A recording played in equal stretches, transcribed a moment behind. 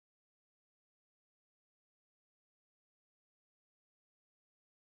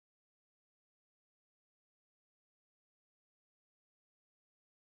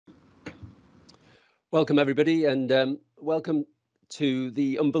Welcome, everybody, and welcome to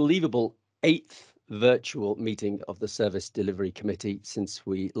the unbelievable 8th virtual meeting of the Service Delivery Committee since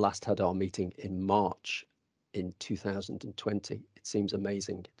we last had our meeting in March in 2020. It seems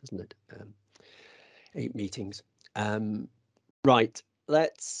amazing, doesn't it? 8 meetings. Right,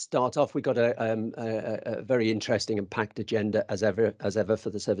 let's start off. We've got a very interesting and packed agenda as ever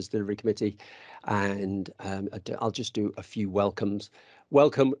for the Service Delivery Committee, and I'll just do a few welcomes.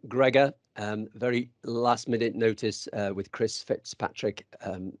 Welcome, Gregor. Very last minute notice with Chris Fitzpatrick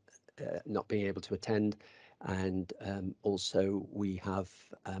not being able to attend. And also we have,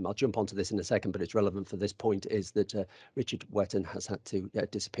 I'll jump onto this in a second, but it's relevant for this point, is that Richard Wetton has had to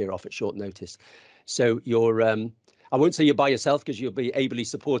disappear off at short notice. So you're, I won't say you're by yourself because you'll be ably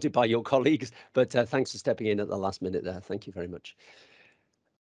supported by your colleagues, but thanks for stepping in at the last minute there. Thank you very much.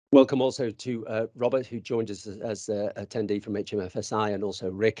 Welcome also to Robert, who joined us as an attendee from HMFSI, and also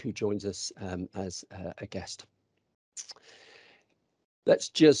Rick, who joins us as a guest. Let's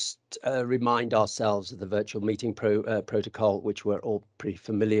just remind ourselves of the virtual meeting protocol, which we're all pretty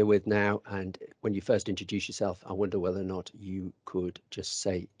familiar with now. And when you first introduce yourself, I wonder whether or not you could just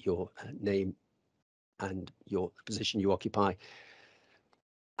say your name and your position you occupy.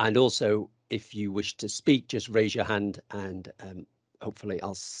 And also, if you wish to speak, just raise your hand and hopefully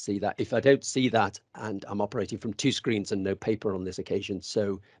I'll see that. If I don't see that, and I'm operating from 2 screens and no paper on this occasion,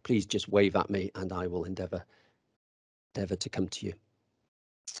 so please just wave at me and I will endeavour to come to you.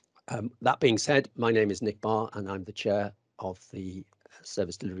 That being said, my name is Nick Barr and I'm the chair of the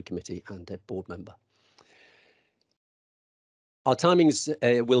Service Delivery Committee and a board member. Our timings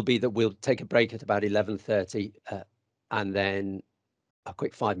will be that we'll take a break at about 11:30 and then a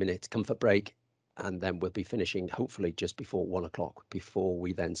quick 5-minute comfort break, and then we'll be finishing hopefully just before 1 o'clock, before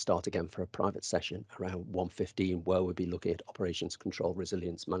we then start again for a private session around 1:15, where we'll be looking at operations control,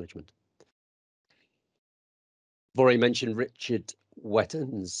 resilience management. I've already mentioned Richard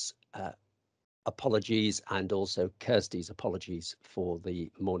Wetton's apologies and also Kirsty's apologies for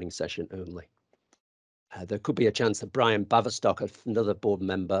the morning session only. There could be a chance that Brian Baverstock, another board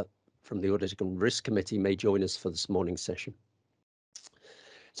member from the Audit and Risk Committee, may join us for this morning's session.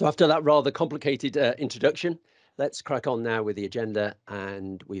 So after that rather complicated introduction, let's crack on now with the agenda,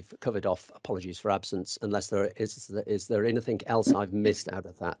 and we've covered off apologies for absence, unless there is there anything else I've missed out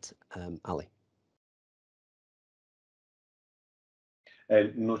of that, Ali?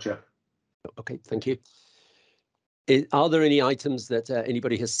 No, Chair. Okay, thank you. Are there any items that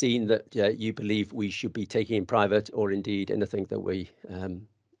anybody has seen that you believe we should be taking in private, or indeed anything that we had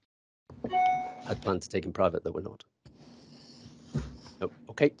planned to take in private that we're not? Oh,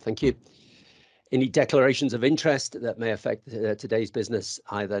 okay, thank you. Any declarations of interest that may affect today's business,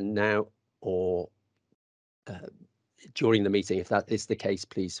 either now or during the meeting? If that is the case,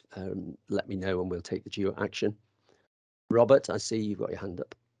 please let me know and we'll take the due action. Robert, I see you've got your hand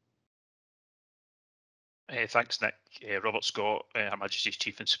up. Thanks, Nick. Robert Scott, Her Majesty's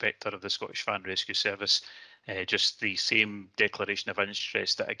Chief Inspector of the Scottish Fire and Rescue Service. Just the same declaration of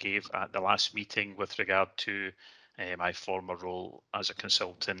interest that I gave at the last meeting with regard to my former role as a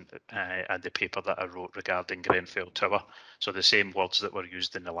consultant and the paper that I wrote regarding Grenfell Tower. So the same words that were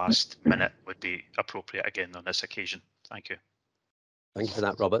used in the last minute would be appropriate again on this occasion. Thank you. Thank you for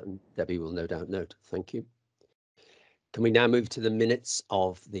that, Robert, and Debbie will no doubt note. Thank you. Can we now move to the minutes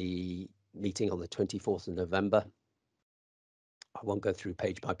of the meeting on the 24th of November? I won't go through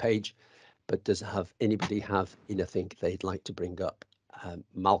page by page, but does anybody have anything they'd like to bring up?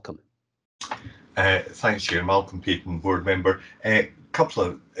 Malcolm. Thanks, Chair. Malcolm Payton, board member. A couple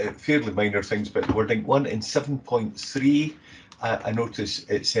of fairly minor things about the wording. One, in 7.3, I notice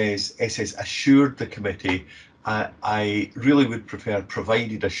it says assured the committee. I really would prefer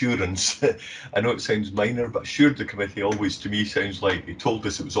provided assurance. I know it sounds minor, but assured the committee always to me sounds like he told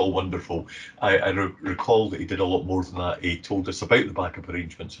us it was all wonderful. I recall that he did a lot more than that. He told us about the backup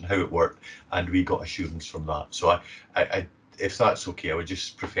arrangements and how it worked, and we got assurance from that. So if that's okay, I would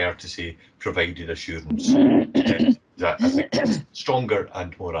just prefer to say provided assurance. That I think is stronger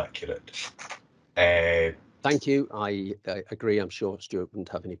and more accurate. Thank you. I agree. I'm sure Stuart wouldn't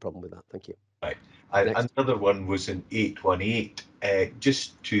have any problem with that. Thank you. Right. Another one was in 818.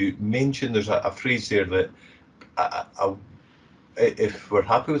 Just to mention, there's a phrase there that if we're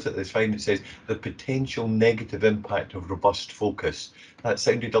happy with it, that's fine. It says the potential negative impact of robust focus. That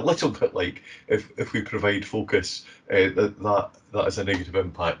sounded a little bit like if we provide focus, that is a negative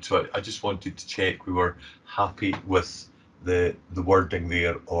impact. So I just wanted to check we were happy with the wording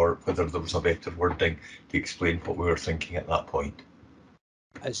there, or whether there was a better wording to explain what we were thinking at that point.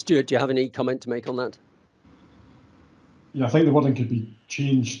 Stuart, do you have any comment to make on that? Yeah, I think the wording could be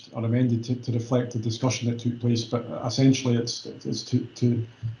changed or amended to reflect the discussion that took place, but essentially it's to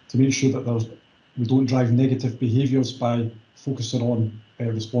make sure that we don't drive negative behaviours by focusing on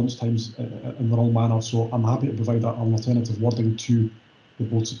response times in the wrong manner. So I'm happy to provide an alternative wording to the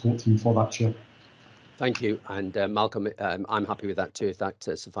board support team for that, Chair. Thank you. And Malcolm, I'm happy with that too, if that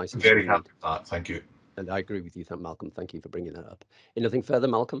suffices. Very happy with that, thank you. And I agree with you, Malcolm. Thank you for bringing that up. Anything further,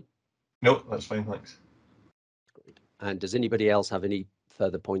 Malcolm? No, that's fine, thanks. Great. And does anybody else have any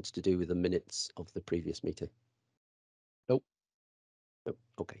further points to do with the minutes of the previous meeting? Nope. Nope.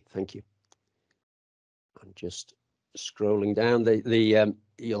 Okay, thank you. I'm just scrolling down.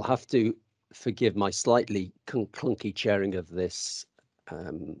 You'll have to forgive my slightly clunky chairing of this.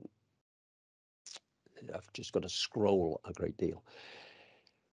 I've just got to scroll a great deal.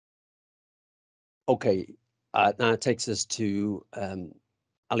 Okay, now it takes us to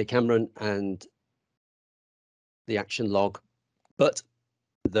Ali Cameron and the action log, but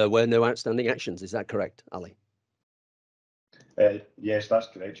there were no outstanding actions. Is that correct, Ali? Yes, that's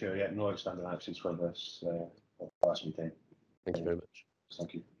correct, Chair. Yeah, no outstanding actions for this last meeting. Thank you very much.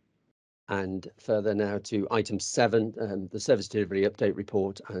 Thank you. And further now to item 7, the service delivery update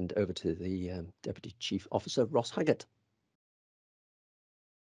report, and over to the Deputy Chief Officer, Ross Haggart.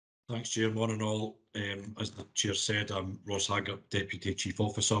 Thanks, Chair. One and all. As the Chair said, I'm Ross Haggart, Deputy Chief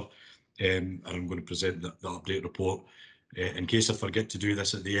Officer, and I'm going to present the update report. In case I forget to do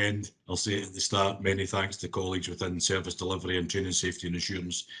this at the end, I'll say at the start, many thanks to colleagues within Service Delivery and Training Safety and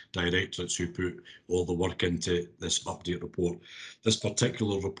Assurance Directorates who put all the work into this update report. This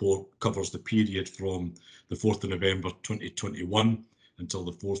particular report covers the period from the 4th of November 2021 until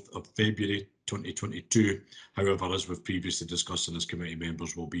the 4th of February 2022. However, as we've previously discussed and as committee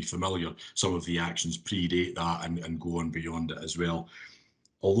members will be familiar, some of the actions predate that and go on beyond it as well.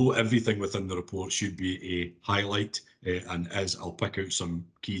 Although everything within the report should be a highlight, and as I'll pick out some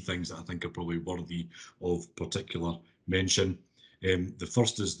key things that I think are probably worthy of particular mention. The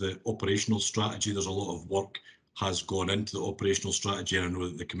first is the operational strategy. There's a lot of work has gone into the operational strategy, and I know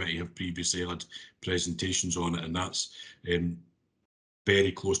that the committee have previously had presentations on it, and that's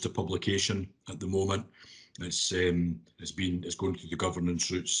very close to publication at the moment. It's going through the governance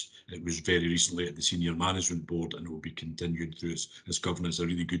routes. It was very recently at the Senior Management Board, and it will be continued through its governance. A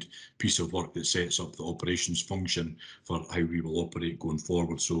really good piece of work that sets up the operations function for how we will operate going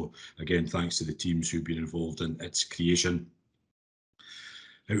forward. So again, thanks to the teams who've been involved in its creation.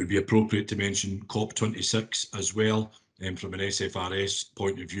 It would be appropriate to mention COP26 as well. From an SFRS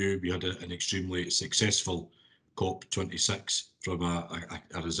point of view, we had an extremely successful COP26 from a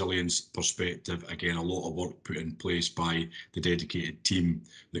resilience perspective. Again, a lot of work put in place by the dedicated team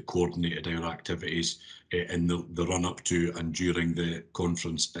that coordinated our activities in the run-up to and during the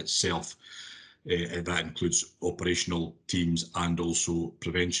conference itself. That includes operational teams and also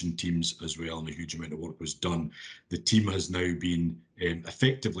prevention teams as well, and a huge amount of work was done. The team has now been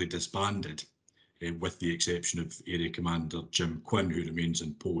effectively disbanded, with the exception of Area Commander Jim Quinn, who remains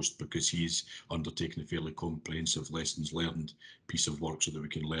in post because he's undertaken a fairly comprehensive lessons learned piece of work so that we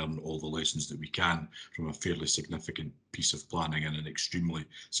can learn all the lessons that we can from a fairly significant piece of planning and an extremely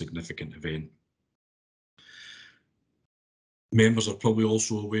significant event. Members are probably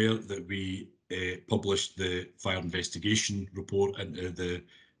also aware that we published the fire investigation report into the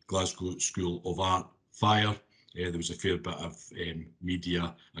Glasgow School of Art fire. There was a fair bit of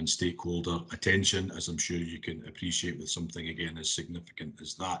media and stakeholder attention, as I'm sure you can appreciate with something again as significant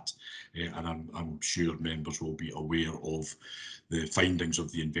as that. And I'm sure members will be aware of the findings of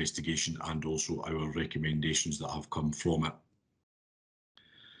the investigation and also our recommendations that have come from it.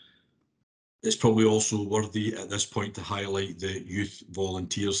 It's probably also worthy at this point to highlight the youth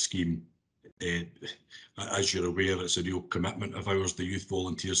volunteer scheme. As you're aware, it's a real commitment of ours, the youth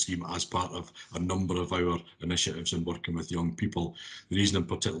volunteer scheme, as part of a number of our initiatives in working with young people. The reason I'm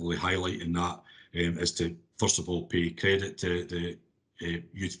particularly highlighting that is to, first of all, pay credit to the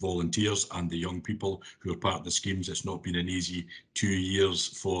youth volunteers and the young people who are part of the schemes. It's not been an easy 2 years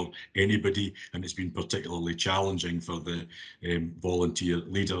for anybody, and it's been particularly challenging for the volunteer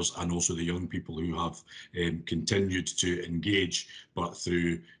leaders and also the young people who have continued to engage, but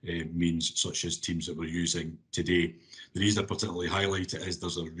through means such as teams that we're using today. The reason I particularly highlight it is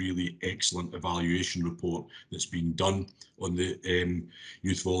there's a really excellent evaluation report that's been done on the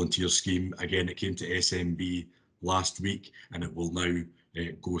youth volunteer scheme. Again, it came to SMB last week, and it will now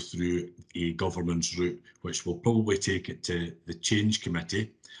go through a governance route, which will probably take it to the Change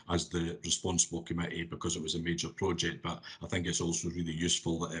Committee as the responsible committee because it was a major project. But I think it's also really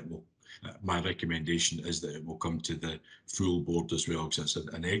useful that it will, my recommendation is that it will come to the full board as well, because it's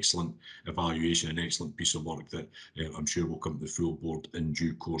an excellent evaluation, an excellent piece of work that I'm sure will come to the full board in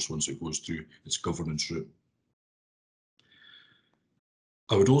due course once it goes through its governance route.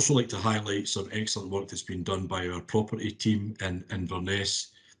 I would also like to highlight some excellent work that's been done by our property team in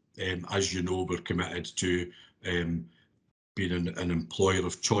Inverness. As you know, we're committed to being an employer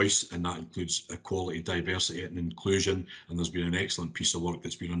of choice, and that includes equality, diversity and inclusion. And there's been an excellent piece of work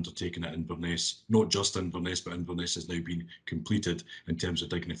that's been undertaken at Inverness, not just Inverness, but Inverness has now been completed in terms of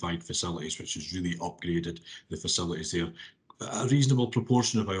dignified facilities, which has really upgraded the facilities there. A reasonable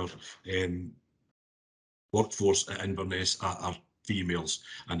proportion of our workforce at Inverness are females,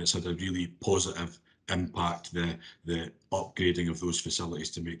 and it's had a really positive impact, the upgrading of those facilities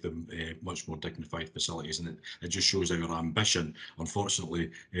to make them much more dignified facilities, and it just shows our ambition.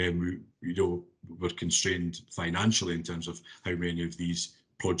 Unfortunately, we're constrained financially in terms of how many of these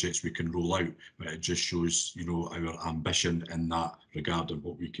projects we can roll out, but it just shows our ambition in that regard and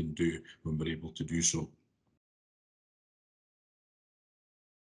what we can do when we're able to do so.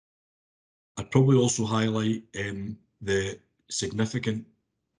 I'd probably also highlight the significant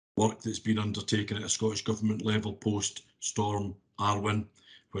work that's been undertaken at a Scottish Government level post Storm Arwen,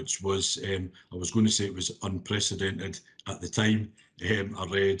 which was, I was going to say it was unprecedented at the time. A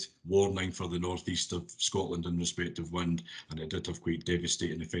red warning for the northeast of Scotland in respect of wind, and it did have quite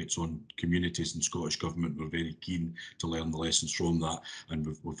devastating effects on communities, and Scottish Government were very keen to learn the lessons from that, and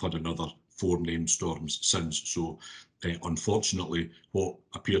we've had another 4 named storms since. So unfortunately, what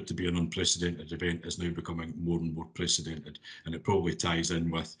appeared to be an unprecedented event is now becoming more and more precedented, and it probably ties in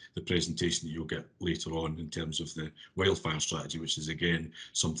with the presentation that you'll get later on in terms of the wildfire strategy, which is again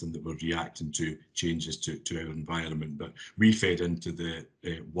something that we're reacting to, changes to our environment. But we fed into the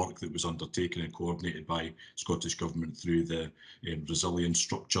work that was undertaken and coordinated by Scottish Government through the resilience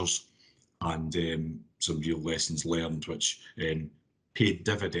structures, and some real lessons learned, which paid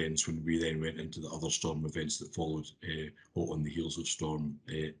dividends when we then went into the other storm events that followed hot on the heels of Storm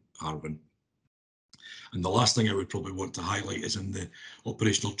Arwen. And the last thing I would probably want to highlight is in the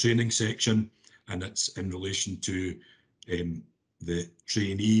operational training section, and it's in relation to the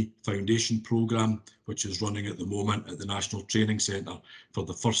trainee foundation programme, which is running at the moment at the National Training Centre. For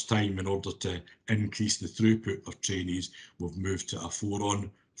the first time, in order to increase the throughput of trainees, we've moved to a 4-on,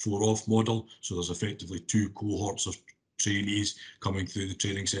 4-off model. So there's effectively 2 cohorts of trainees coming through the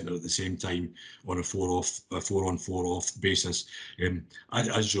training centre at the same time on a 4-on, 4-off basis.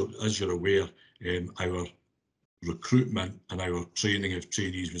 As you're aware, our recruitment and our training of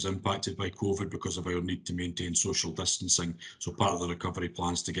trainees was impacted by COVID because of our need to maintain social distancing. So part of the recovery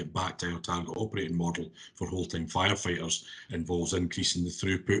plans to get back to our target operating model for whole-time firefighters involves increasing the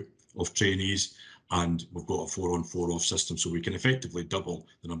throughput of trainees, and we've got a 4-on, 4-off system, so we can effectively double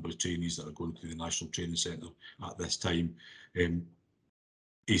the number of trainees that are going through the National Training Centre at this time.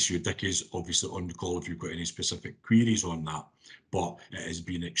 ACU Dick is obviously on the call if you've got any specific queries on that, but it has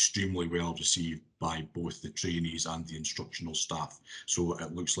been extremely well received by both the trainees and the instructional staff. So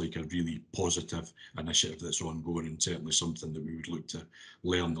it looks like a really positive initiative that's ongoing, and certainly something that we would look to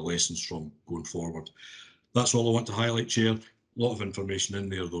learn the lessons from going forward. That's all I want to highlight, Chair. A lot of information in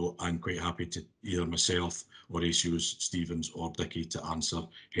there, though. I'm quite happy to either myself or ACU's Stevens or Dickie to answer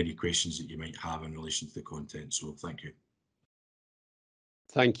any questions that you might have in relation to the content. So thank you.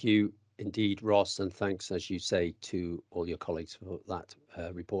 Thank you indeed, Ross, and thanks, as you say, to all your colleagues for that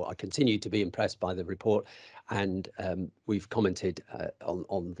report. I continue to be impressed by the report, and we've commented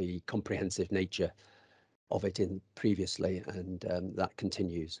on the comprehensive nature of it previously, and that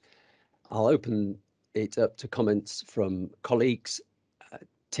continues. I'll open it up to comments from colleagues.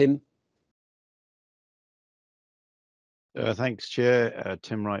 Tim? Thanks, Chair.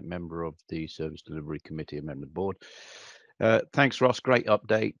 Tim Wright, member of the Service Delivery Committee, a member of the board. Thanks, Ross. Great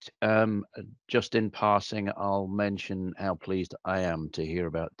update. Just in passing, I'll mention how pleased I am to hear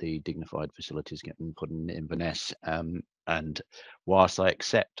about the dignified facilities getting put in Inverness. And whilst I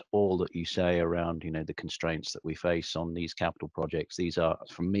accept all that you say around, the constraints that we face on these capital projects, these are,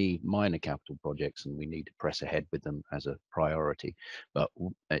 for me, minor capital projects, and we need to press ahead with them as a priority. But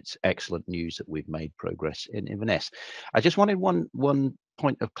it's excellent news that we've made progress in Inverness. I just wanted one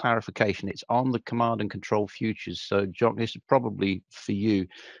point of clarification. It's on the command and control futures. So John, this is probably for you.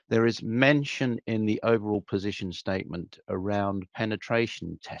 There is mention in the overall position statement around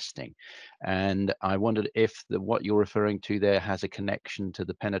penetration testing. And I wondered if what you're referring to there has a connection to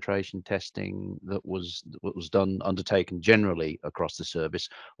the penetration testing that was undertaken generally across the service,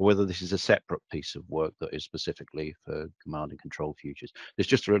 or whether this is a separate piece of work that is specifically for command and control futures. It's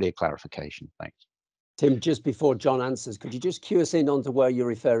just really a clarification. Thanks. Tim, just before John answers, could you just cue us in onto where you're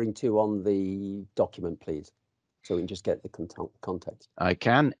referring to on the document, please, so we can just get the context? I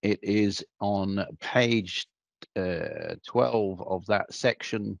can. It is on page 12 of that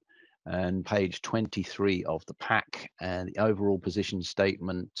section and page 23 of the pack, and the overall position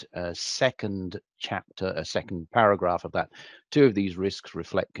statement, second chapter, a second paragraph of that. Two of these risks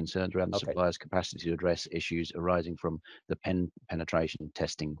reflect concerns around the supplier's capacity to address issues arising from the penetration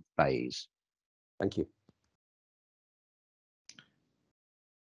testing phase. Thank you.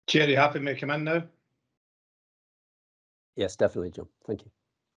 Chair, you happy me to come in now? Yes, definitely, John. Thank you.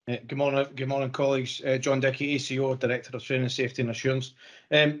 Good morning, colleagues. John Dickey, ACO, Director of Training, Safety and Assurance.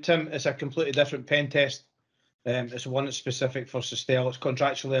 Tim, it's a completely different pen test. It's one that's specific for Sustel. It's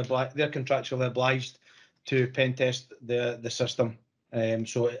they're contractually obliged to pen test the system.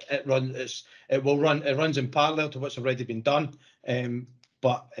 So it runs in parallel to what's already been done,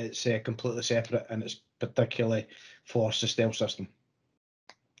 but it's completely separate, and it's particularly for Sustel system.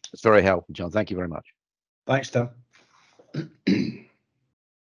 It's very helpful, John. Thank you very much. Thanks, Tim.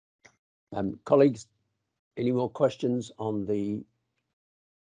 Colleagues, any more questions on the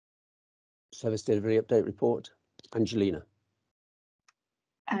Service Delivery Update Report? Angelina.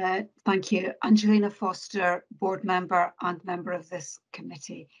 Thank you. Angelina Foster, board member and member of this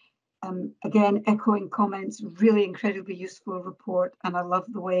committee. Again, echoing comments, really incredibly useful report, and I love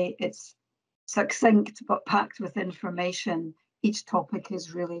the way it's succinct but packed with information. Each topic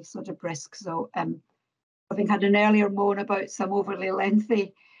is really sort of brisk. So having had an earlier moan about some overly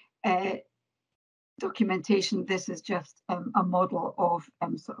lengthy documentation, this is just a model of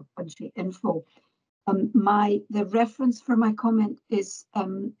sort of punchy info. The reference for my comment is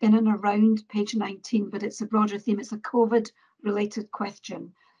in and around page 19, but it's a broader theme. It's a COVID related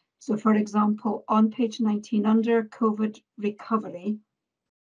question. So for example, on page 19 under COVID recovery,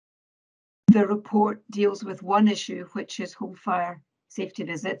 the report deals with one issue, which is home fire safety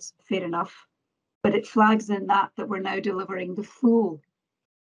visits, fair enough, but it flags in that we're now delivering the full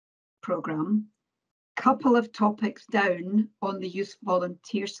programme. Couple of topics down on the youth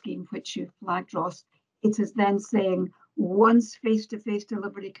volunteer scheme, which you flagged, Ross, it is then saying once face-to-face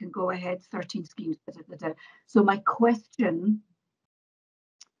delivery can go ahead, 13 schemes. So my question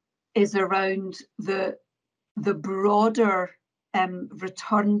is around the broader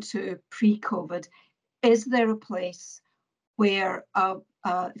return to pre-COVID. Is there a place where,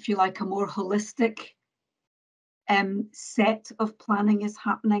 if you like, a more holistic set of planning is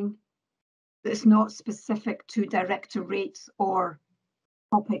happening that's not specific to directorates or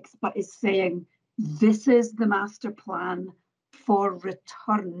topics, but is saying this is the master plan for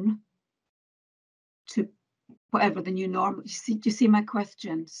return to whatever the new normal? Do you see my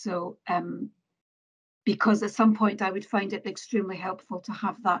question? So because at some point I would find it extremely helpful to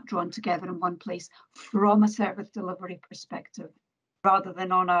have that drawn together in one place from a service delivery perspective, rather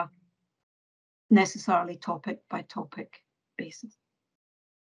than on a necessarily topic by topic basis.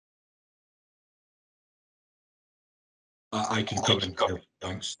 I can come in here.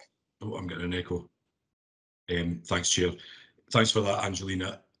 Thanks. Oh, I'm getting an echo. Thanks, Chair. Thanks for that,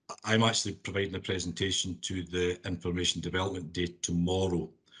 Angelina. I'm actually providing a presentation to the Information Development Day tomorrow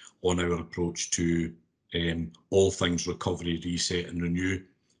on our approach to all things recovery, reset and renew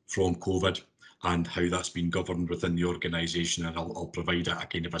from COVID, and how that's been governed within the organisation, and I'll provide a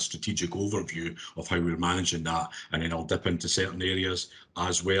kind of a strategic overview of how we're managing that, and then I'll dip into certain areas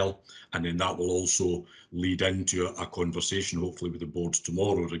as well, and then that will also lead into a conversation hopefully with the board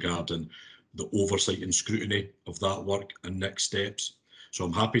tomorrow regarding the oversight and scrutiny of that work and next steps. So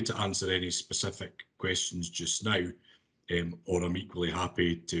I'm happy to answer any specific questions just now, or I'm equally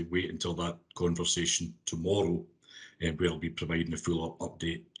happy to wait until that conversation tomorrow, where I'll be providing a full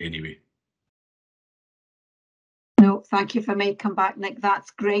update anyway. No, thank you for me. Come back, Nick.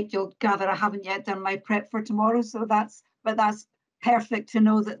 That's great. You'll gather I haven't yet done my prep for tomorrow, so that's perfect to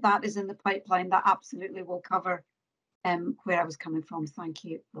know that that is in the pipeline. That absolutely will cover where I was coming from. Thank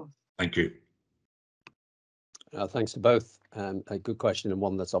you, Ross. Thank you. Thanks to both. A good question, and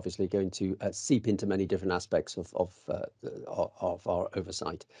one that's obviously going to seep into many different aspects of our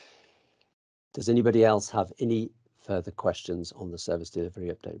oversight. Does anybody else have any further questions on the Service Delivery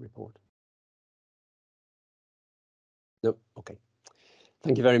Update Report? No? Okay.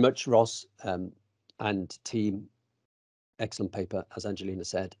 Thank you very much, Ross, and team. Excellent paper, as Angelina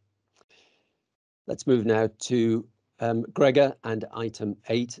said. Let's move now to Gregor and item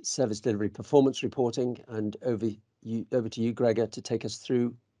 8, service delivery performance reporting, and over to you, Gregor, to take us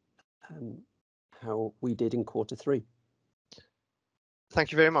through how we did in Q3.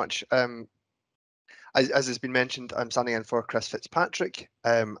 Thank you very much. As has been mentioned, I'm standing in for Chris Fitzpatrick.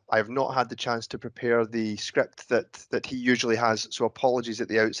 I have not had the chance to prepare the script that he usually has, so apologies at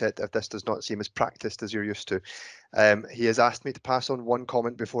the outset if this does not seem as practiced as you're used to. He has asked me to pass on one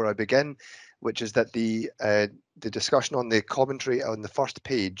comment before I begin, which is that the discussion on the commentary on the first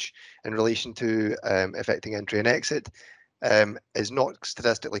page in relation to affecting entry and exit is not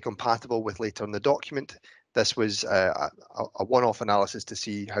statistically compatible with later in the document. This was a one-off analysis to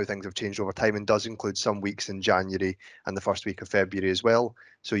see how things have changed over time and does include some weeks in January and the first week of February as well.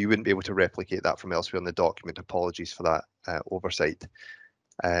 So you wouldn't be able to replicate that from elsewhere in the document. Apologies for that oversight.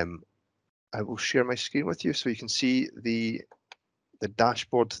 I will share my screen with you so you can see the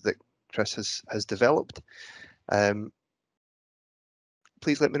dashboard that Chris has developed.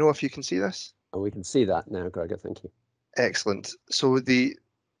 Please let me know if you can see this. Oh, we can see that now, Gregor. Thank you. Excellent. So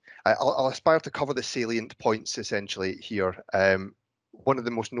I'll aspire to cover the salient points essentially here. One of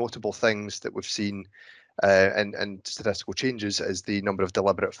the most notable things that we've seen and statistical changes is the number of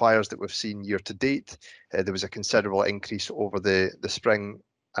deliberate fires that we've seen year to date. There was a considerable increase over the spring,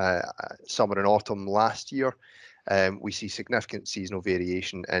 summer and autumn last year. We see significant seasonal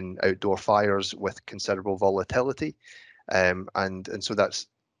variation in outdoor fires with considerable volatility. And so that's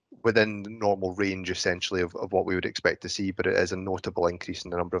within the normal range essentially of what we would expect to see, but it is a notable increase in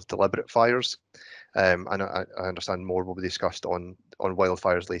the number of deliberate fires. And I understand more will be discussed on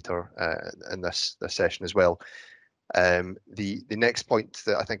wildfires later in this session as well. The next point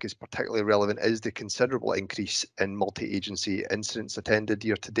that I think is particularly relevant is the considerable increase in multi-agency incidents attended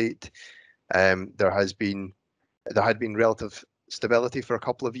year to date. There had been relative stability for a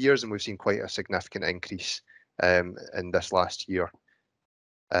couple of years, and we've seen quite a significant increase in this last year.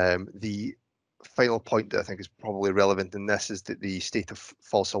 The final point that I think is probably relevant in this is that the state of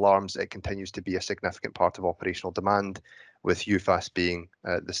false alarms, it continues to be a significant part of operational demand, with UFAS being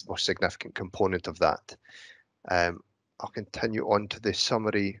the most significant component of that. I'll continue on to the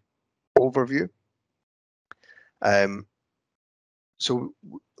summary overview. So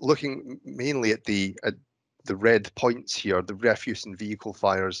looking mainly at the red points here, the refuse and vehicle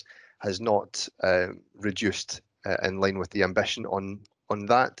fires has not reduced in line with the ambition on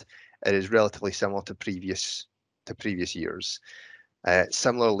that. It is relatively similar to previous years.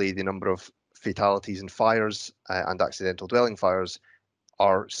 Similarly, the number of fatalities in fires and accidental dwelling fires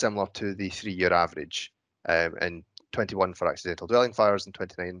are similar to the 3-year average, and 21 for accidental dwelling fires and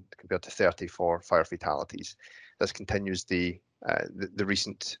 29 compared to 30 for fire fatalities. This continues the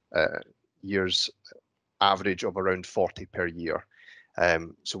recent years average of around 40 per year.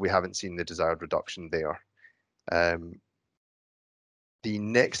 So we haven't seen the desired reduction there. The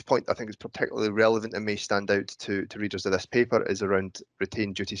next point I think is particularly relevant and may stand out to readers of this paper is around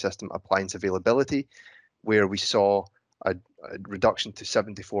retained duty system appliance availability, where we saw a reduction to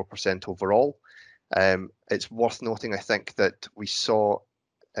 74% overall. It's worth noting, I think, that we saw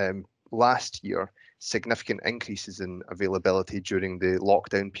last year significant increases in availability during the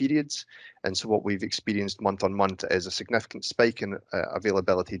lockdown periods. And so what we've experienced month on month is a significant spike in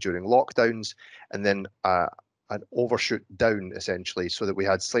availability during lockdowns, and then an overshoot down essentially, so that we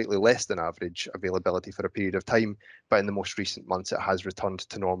had slightly less than average availability for a period of time, but in the most recent months it has returned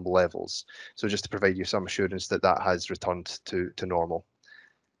to normal levels. So just to provide you some assurance that that has returned to normal.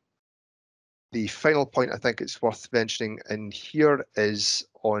 The final point I think it's worth mentioning in here is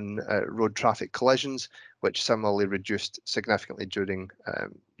on road traffic collisions, which similarly reduced significantly during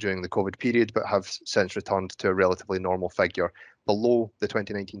the COVID period, but have since returned to a relatively normal figure, below the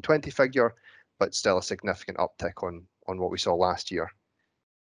 2019-20 figure, but still a significant uptick on what we saw last year.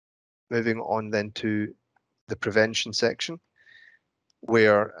 Moving on then to the prevention section,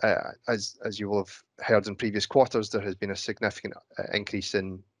 where, as you will have heard in previous quarters, there has been a significant increase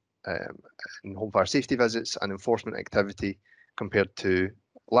in home fire safety visits and enforcement activity compared to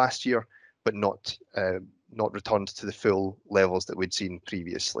last year, but not returned to the full levels that we'd seen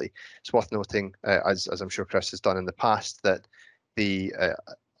previously. It's worth noting, as I'm sure Chris has done in the past, that the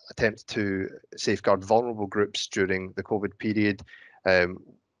attempt to safeguard vulnerable groups during the COVID period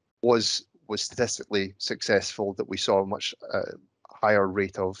was statistically successful, that we saw a much higher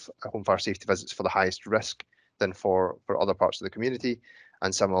rate of home fire safety visits for the highest risk than for other parts of the community.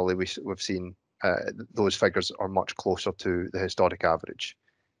 And similarly, we've seen those figures are much closer to the historic average.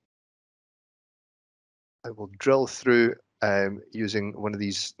 I will drill through using one of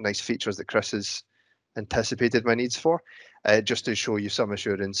these nice features that Chris has anticipated my needs for, just to show you some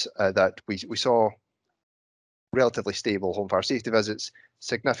assurance that we saw relatively stable home fire safety visits,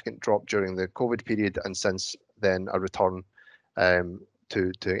 significant drop during the COVID period, and since then a return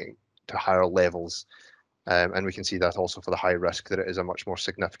to higher levels. And we can see that also for the high risk, that it is a much more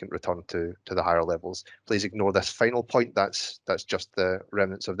significant return to the higher levels. Please ignore this final point. That's just the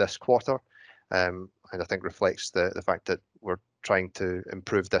remnants of this quarter, and I think reflects the fact that we're trying to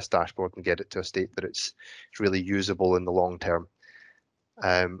improve this dashboard and get it to a state that it's really usable in the long term.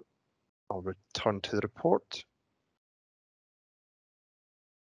 I'll return to the report.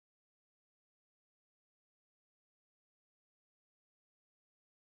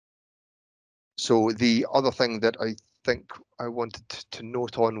 So the other thing that I think I wanted to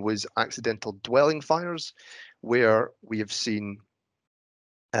note on was accidental dwelling fires, where we have seen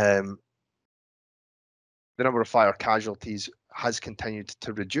the number of fire casualties has continued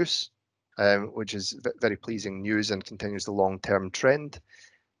to reduce, which is very pleasing news and continues the long-term trend.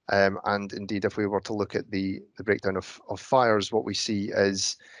 And indeed, if we were to look at the breakdown of fires, what we see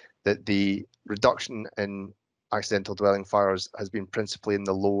is that the reduction in accidental dwelling fires has been principally in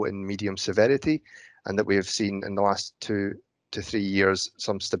the low and medium severity, and that we have seen in the last 2 to 3 years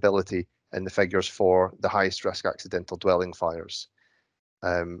some stability in the figures for the highest risk accidental dwelling fires.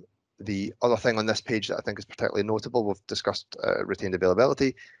 The other thing on this page that I think is particularly notable, we've discussed retained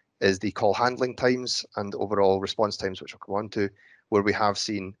availability, is the call handling times and overall response times, which I'll come on to, where we have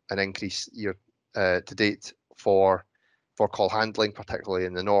seen an increase year to date for call handling, particularly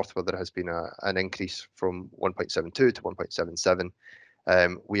in the north, where there has been an increase from 1.72 to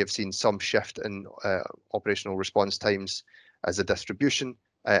 1.77. We have seen some shift in operational response times as a distribution,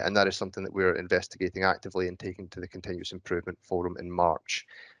 and that is something that we're investigating actively and taking to the Continuous Improvement Forum in March.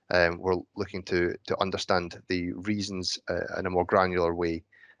 We're looking to understand the reasons in a more granular way,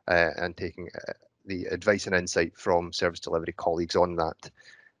 and taking the advice and insight from service delivery colleagues on that.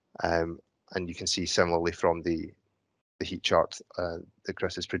 And you can see similarly from the heat chart that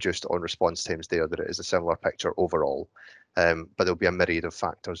Chris has produced on response times there, that it is a similar picture overall, but there'll be a myriad of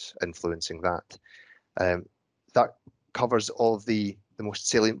factors influencing that. That covers all of the most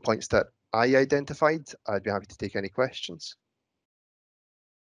salient points that I identified. I'd be happy to take any questions.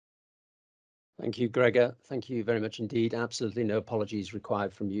 Thank you, Gregor. Thank you very much indeed. Absolutely no apologies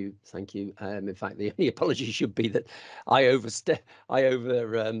required from you. Thank you. In fact, the only apology should be that I overstepped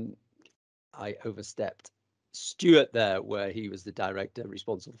Stuart there, where he was the director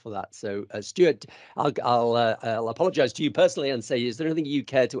responsible for that. So, Stuart, I'll apologise to you personally and say, is there anything you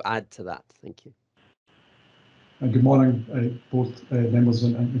care to add to that? Thank you. Good morning, both members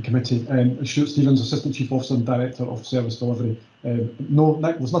and the committee. Stuart Stevens, Assistant Chief Officer and Director of Service Delivery. No,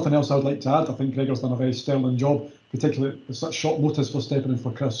 Nick, there's nothing else I would like to add. I think Gregor's done a very sterling job, particularly at such short notice for stepping in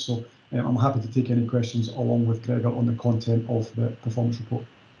for Chris. So I'm happy to take any questions along with Gregor on the content of the performance report.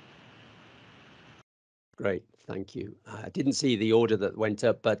 Great, thank you. I didn't see the order that went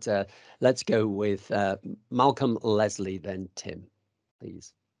up, but let's go with Malcolm, Leslie, then Tim,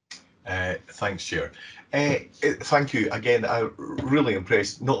 please. Thanks, Chair. Thank you again. I'm really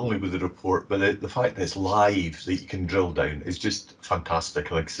impressed not only with the report, but the fact that it's live, that you can drill down, is just fantastic.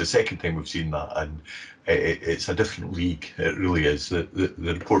 Like, it's the second time we've seen that, and it's a different league. It really is. The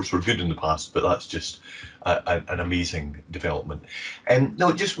reports were good in the past, but that's just an amazing development.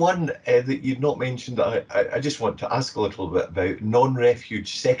 No, just one that you've not mentioned that I just want to ask a little bit about: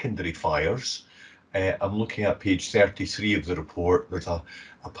 non-refuge secondary fires. I'm looking at page 33 of the report. There's a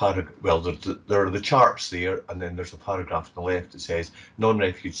paragraph, well, there are the charts there, and then there's a paragraph on the left that says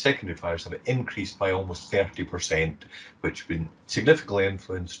non-refuge secondary fires have increased by almost 30%, which has been significantly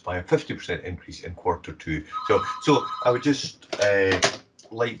influenced by a 50% increase in Q2. So I would just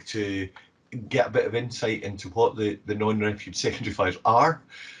like to get a bit of insight into what the non-refuge secondary fires are.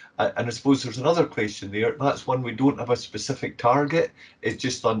 And I suppose there's another question there. That's one we don't have a specific target. It's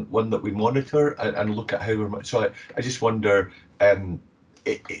just one that we monitor and look at how we're. So I just wonder,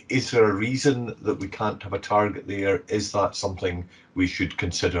 is there a reason that we can't have a target there? Is that something we should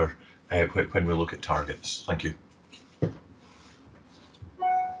consider when we look at targets? Thank you.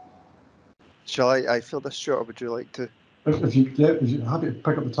 Shall I fill this, Stuart, or would you like to? If you're happy to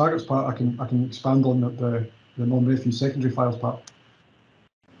pick up the targets part, I can expand on the non-refuge secondary fires part.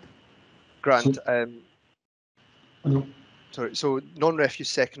 Grant, sorry. So non-refuge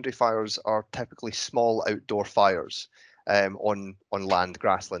secondary fires are typically small outdoor fires on land,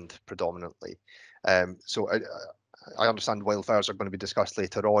 grassland predominantly. So I understand wildfires are going to be discussed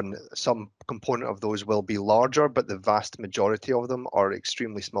later on. Some component of those will be larger, but the vast majority of them are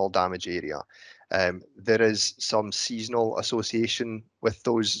extremely small damage area. There is some seasonal association with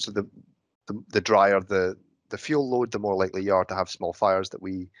those. So the drier the fuel load, the more likely you are to have small fires that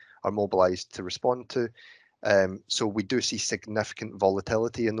we are mobilised to respond to. So we do see significant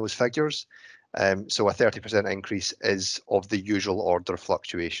volatility in those figures. So a 30% increase is of the usual order of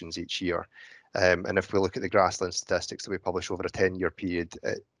fluctuations each year. And if we look at the grassland statistics that we publish over a 10-year period,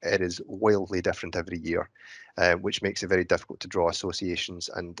 it is wildly different every year, which makes it very difficult to draw associations.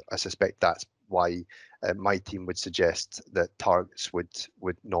 And I suspect that's why my team would suggest that targets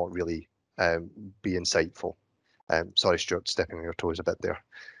would not really be insightful. Sorry, Stuart, stepping on your toes a bit there.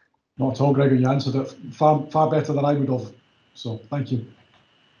 Not at all, Gregor. You answered it far better than I would have. So thank you.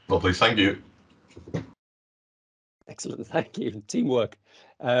 Lovely, thank you. Excellent, thank you. Teamwork.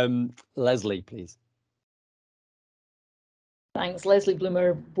 Leslie, please. Thanks, Leslie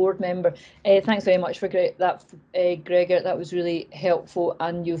Bloomer, board member. Thanks very much for that, Gregor. That was really helpful,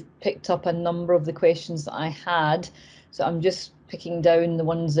 and you've picked up a number of the questions that I had. So I'm just picking down the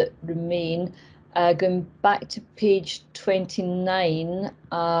ones that remain. Going back to page 29,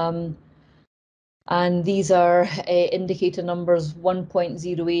 and these are indicator numbers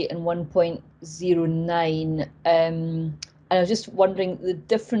 1.08 and 1.09. And I was just wondering the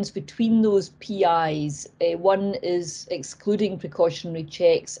difference between those PIs. One is excluding precautionary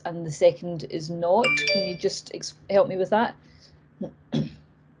checks and the second is not. Can you just help me with that?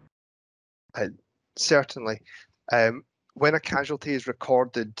 Certainly. When a casualty is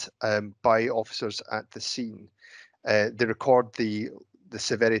recorded by officers at the scene, they record the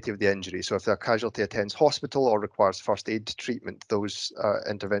severity of the injury. So if a casualty attends hospital or requires first aid treatment, those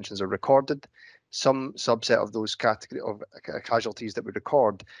interventions are recorded. Some subset of those category of casualties that we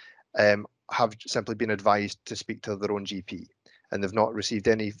record have simply been advised to speak to their own GP, and they've not received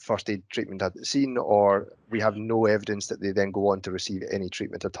any first aid treatment at the scene, or we have no evidence that they then go on to receive any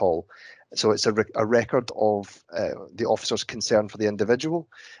treatment at all. So it's a record of the officer's concern for the individual.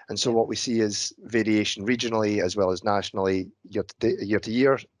 And so what we see is variation regionally as well as nationally, year to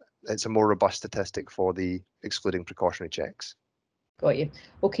year. It's a more robust statistic for the excluding precautionary checks. Got you.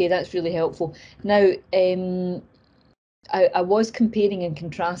 Okay, that's really helpful. Now, I was comparing and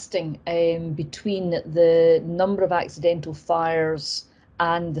contrasting between the number of accidental fires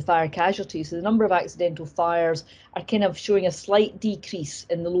and the fire casualties. So the number of accidental fires are kind of showing a slight decrease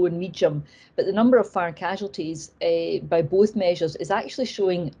in the low and medium, but the number of fire casualties by both measures is actually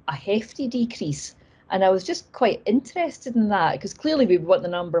showing a hefty decrease. And I was just quite interested in that, because clearly we want the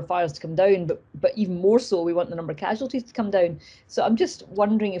number of fires to come down, but even more so, we want the number of casualties to come down. So I'm just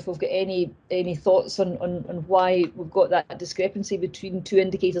wondering if we've got any thoughts on why we've got that discrepancy between two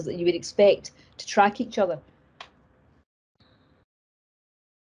indicators that you would expect to track each other.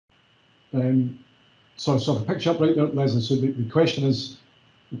 So to pick you up right there, Leslie, so the question is,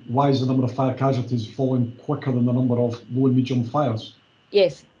 why is the number of fire casualties falling quicker than the number of low and medium fires?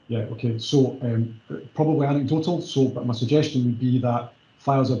 Yes. Yeah, okay, so probably anecdotal, but my suggestion would be that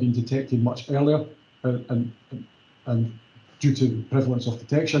fires are being detected much earlier and due to the prevalence of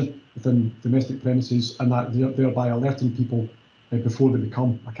detection within domestic premises, and that thereby alerting people before they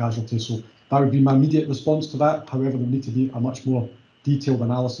become a casualty. So that would be my immediate response to that. However, there need to be a much more detailed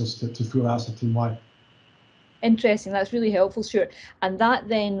analysis to fully ascertain why. Interesting, that's really helpful, Stuart. And that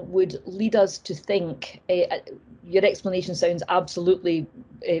then would lead us to think, your explanation sounds absolutely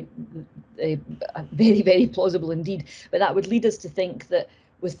very, very plausible indeed, but that would lead us to think that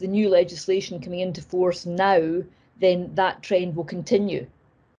with the new legislation coming into force now, then that trend will continue.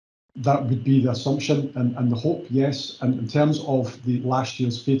 That would be the assumption and the hope, yes. And in terms of the last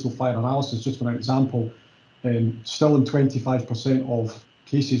year's fatal fire analysis, just for an example, still in 25% of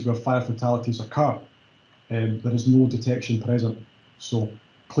cases where fire fatalities occur, there is no detection present. So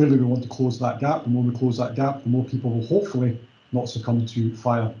clearly we want to close that gap. The more we close that gap, the more people will hopefully not succumb to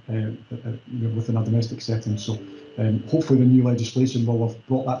fire within a domestic setting. So hopefully the new legislation will have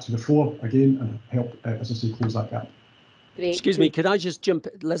brought that to the fore again and help, as I say, close that gap. Great. Excuse me, could I just jump,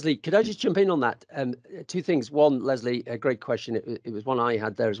 Leslie, could I just jump in on that? Two things. One, Leslie, a great question. It was one I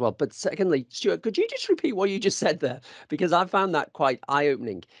had there as well. But secondly, Stuart, could you just repeat what you just said there? Because I found that quite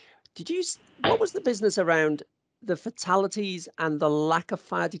eye-opening. What was the business around the fatalities and the lack of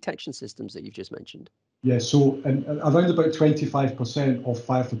fire detection systems that you've just mentioned? Yeah, so around about 25% of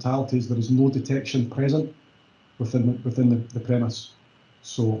fire fatalities, there is no detection present within the premise.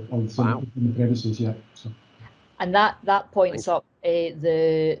 So within the premises, yeah. So. And that points up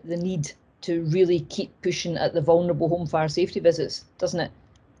the need to really keep pushing at the vulnerable home fire safety visits, doesn't it?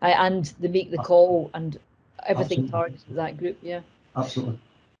 And the make the call and everything targets that group, yeah. Absolutely.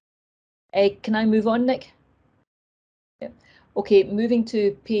 Can I move on, Nick? Yeah. Okay, moving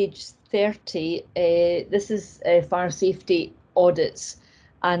to page 30, this is fire safety audits,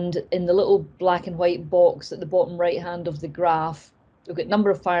 and in the little black and white box at the bottom right hand of the graph, we've got number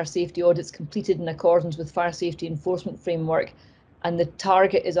of fire safety audits completed in accordance with fire safety enforcement framework, and the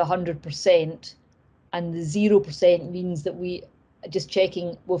target is 100%, and the 0% means that we, just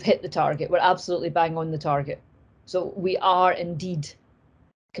checking, we've hit the target. We're absolutely bang on the target. So we are indeed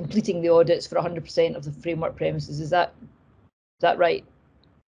completing the audits for 100% of the framework premises. Is that right?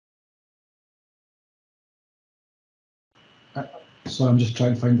 So I'm just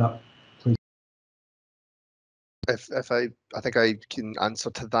trying to find that. If I think I can answer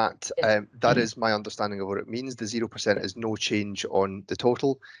to that. That is my understanding of what it means. The 0% is no change on the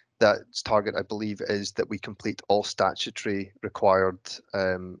total. That target, I believe, is that we complete all statutory required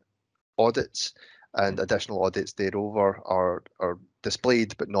audits, and additional audits thereover are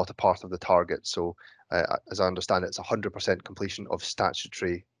displayed but not a part of the target. So as I understand it, it's 100% completion of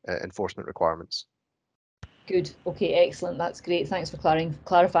statutory enforcement requirements. Good. Okay, excellent. That's great. Thanks for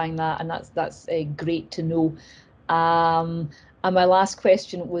clarifying that, and that's great to know. And my last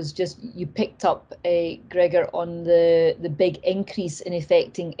question was just, you picked up, Gregor, on the big increase in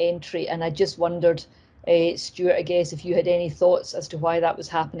effecting entry, and I just wondered, Stuart, I guess, if you had any thoughts as to why that was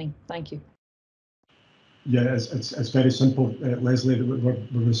happening. Thank you. Yeah, it's very simple, Leslie. We're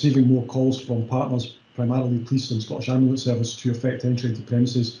receiving more calls from partners, primarily police and Scottish Ambulance Service, to effect entry into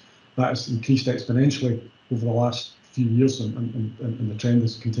premises. That has increased exponentially over the last few years, and the trend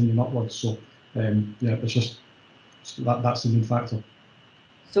is continuing upwards. So yeah, it's just that's the main factor.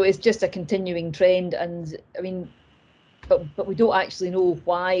 So it's just a continuing trend, and I mean, but we don't actually know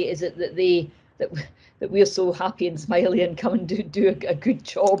why is it that we're so happy and smiley and come and do a good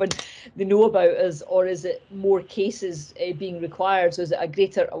job and they know about us, or is it more cases being required? So is it a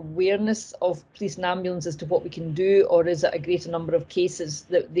greater awareness of police and ambulance as to what we can do, or is it a greater number of cases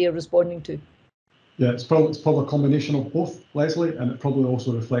that they're responding to? Yeah, it's probably a combination of both, Leslie, and it probably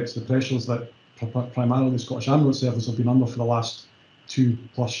also reflects the pressures that primarily the Scottish Ambulance Service have been under for the last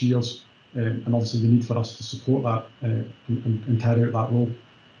 2+ years, and obviously the need for us to support that and carry out that role.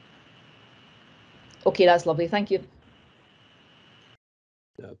 Okay, that's lovely. Thank you.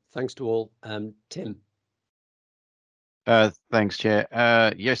 Thanks to all. Tim. Thanks, Chair.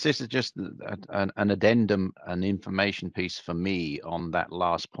 Yes, this is just an addendum, an information piece for me on that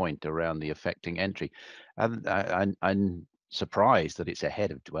last point around the affecting entry. I'm surprised that it's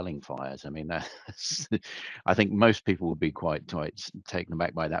ahead of dwelling fires. I mean, I think most people would be quite taken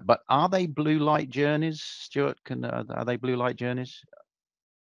aback by that. But are they blue light journeys, Stuart? Are they blue light journeys?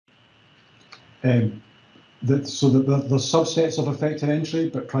 So there's subsets of affected entry,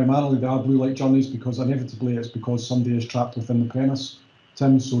 but primarily they are blue light journeys because inevitably it's because somebody is trapped within the premise,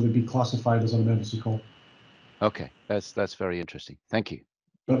 Tim, so they'd be classified as an emergency call. Okay, that's very interesting. Thank you.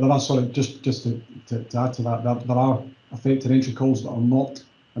 But there are, sorry, just to add to that, there are affected entry calls that are not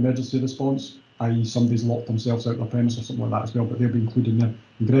emergency response, i.e. somebody's locked themselves out of their premise or something like that as well, but they'll be included in there.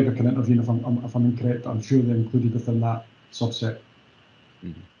 And Gregor can intervene if I'm incorrect, but I'm sure they're included within that subset.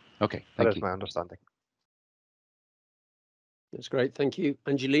 Mm-hmm. Okay, thank you. That is my understanding. That's great. Thank you.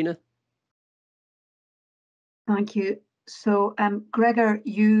 Angelina? Thank you. So, Gregor,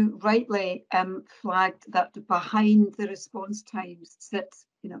 you rightly flagged that behind the response times sits,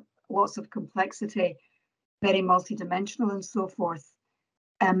 lots of complexity, very multidimensional and so forth.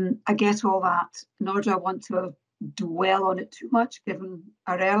 I get all that, nor do I want to dwell on it too much, given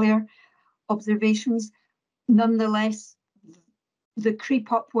our earlier observations. Nonetheless, the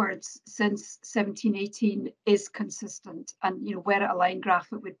creep upwards since 1718 is consistent, and were it a line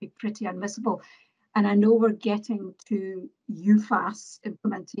graph, it would be pretty unmissable. And I know we're getting to UFAS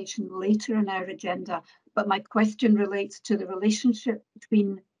implementation later in our agenda, but my question relates to the relationship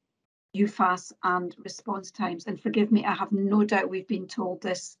between UFAS and response times. And forgive me, I have no doubt we've been told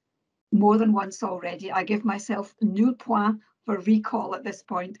this more than once already. I give myself nul point for recall at this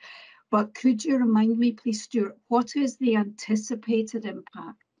point. But could you remind me, please, Stuart, what is the anticipated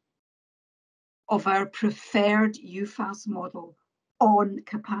impact of our preferred UFAS model on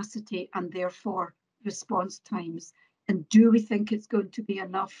capacity and therefore response times? And do we think it's going to be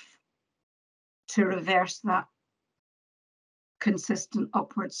enough to reverse that consistent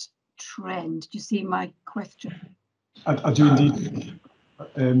upwards trend? Do you see my question? I do indeed.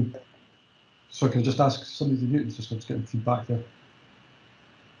 So can I just ask somebody to mute? Just getting feedback there.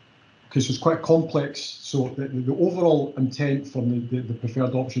 Okay, so it's quite complex. So the overall intent from the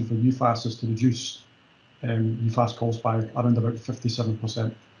preferred option for UFAS is to reduce UFAS calls by around about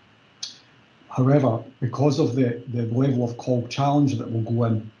 57%. However, because of the level of call challenge that will go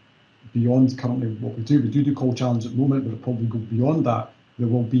in beyond currently what we do call challenge at the moment, but it'll probably go beyond that. there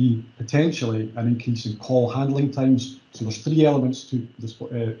will be potentially an increase in call handling times. So there's three elements to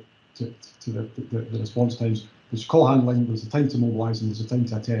the response times. There's call handling, there's the time to mobilise, and there's the time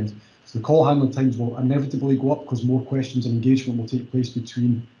to attend. So the call handling times will inevitably go up because more questions and engagement will take place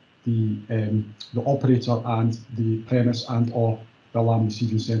between the operator and the premise and or the alarm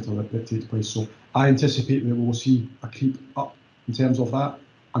receiving centre that takes place. So I anticipate that we will see a creep up in terms of that.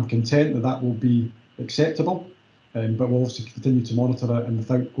 I'm content that that will be acceptable, but we'll obviously continue to monitor it, and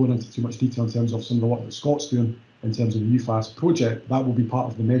without going into too much detail in terms of some of the work that Scott's doing in terms of the UFAS project, that will be part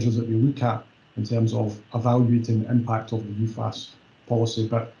of the measures that we look at in terms of evaluating the impact of the UFAS policy.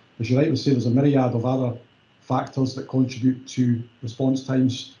 But as you rightly say, there's a myriad of other factors that contribute to response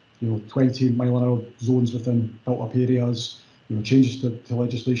times. 20 mile an hour zones within built up areas, changes to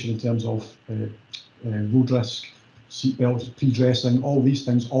legislation in terms of road risk, seatbelts, pre-dressing, all these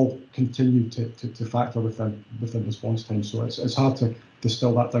things all continue to factor within response time. So it's hard to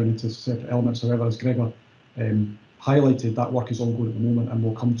distill that down into separate elements. However, as Gregor highlighted, that work is ongoing at the moment, and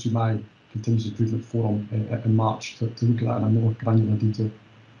will come to my continuous improvement forum in March to look at that in a more granular detail.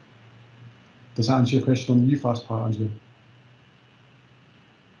 Does that answer your question on the UFAS part, Angela?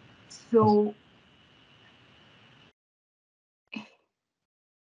 So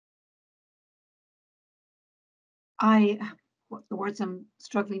what's the words I'm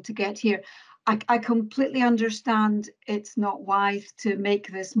struggling to get here? I completely understand it's not wise to make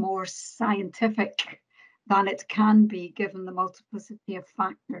this more scientific than it can be, given the multiplicity of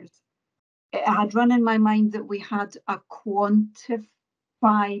factors. It had run in my mind that we had a quantified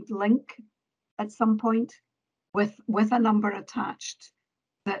link at some point with a number attached,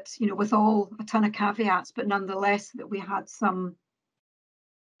 that, with all a ton of caveats, but nonetheless that we had some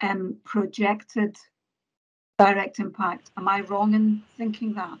projected direct impact. Am I wrong in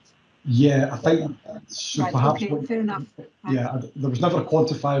thinking that? Yeah, I think so. Right, Perhaps. okay, fair enough. Yeah, there was never a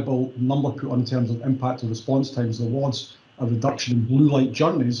quantifiable number put on in terms of impact of response times. There was a reduction in blue light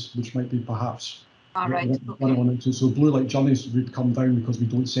journeys, which might be perhaps okay. So blue light journeys would come down because we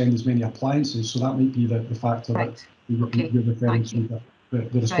don't send as many appliances. So that might be the factor that you're referring to. The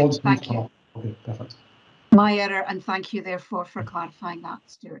response times part. Okay, perfect. My error, and thank you therefore for clarifying that,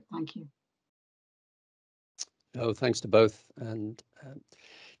 Stuart. Thank you. Oh, thanks to both. And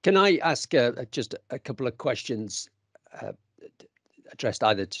can I ask just a couple of questions addressed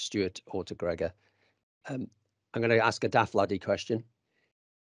either to Stuart or to Gregor? I'm going to ask a daft laddie question.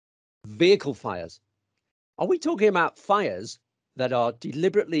 Vehicle fires. Are we talking about fires that are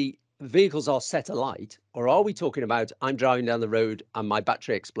deliberately, vehicles are set alight, or are we talking about I'm driving down the road and my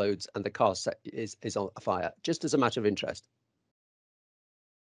battery explodes and the car is on fire? Just as a matter of interest.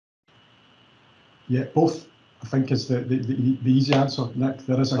 Yeah, both. I think is the easy answer, Nick.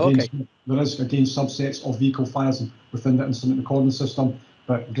 There is again subsets of vehicle fires within the incident recording system.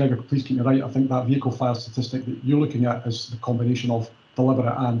 But Gregor, please keep me right. I think that vehicle fire statistic that you're looking at is the combination of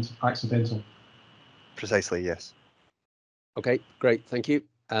deliberate and accidental. Precisely, yes. Okay, great, thank you.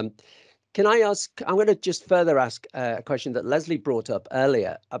 Can I ask? I'm going to just further ask a question that Leslie brought up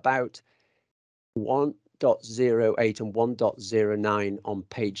earlier about 1.08 and 1.09 on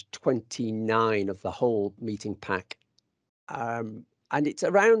page 29 of the whole meeting pack. And it's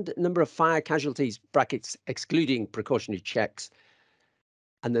around number of fire casualties, brackets excluding precautionary checks,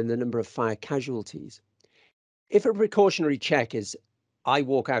 and then the number of fire casualties. If a precautionary check is, I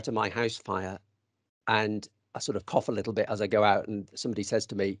walk out of my house fire and I sort of cough a little bit as I go out and somebody says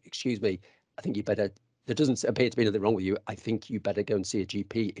to me, excuse me, I think you better, there doesn't appear to be anything wrong with you. I think you better go and see a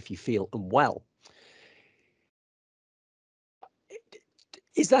GP if you feel unwell.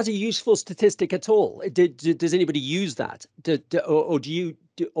 Is that a useful statistic at all? Does anybody use that?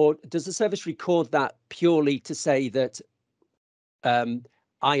 Or does the service record that purely to say that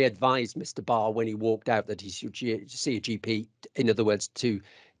I advised Mr. Barr when he walked out that he should see a GP, in other words, to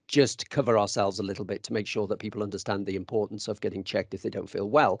just cover ourselves a little bit to make sure that people understand the importance of getting checked if they don't feel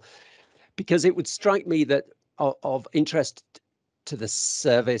well? Because it would strike me that of interest to the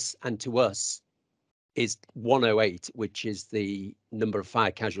service and to us is 108, which is the number of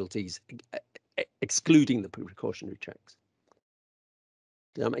fire casualties, excluding the precautionary checks.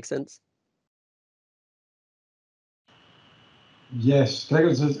 Does that make sense? Yes. Gregor,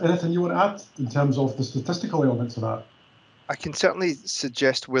 is there anything you want to add in terms of the statistical elements of that? I can certainly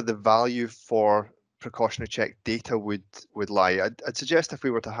suggest where the value for precautionary check data would lie. I'd suggest if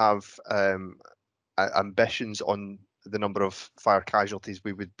we were to have ambitions on the number of fire casualties,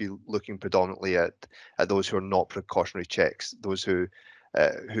 we would be looking predominantly at those who are not precautionary checks, those who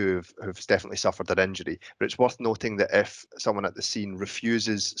have definitely suffered an injury. But it's worth noting that if someone at the scene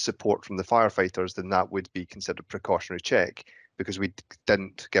refuses support from the firefighters, then that would be considered precautionary check. because we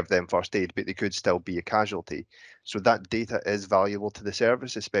didn't give them first aid, but they could still be a casualty. So that data is valuable to the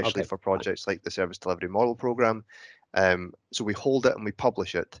service, especially for projects like the Service Delivery Model Programme. So we hold it and we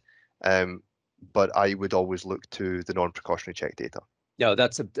publish it, but I would always look to the non-precautionary check data. No,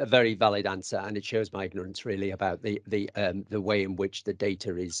 that's a very valid answer, and it shows my ignorance really about the way in which the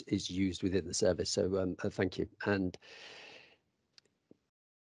data is used within the service. So thank you. And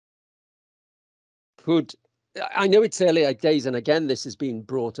I know it's earlier days, and again, this has been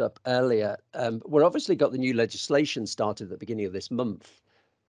brought up earlier. We're obviously got the new legislation started at the beginning of this month.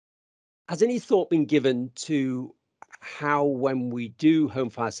 Has any thought been given to how, when we do home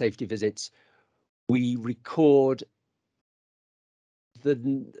fire safety visits, we record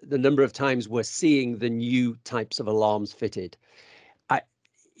the number of times we're seeing the new types of alarms fitted?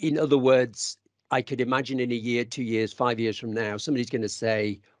 In other words, I could imagine in a year, 2 years, 5 years from now, somebody's going to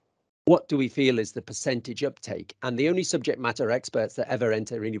say, what do we feel is the percentage uptake? And the only subject matter experts that ever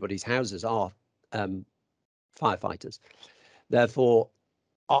enter anybody's houses are firefighters. Therefore,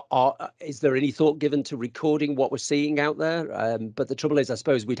 is there any thought given to recording what we're seeing out there? But the trouble is, I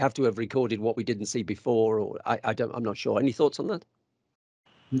suppose we'd have to have recorded what we didn't see before, or I'm not sure. Any thoughts on that?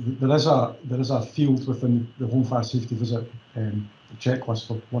 There is a field within the home fire safety visit checklist,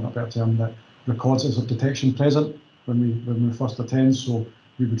 for want of a better term, that records as a detection present when we first attend. So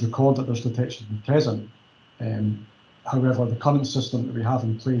we would record that there's detection present. However, the current system that we have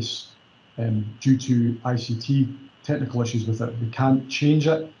in place, due to ICT technical issues with it, we can't change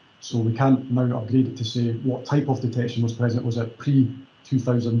it. So we can't now upgrade it to say what type of detection was present. Was it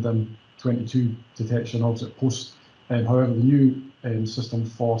pre-2022 detection, or was it post? However, the new system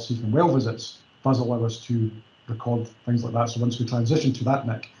for safe and well visits does allow us to record things like that. So once we transition to that,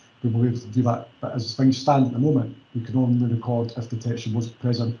 Nick, we will be able to do that. But as things stand at the moment, we can only record if detection was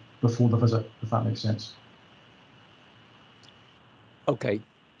present before the visit, if that makes sense. Okay,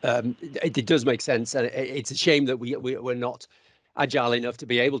 it does make sense, and it's a shame that we're not agile enough to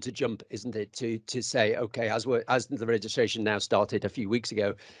be able to jump, isn't it? To say, okay, as the registration now started a few weeks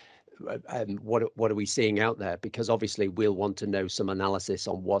ago, what are we seeing out there? Because obviously we'll want to know some analysis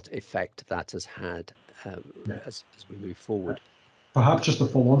on what effect that has had as we move forward. Perhaps just to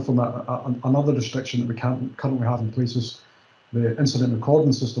follow on from that, another restriction that we currently have in place is the incident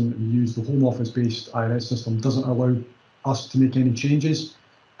recording system that we use. The Home Office-based IRS system doesn't allow us to make any changes,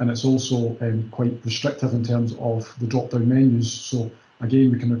 and it's also quite restrictive in terms of the drop-down menus. So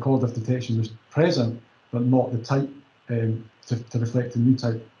again, we can record if detection was present, but not the type to reflect the new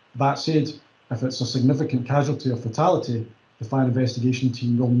type. That said, if it's a significant casualty or fatality, the fire investigation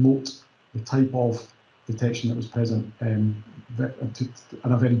team will note the type of detection that was present in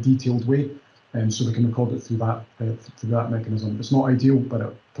a very detailed way, so we can record it through that mechanism. It's not ideal, but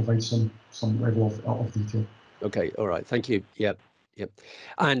it provides some level of detail. Okay, all right, thank you. Yep.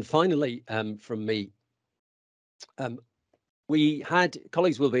 And finally, from me,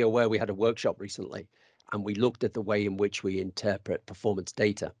 colleagues will be aware we had a workshop recently, and we looked at the way in which we interpret performance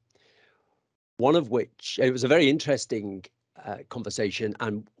data. One of which, it was a very interesting conversation,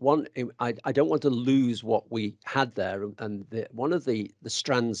 and one I don't want to lose what we had there. And one of the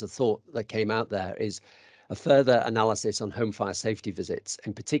strands of thought that came out there is a further analysis on home fire safety visits,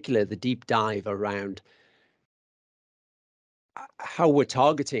 in particular the deep dive around how we're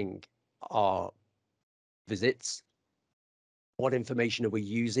targeting our visits, what information are we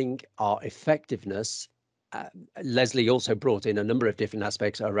using, our effectiveness. Leslie also brought in a number of different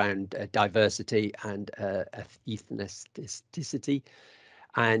aspects around diversity and ethnicity,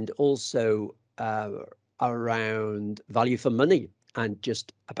 and also around value for money, and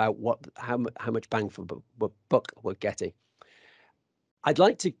just about how much bang for buck we're getting. I'd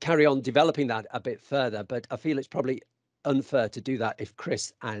like to carry on developing that a bit further, but I feel it's probably unfair to do that if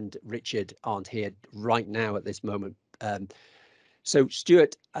Chris and Richard aren't here right now at this moment. So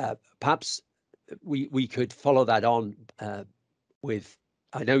Stuart, perhaps we could follow that on with,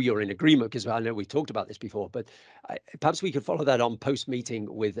 I know you're in agreement because I know we talked about this before, but perhaps we could follow that on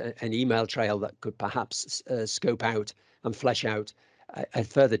post-meeting with an email trail that could perhaps scope out and flesh out a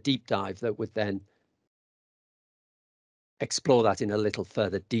further deep dive that would then explore that in a little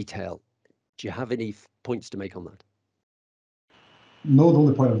further detail. Do you have any points to make on that? No, the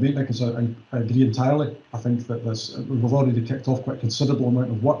only point I'd make, Nick, is I agree entirely. I think that we've already kicked off quite a considerable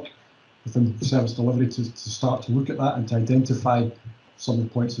amount of work within service delivery to start to look at that and to identify some of the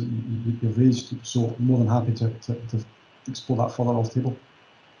points that you've raised. So I'm more than happy to explore that further off the table.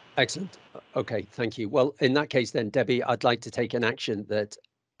 Excellent. Okay, thank you. Well, in that case then, Debbie, I'd like to take an action that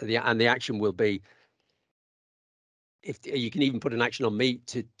the action will be, if you can even put an action on me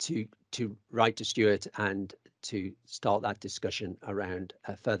to write to Stuart and to start that discussion around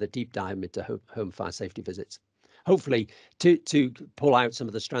a further deep dive into home fire safety visits. Hopefully to pull out some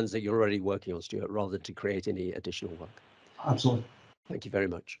of the strands that you're already working on, Stuart, rather than to create any additional work. Absolutely. Thank you very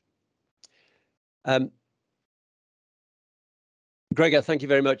much. Gregor, thank you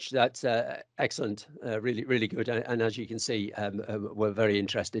very much. That's excellent, really, really good. And as you can see, we're very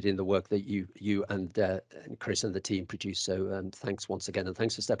interested in the work that you and Chris and the team produce. So thanks once again, and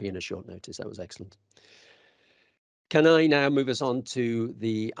thanks for stepping in at short notice. That was excellent. Can I now move us on to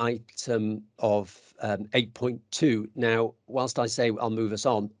the item of 8.2? Now, whilst I say I'll move us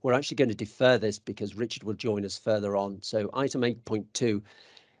on, we're actually going to defer this because Richard will join us further on. So item 8.2,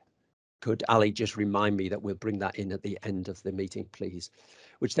 could Ali just remind me that we'll bring that in at the end of the meeting, please?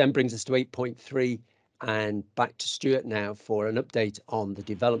 Which then brings us to 8.3 and back to Stuart now for an update on the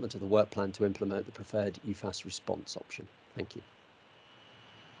development of the work plan to implement the preferred UFAS response option. Thank you.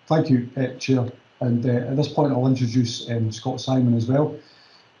 Thank you, Chair. And at this point, I'll introduce Scott Simon as well.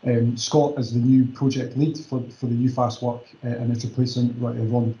 Scott is the new project lead for the UFAS work and is replacing Roy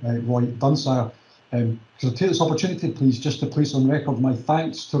Dunsire. Could I take this opportunity, please, just to place on record my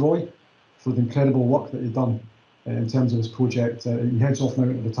thanks to Roy for the incredible work that he's done in terms of this project. He heads off now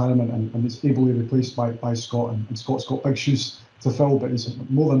into retirement and is ably replaced by Scott. And Scott's got big shoes to fill, but he's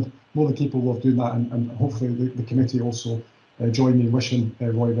more than capable of doing that. And hopefully the committee also join me in wishing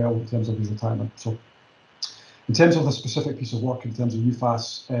Roy well in terms of his retirement. So, in terms of the specific piece of work in terms of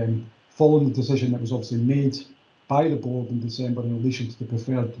UFAS, following the decision that was obviously made by the board in December in relation to the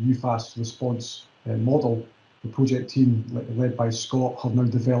preferred UFAS response model, the project team led by Scott have now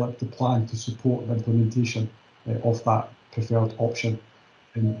developed the plan to support the implementation of that preferred option.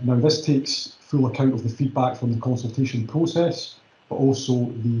 Now this takes full account of the feedback from the consultation process, but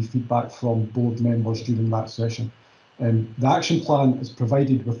also the feedback from board members during that session. The action plan is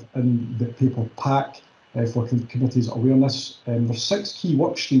provided within the paper pack for committee's awareness. There's 6 key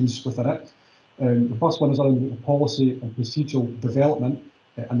work streams within it. The first one is around the policy and procedural development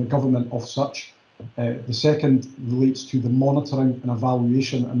and the government of such. The second relates to the monitoring and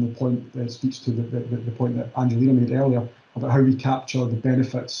evaluation, and the point that speaks to the point that Angelina made earlier about how we capture the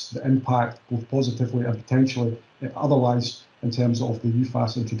benefits, the impact, both positively and potentially otherwise, in terms of the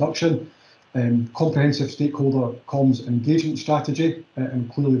UFAS introduction. Comprehensive stakeholder comms and engagement strategy, and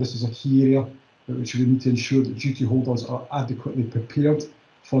clearly this is a key area which we need to ensure that duty holders are adequately prepared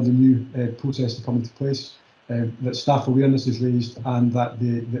for the new process to come into place, that staff awareness is raised, and that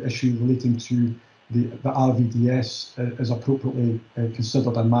the issue relating to the RVDS is appropriately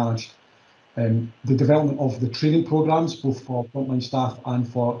considered and managed. The development of the training programmes, both for frontline staff and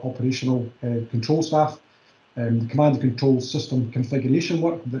for operational control staff. The command and control system configuration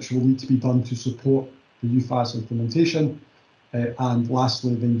work, which will need to be done to support the UFAS implementation. And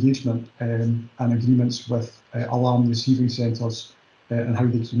lastly, the engagement and agreements with alarm receiving centres and how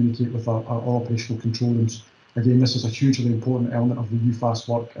they communicate with our operational control rooms. Again, this is a hugely important element of the UFAS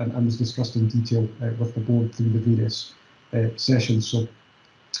work and was discussed in detail with the board through the various sessions. So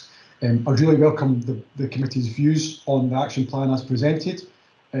I'd really welcome the committee's views on the action plan as presented,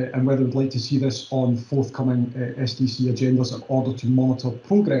 and whether we'd like to see this on forthcoming SDC agendas in order to monitor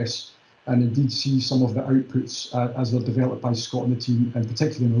progress and indeed see some of the outputs as they're developed by Scott and the team, and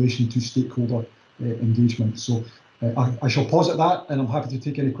particularly in relation to stakeholder engagement. So I shall pause at that, and I'm happy to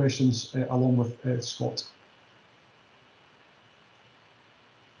take any questions along with Scott.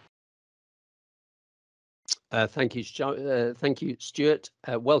 Thank you, Stuart.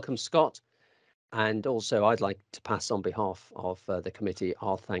 Welcome, Scott. And also, I'd like to pass on behalf of the committee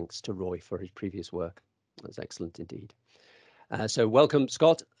our thanks to Roy for his previous work. That's excellent indeed. So welcome,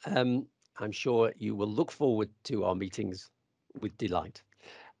 Scott. I'm sure you will look forward to our meetings with delight.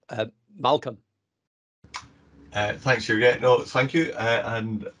 Malcolm. Thanks, Stuart. Yeah, no, thank you.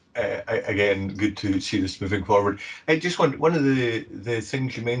 And again, good to see this moving forward. I just want one of the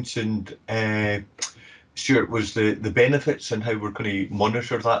things you mentioned, Stuart, was the benefits and how we're going to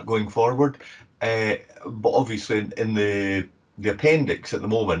monitor that going forward. But obviously in the appendix at the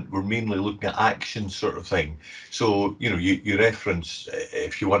moment, we're mainly looking at action sort of thing. So, you know, you reference,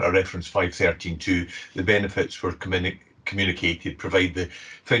 if you want to reference 513.2, the benefits were communicated, provide the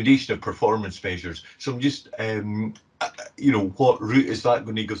foundation of performance measures. So I'm just, you know, what route is that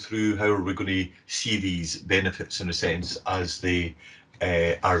going to go through? How are we going to see these benefits in a sense as they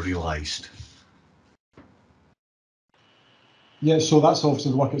are realised? Yeah, so that's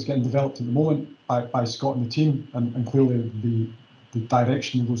obviously the work that's getting developed at the moment by Scott and the team, and clearly the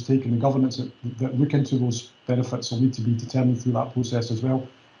direction those taken, the governance that look into those benefits will need to be determined through that process as well,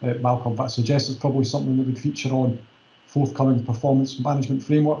 Malcolm. But I suggest it's probably something that would feature on forthcoming performance management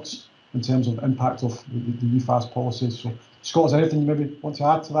frameworks in terms of impact of the UFAS policies. So, Scott, is there anything you maybe want to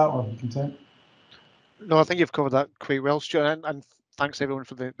add to that, or are you content? No, I think you've covered that quite well, Stuart, and thanks everyone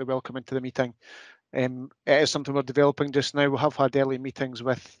for the welcome into the meeting. It is something we're developing just now. We have had early meetings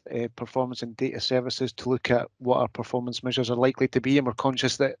with performance and data services to look at what our performance measures are likely to be, and we're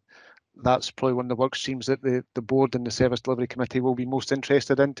conscious that that's probably one of the work streams that the board and the Service Delivery Committee will be most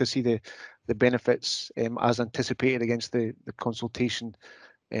interested in, to see the benefits as anticipated against the consultation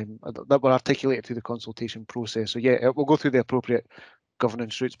that were articulated through the consultation process. So yeah, it will go through the appropriate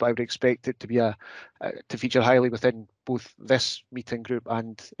governance routes, but I would expect it to be to feature highly within both this meeting group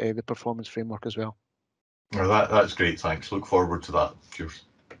and the performance framework as well. Well, that's great. Thanks. Look forward to that. Cheers.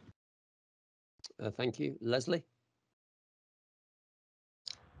 Thank you, Leslie.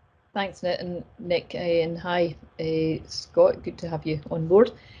 Thanks, Nick, and hi, Scott. Good to have you on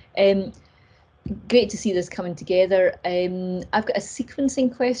board. Great to see this coming together. I've got a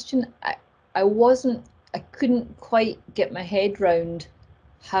sequencing question. I couldn't quite get my head round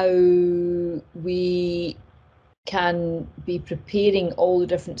how we can be preparing all the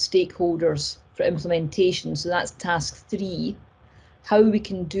different stakeholders for implementation. So that's task 3. How we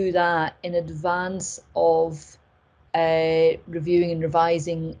can do that in advance of reviewing and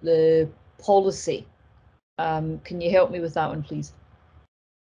revising the policy. Can you help me with that one, please?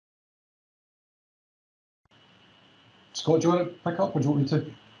 Scott, do you want to pick up, or do you want me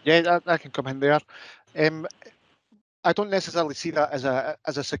to? Yeah, I can come in there. I don't necessarily see that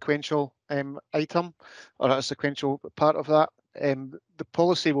as a sequential item or a sequential part of that. The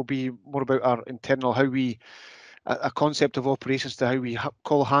policy will be more about our internal, how we, a concept of operations, to how we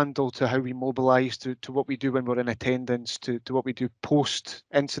call handle, to how we mobilise, to what we do when we're in attendance, to what we do post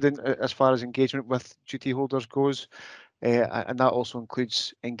incident as far as engagement with duty holders goes, and that also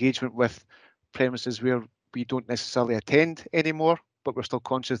includes engagement with premises where we don't necessarily attend anymore, but we're still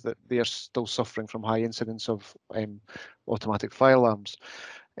conscious that they are still suffering from high incidence of automatic fire alarms.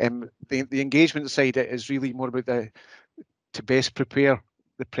 The engagement side is really more about to best prepare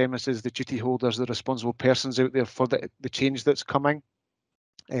the premises, the duty holders, the responsible persons out there for the change that's coming.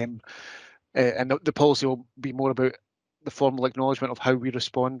 And the policy will be more about the formal acknowledgement of how we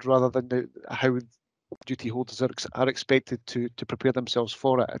respond, rather than how duty holders are expected to prepare themselves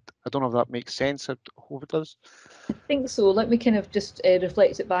for it. I don't know if that makes sense. I hope it does. I think so. Let me kind of just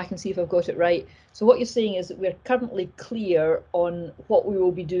reflect it back and see if I've got it right. So what you're saying is that we're currently clear on what we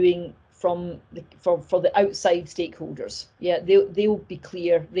will be doing for the outside stakeholders. Yeah, they will be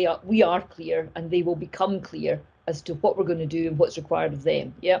clear. We are clear, and they will become clear as to what we're going to do and what's required of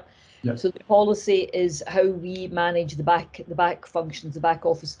them. Yeah. Yep. So the policy is how we manage the back functions, the back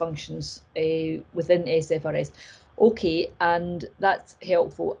office functions within SFRS. Okay, and that's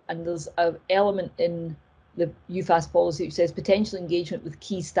helpful. And there's an element in the UFAS policy which says potential engagement with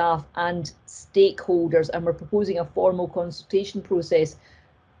key staff and stakeholders, and we're proposing a formal consultation process.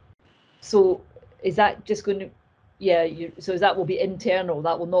 So is that just going to, yeah, so that will be internal,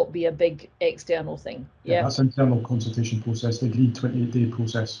 that will not be a big external thing? Yeah, that's internal consultation process, the agreed 28-day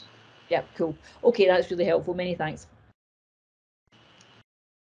process. Yeah, cool. Okay, that's really helpful. Many thanks.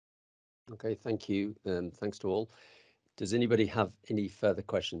 Okay, thank you. Thanks to all. Does anybody have any further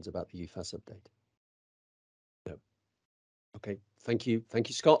questions about the UFAS update? No. Okay, thank you. Thank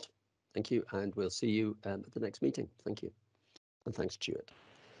you, Scott. Thank you, and we'll see you at the next meeting. Thank you. And thanks, Stuart.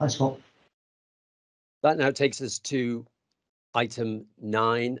 Thanks, Scott. That now takes us to item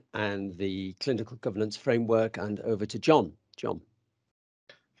 9 and the clinical governance framework, and over to John. John.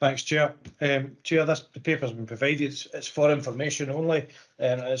 Thanks, Chair. Chair, the paper's been provided. It's for information only,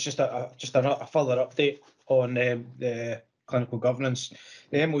 and it's just a further update on the clinical governance.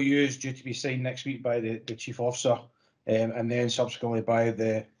 The MOU is due to be signed next week by the Chief Officer, and then subsequently by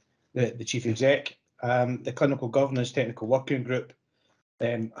the Chief Exec. The Clinical Governance Technical Working Group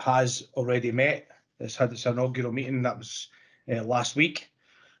has already met. It's had its inaugural meeting. That was last week,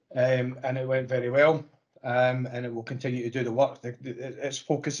 and it went very well. And it will continue to do the work. It's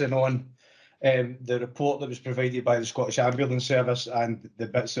focusing on the report that was provided by the Scottish Ambulance Service and the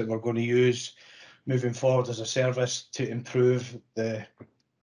bits that we're going to use moving forward as a service to improve the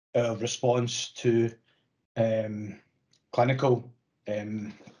response to clinical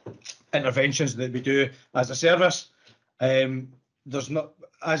interventions that we do as a service. There's not,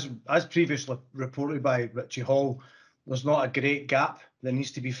 as previously reported by Richie Hall, there's not a great gap that needs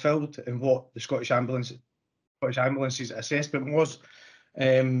to be filled in what the Scottish Ambulance's assessment was,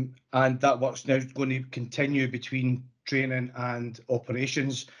 and that work's now going to continue between training and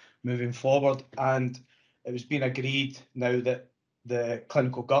operations moving forward. And it was being agreed now that the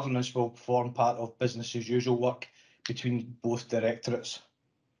clinical governance will form part of business as usual work between both directorates.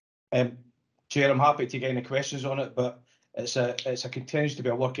 Chair, I'm happy to take any questions on it, but it's continues to be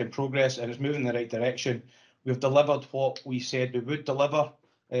a work in progress and it's moving in the right direction. We've delivered what we said we would deliver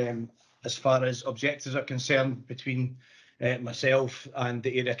as far as objectives are concerned between myself and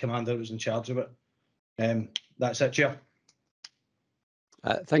the area commander who's in charge of it. That's it, Chair.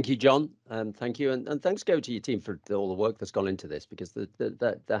 Thank you, John, and thank you, and thanks go to your team for all the work that's gone into this, because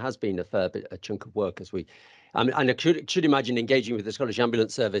there has been a chunk of work as we, and I should imagine engaging with the Scottish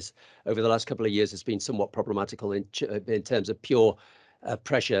Ambulance Service over the last couple of years has been somewhat problematical in terms of pure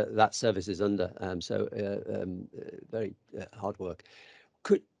pressure that service is under. Very hard work.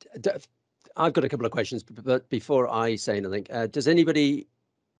 I've got a couple of questions, but before I say anything, does anybody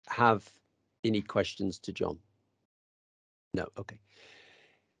have any questions to John? No, okay.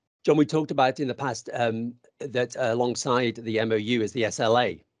 John, we talked about in the past that alongside the MOU is the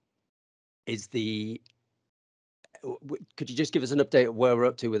SLA. Could you just give us an update of where we're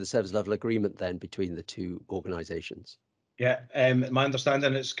up to with the service level agreement then between the two organisations? Yeah, my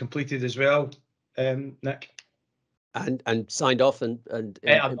understanding it's completed as well, Nick. And signed off and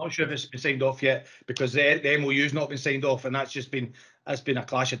I'm not sure if it's been signed off yet, because the MOU's not been signed off, and that's been a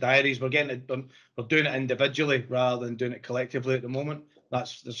clash of diaries. We're getting it done, we're doing it individually rather than doing it collectively at the moment.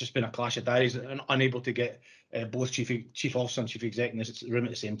 There's just been a clash of diaries, and unable to get both chief officer and chief executive in the room at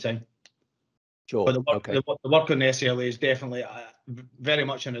the same time. Sure. But okay. the work on the SLA is definitely very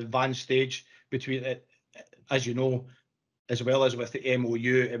much an advanced stage between it, as you know, as well as with the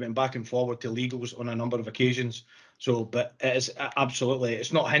MOU. It went back and forward to legals on a number of occasions. So, but it is absolutely,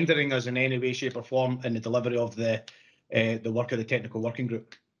 it's not hindering us in any way, shape or form in the delivery of the work of the technical working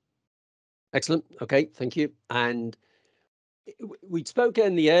group. Excellent. Okay, thank you. And we spoke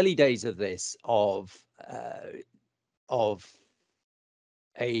in the early days of this of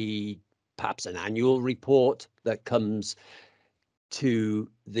perhaps an annual report that comes to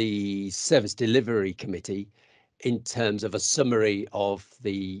the Service Delivery Committee in terms of a summary of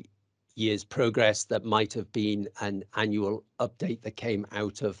the year's progress. That might have been an annual update that came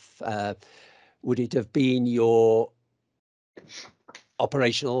out of, would it have been your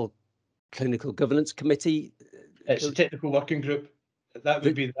operational clinical governance committee? It's a technical working group. That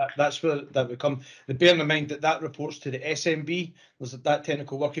would be that's where that would come. Bearing in mind that reports to the SMB. That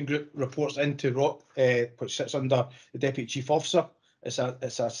technical working group reports into which sits under the deputy chief officer. It's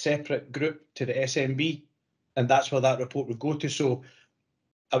a separate group to the SMB, and that's where that report would go to. So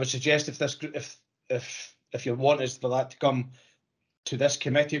I would suggest if you want us for that to come to this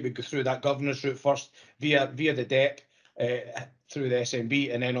committee, we go through that governance route first via the DEP through the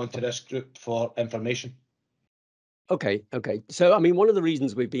SMB, and then onto this group for information. Okay. So, I mean, one of the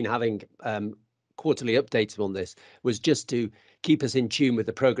reasons we've been having quarterly updates on this was just to keep us in tune with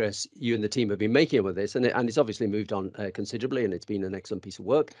the progress you and the team have been making with this. And it's obviously moved on considerably, and it's been an excellent piece of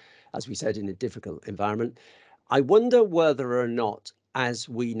work, as we said, in a difficult environment. I wonder whether or not, as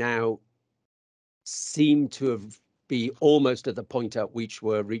we now seem to be almost at the point at which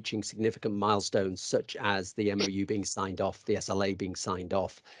we're reaching significant milestones, such as the MOU being signed off, the SLA being signed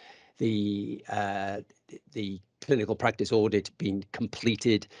off, the clinical practice audit being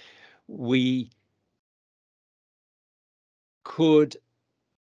completed, we could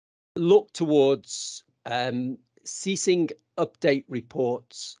look towards ceasing update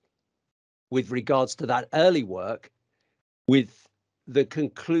reports with regards to that early work, with the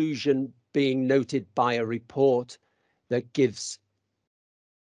conclusion being noted by a report that gives,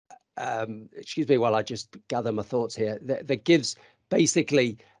 excuse me while I just gather my thoughts here, that gives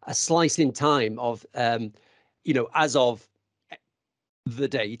basically a slice in time of, as of the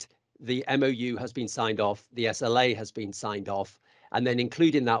date, the MOU has been signed off, the SLA has been signed off, and then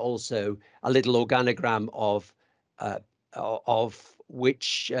including that also a little organogram of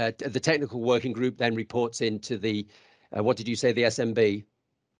which the technical working group then reports into the, what did you say, the SMB?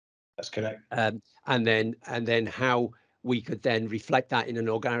 That's correct. And then how we could then reflect that in an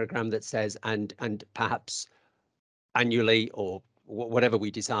organogram that says, and perhaps annually or whatever we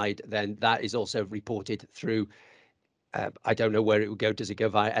decide, then that is also reported through. I don't know where it would go. Does it go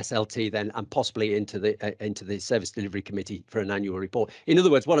via SLT then, and possibly into the Service Delivery Committee for an annual report? In other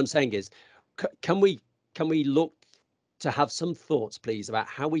words, what I'm saying is, can we look to have some thoughts, please, about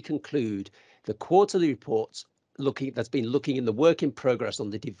how we conclude the quarterly reports that's been looking in the work in progress on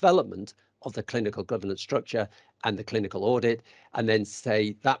the development of the clinical governance structure and the clinical audit, and then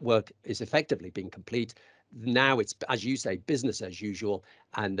say that work is effectively being complete. Now it's, as you say, business as usual,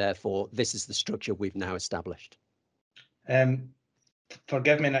 and therefore this is the structure we've now established.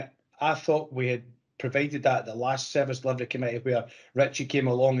 Forgive me, Nick, I thought we had provided that at the last Service Delivery Committee, where Richie came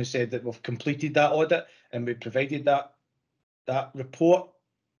along and said that we've completed that audit and we provided that report.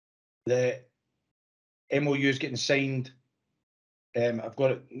 The MOU is getting signed. I've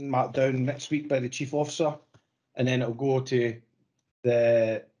got it marked down next week by the Chief Officer, and then it'll go to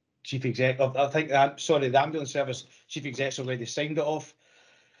the Chief Exec. I think the Ambulance Service Chief Exec's already signed it off.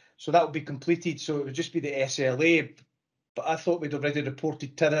 So that will be completed. So it would just be the SLA. But I thought we'd already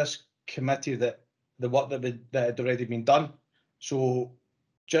reported to this committee that the work that had already been done. So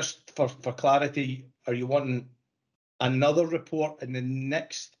just for clarity, are you wanting another report in the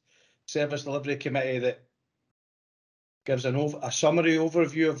next Service Delivery Committee that gives a summary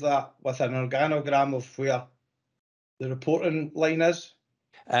overview of that with an organogram of where the reporting line is?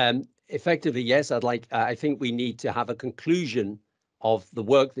 Effectively, yes. I think we need to have a conclusion of the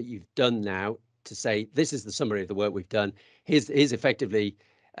work that you've done now to say this is the summary of the work we've done. Here's effectively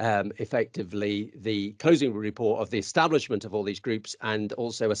the closing report of the establishment of all these groups, and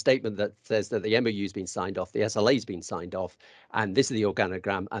also a statement that says that the MOU has been signed off, the SLA has been signed off, and this is the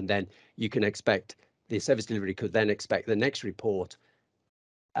organogram. And then you can expect the service delivery could then expect the next report,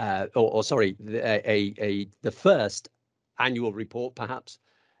 the first annual report, perhaps,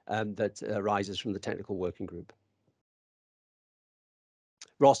 that arises from the technical working group.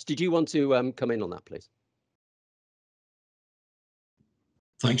 Ross, did you want to come in on that, please?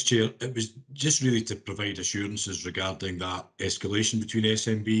 Thanks, Chair. It was just really to provide assurances regarding that escalation between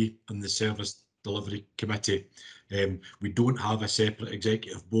SNB and the Service Delivery Committee. We don't have a separate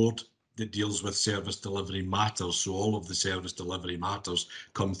executive board that deals with service delivery matters, so all of the service delivery matters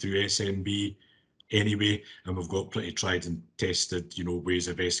come through SNB anyway, and we've got pretty tried and tested, ways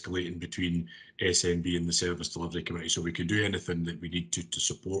of escalating between SNB and the Service Delivery Committee, so we can do anything that we need to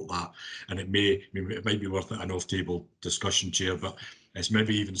support that. And it might be worth an off-table discussion, Chair, but it's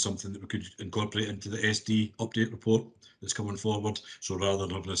maybe even something that we could incorporate into the SD update report that's coming forward. So rather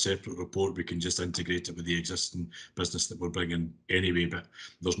than having a separate report, we can just integrate it with the existing business that we're bringing anyway. But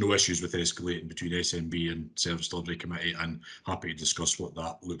there's no issues with escalating between SNB and Service Delivery Committee, and happy to discuss what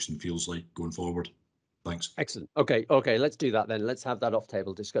that looks and feels like going forward. Thanks. Excellent. Okay, let's do that then. Let's have that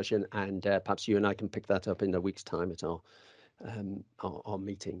off-table discussion, and perhaps you and I can pick that up in a week's time at our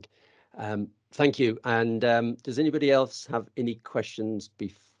meeting. Thank you. And does anybody else have any questions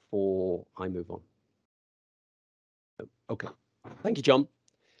before I move on? Okay. Thank you, John.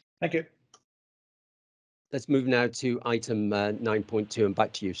 Thank you. Let's move now to item 9.2 and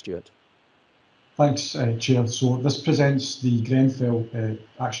back to you, Stuart. Thanks, Chair. So this presents the Grenfell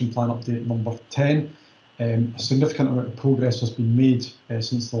Action Plan Update number 10. A significant amount of progress has been made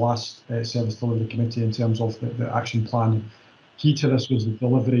since the last Service Delivery Committee in terms of the action plan. Key to this was the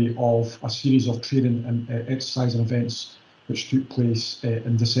delivery of a series of training and exercise and events which took place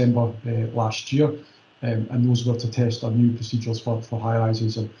in December last year, and those were to test our new procedures for high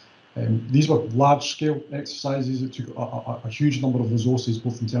rises. And these were large-scale exercises. It took a huge number of resources,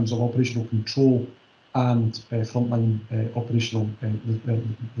 both in terms of operational control and frontline operational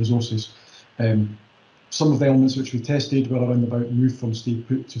resources. Some of the elements which we tested were around about move from stay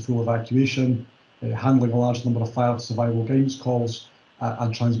put to full evacuation, handling a large number of fire survival guidance calls,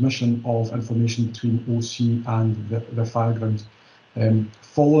 and transmission of information between OC and the fireground.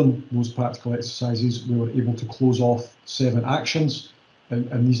 Following those practical exercises, we were able to close off 7 actions,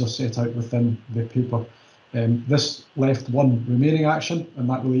 and these are set out within the paper. This left one remaining action, and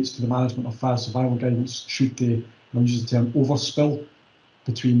that relates to the management of fire survival guidance should they, I'll use the term, overspill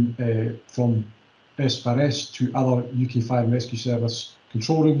from SFRS to other UK Fire and Rescue Service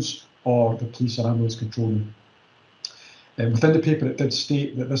control rooms or the police and ambulance control room. Within the paper, it did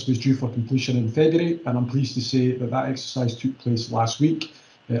state that this was due for completion in February, and I'm pleased to say that that exercise took place last week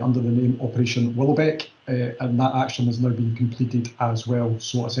under the name Operation Willowbeck, and that action has now been completed as well.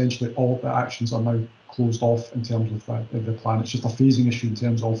 So essentially, all of the actions are now closed off in terms of the plan. It's just a phasing issue in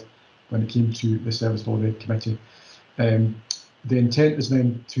terms of when it came to the Service Delivery Committee. The intent is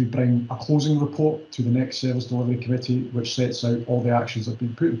then to bring a closing report to the next Service Delivery Committee, which sets out all the actions that have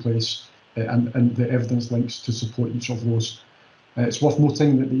been put in place and the evidence links to support each of those. It's worth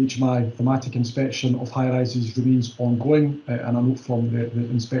noting that the HMI thematic inspection of high-rises remains ongoing, and I note from the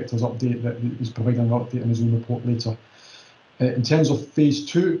inspector's update that he's providing an update in his own report later. In terms of phase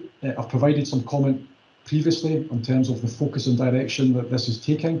 2, I've provided some comment previously in terms of the focus and direction that this is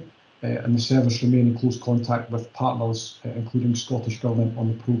taking, and the service remain in close contact with partners, including Scottish Government, on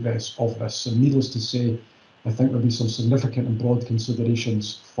the progress of this. And needless to say, I think there'll be some significant and broad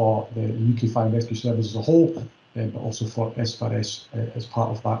considerations for the UK Fire and Rescue Service as a whole, but also for SFRS as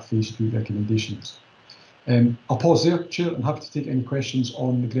part of that phase 2 recommendations. I'll pause there, Chair. I'm happy to take any questions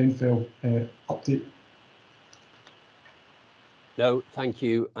on the Grenfell update. No, thank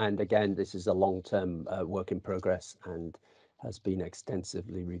you. And again, this is a long-term work in progress, and has been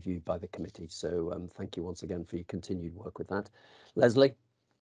extensively reviewed by the committee. So thank you once again for your continued work with that. Leslie?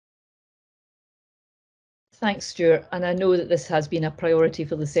 Thanks, Stuart. And I know that this has been a priority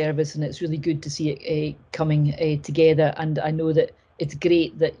for the service, and it's really good to see it coming together. And I know that it's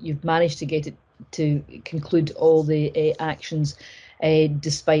great that you've managed to get it to conclude all the actions,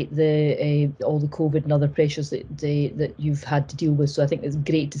 despite all the COVID and other pressures that you've had to deal with. So I think it's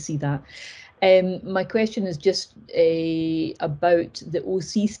great to see that. My question is just about the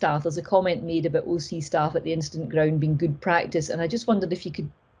OC staff. There's a comment made about OC staff at the incident ground being good practice, and I just wondered if you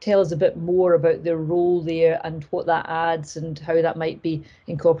could tell us a bit more about their role there and what that adds and how that might be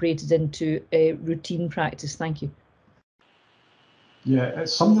incorporated into routine practice. Thank you. Yeah,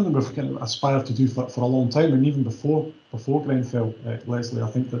 it's something that we've kind of aspired to do for a long time, and even before Grenfell, Leslie.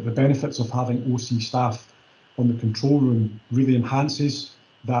 I think that the benefits of having OC staff on the control room really enhances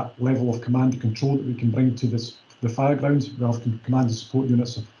that level of command and control that we can bring to the fire grounds. We have command and support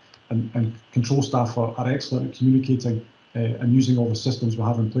units, and control staff are excellent at communicating and using all the systems we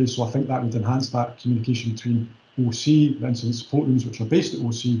have in place. So I think that would enhance that communication between OC, the incident support rooms, which are based at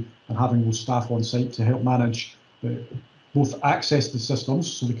OC, and having those staff on site to help manage both access to the systems,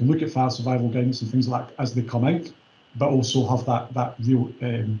 so they can look at fire survival guidance and things like that as they come out, but also have that real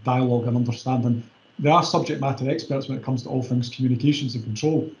dialogue and understanding. They are subject matter experts when it comes to all things communications and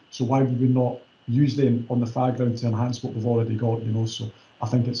control, so why would we not use them on the fire ground to enhance what we've already got, you know? So I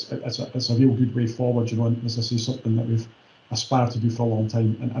think it's a real good way forward, you know, and as I say, something that we've aspired to do for a long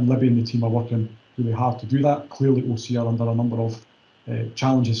time, and Libby and the team are working really hard to do that. Clearly OC are under a number of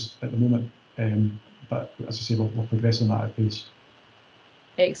challenges at the moment, but as I say, we're progressing that at pace.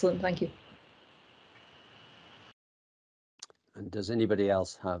 Excellent, thank you. And does anybody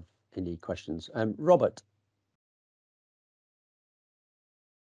else have any questions? Robert?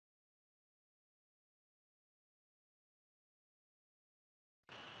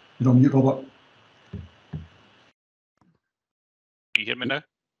 You're on mute, Robert. Can you hear me now?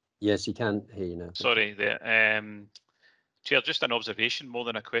 Yes, you can hear you now. Sorry there. Chair, just an observation more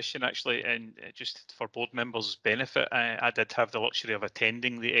than a question, actually, and just for board members' benefit, I did have the luxury of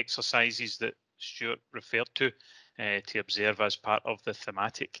attending the exercises that Stuart referred to observe as part of the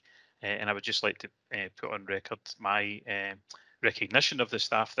thematic, and I would just like to put on record my recognition of the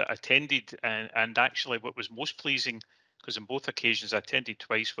staff that attended, and actually what was most pleasing, because on both occasions I attended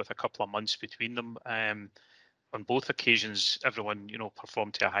twice with a couple of months between them. On both occasions, everyone, you know,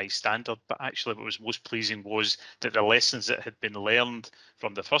 performed to a high standard, but actually what was most pleasing was that the lessons that had been learned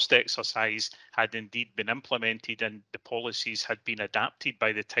from the first exercise had indeed been implemented, and the policies had been adapted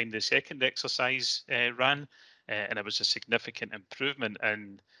by the time the second exercise ran, and it was a significant improvement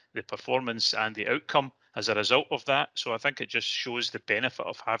in the performance and the outcome as a result of that. So I think it just shows the benefit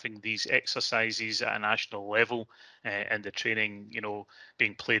of having these exercises at a national level, and the training, you know,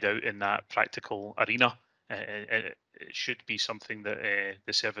 being played out in that practical arena. It should be something that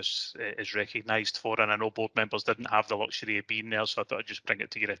the service is recognised for, and I know board members didn't have the luxury of being there, so I thought I'd just bring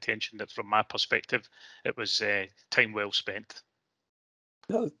it to your attention that from my perspective it was time well spent.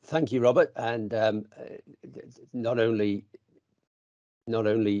 Oh, thank you, Robert. And not only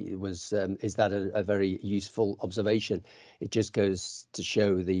was is that a very useful observation, it just goes to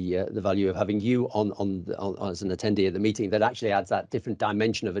show the value of having you on as an attendee at the meeting. That actually adds that different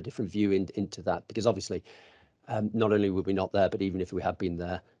dimension of a different view into that, because obviously not only were we not there, but even if we had been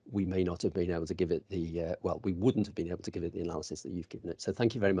there, we may not have been able to give it the well, we wouldn't have been able to give it the analysis that you've given it. So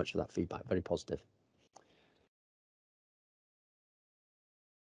thank you very much for that feedback. Very positive.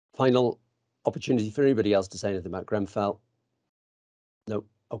 Final opportunity for anybody else to say anything about Grenfell. No.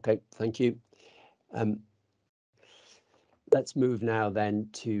 Okay, thank you. Let's move now then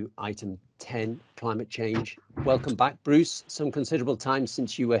to item 10, climate change. Welcome back, Bruce. Some considerable time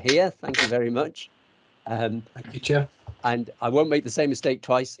since you were here. Thank you very much. Thank you, Chair. And I won't make the same mistake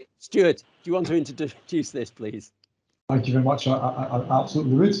twice. Stuart, do you want to introduce this, please? Thank you very much. I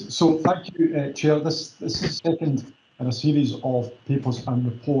absolutely would. So thank you, Chair. This is second in a series of papers and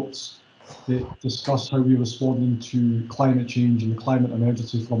reports that discuss how we're responding to climate change and the climate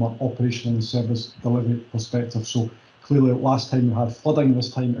emergency from an operational and service delivery perspective. So clearly last time we had flooding, this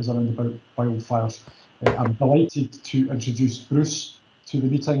time is around about wildfires. I'm delighted to introduce Bruce to the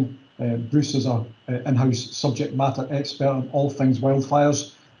meeting. Bruce is an in-house subject matter expert on all things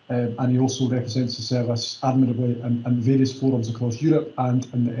wildfires, and he also represents the service admirably in various forums across Europe and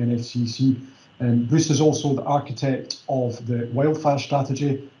in the NFCC. Bruce is also the architect of the wildfire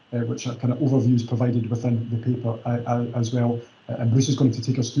strategy, which are kind of overviews provided within the paper as well. And Bruce is going to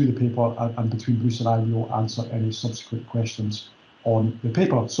take us through the paper, and between Bruce and I, we will answer any subsequent questions on the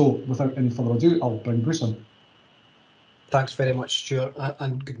paper. So without any further ado, I'll bring Bruce in. Thanks very much, Stuart,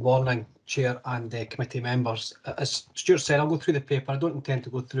 and good morning, Chair and committee members. As Stuart said, I'll go through the paper. I don't intend to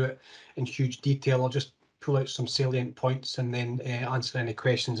go through it in huge detail. I'll just pull out some salient points and then answer any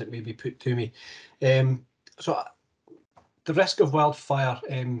questions that may be put to me. So the risk of wildfire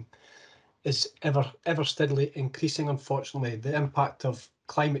is ever steadily increasing, unfortunately. The impact of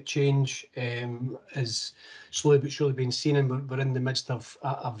climate change is slowly but surely being seen, and we're in the midst of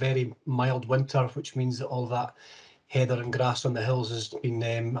a very mild winter, which means that all that heather and grass on the hills has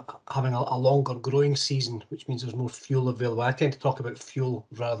been having a longer growing season, which means there's more fuel available. I tend to talk about fuel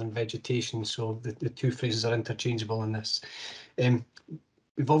rather than vegetation, so the two phrases are interchangeable in this.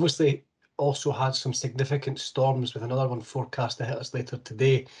 We've obviously also had some significant storms, with another one forecast to hit us later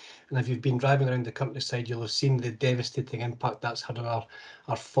today. And if you've been driving around the countryside, you'll have seen the devastating impact that's had on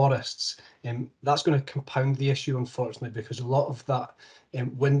our forests. That's going to compound the issue, unfortunately, because a lot of that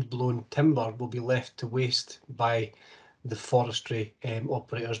wind-blown timber will be left to waste by the forestry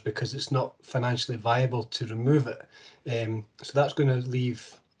operators because it's not financially viable to remove it. So that's going to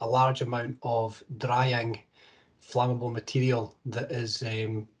leave a large amount of drying flammable material that is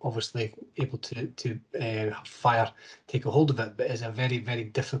obviously able to have fire take a hold of it, but is a very, very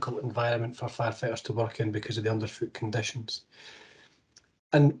difficult environment for firefighters to work in because of the underfoot conditions.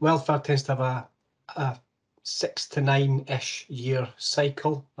 And wildfire tends to have a 6 to 9-ish year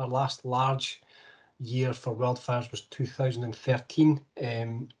cycle. Our last large year for wildfires was 2013,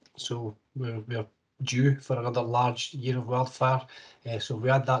 so we're due for another large year of wildfire. So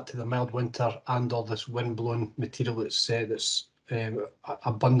we add that to the mild winter and all this wind-blown material that's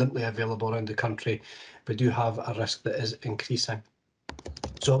abundantly available around the country. We do have a risk that is increasing.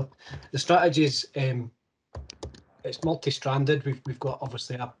 So the strategies, it's multi-stranded. We've got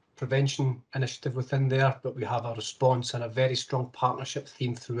obviously a prevention initiative within there, but we have a response and a very strong partnership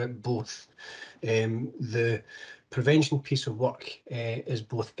theme throughout both. The prevention piece of work is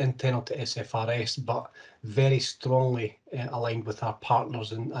both internal to SFRS, but very strongly aligned with our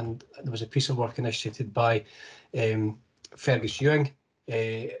partners. And there was a piece of work initiated by Fergus Ewing,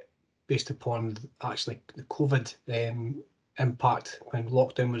 based upon actually the COVID impact when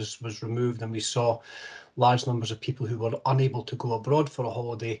lockdown was removed, and we saw large numbers of people who were unable to go abroad for a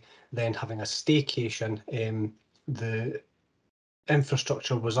holiday, then having a staycation. The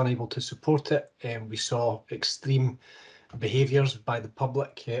infrastructure was unable to support it. We saw extreme behaviours by the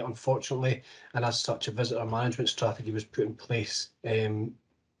public, unfortunately, and as such a visitor management strategy was put in place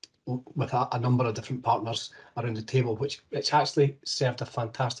with a number of different partners around the table, which actually served a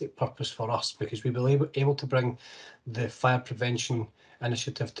fantastic purpose for us, because we were able to bring the fire prevention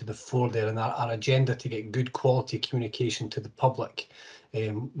initiative to the fore there, and our agenda to get good quality communication to the public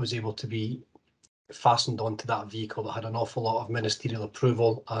was able to be fastened onto that vehicle that had an awful lot of ministerial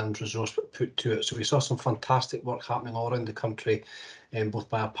approval and resource put to it. So we saw some fantastic work happening all around the country, both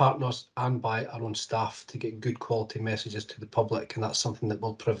by our partners and by our own staff, to get good quality messages to the public, and that's something that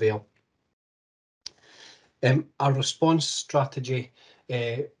will prevail. Our response strategy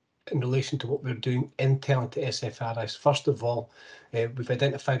in relation to what we're doing internally to SFRS, first of all, we've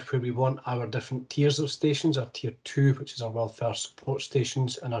identified where we want our different tiers of stations: our tier 2, which is our wildfire support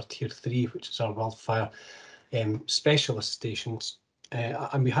stations, and our tier 3, which is our wildfire specialist stations.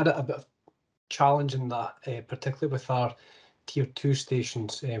 And we had a bit of challenge in that, particularly with our tier 2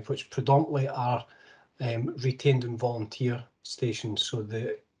 stations, which predominantly are retained and volunteer stations. So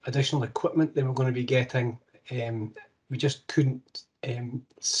the additional equipment they were going to be getting, we just couldn't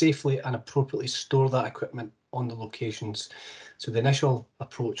safely and appropriately store that equipment on the locations. So the initial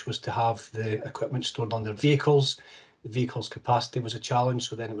approach was to have the equipment stored on their vehicles. The vehicle's capacity was a challenge,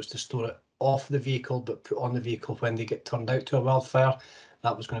 so then it was to store it off the vehicle but put on the vehicle when they get turned out to a wildfire.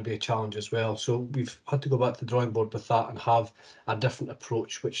 That was going to be a challenge as well. So we've had to go back to the drawing board with that and have a different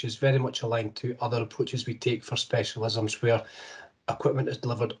approach, which is very much aligned to other approaches we take for specialisms, where equipment is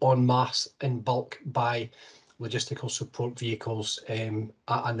delivered en masse in bulk by logistical support vehicles, and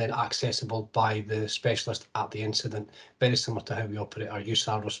then accessible by the specialist at the incident, very similar to how we operate our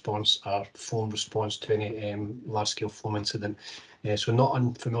USAR response, our foam response to any large-scale foam incident. So not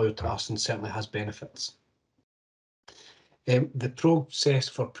unfamiliar to us, and certainly has benefits. The process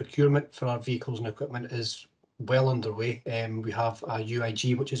for procurement for our vehicles and equipment is well underway. We have a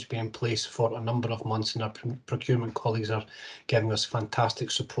UIG which has been in place for a number of months, and our procurement colleagues are giving us fantastic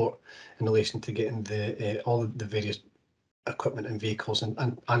support in relation to getting all of the various equipment and vehicles and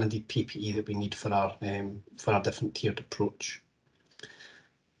indeed PPE that we need for our different tiered approach.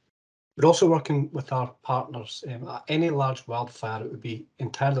 We're also working with our partners. At any large wildfire, it would be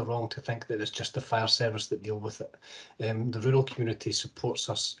entirely wrong to think that it's just the fire service that deal with it. The rural community supports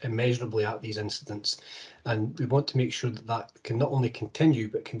us immeasurably at these incidents, and we want to make sure that that can not only continue,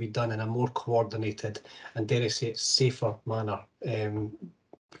 but can be done in a more coordinated and, dare I say, safer manner,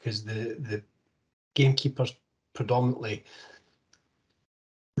 because the gamekeepers predominantly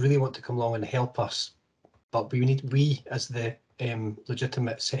really want to come along and help us, but we as the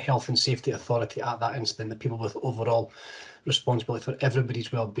legitimate health and safety authority at that incident, the people with overall responsibility for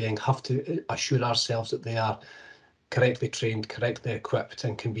everybody's well-being, have to assure ourselves that they are correctly trained, correctly equipped,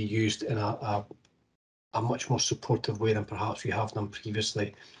 and can be used in a much more supportive way than perhaps we have done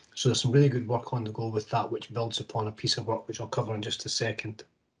previously. So there's some really good work on the go with that, which builds upon a piece of work which I'll cover in just a second.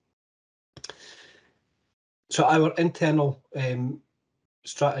 So our internal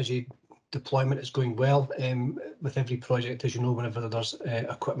strategy deployment is going well. With every project, as you know, whenever there's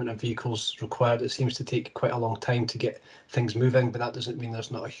equipment and vehicles required, it seems to take quite a long time to get things moving, but that doesn't mean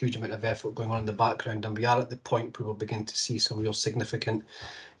there's not a huge amount of effort going on in the background, and we are at the point where we'll begin to see some real significant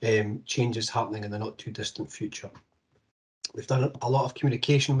changes happening in the not too distant future. We've done a lot of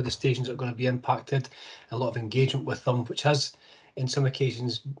communication with the stations that are going to be impacted, a lot of engagement with them, which has, in some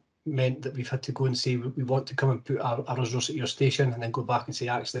occasions, meant that we've had to go and say we want to come and put our resource at your station, and then go back and say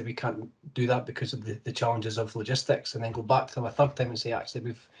actually we can't do that because of the challenges of logistics, and then go back to them a third time and say actually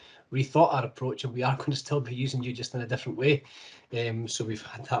we've rethought our approach and we are going to still be using you just in a different way. So we've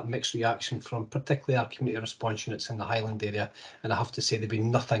had that mixed reaction from particularly our community response units in the Highland area, and I have to say they've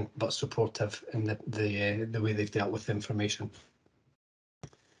been nothing but supportive in the way they've dealt with the information.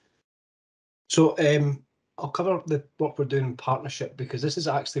 So I'll cover the work we're doing in partnership, because this is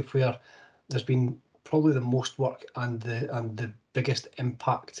actually where there's been probably the most work and the biggest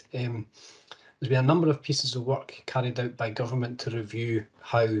impact. There's been a number of pieces of work carried out by government to review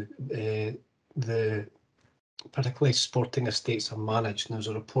how the particularly sporting estates are managed. And there's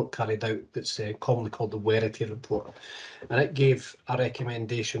a report carried out that's commonly called the Werity report, and it gave a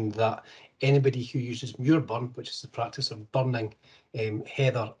recommendation that anybody who uses muir burn, which is the practice of burning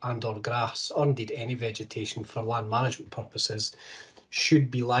heather and or grass, or indeed any vegetation for land management purposes,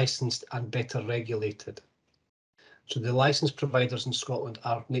 should be licensed and better regulated. So the licence providers in Scotland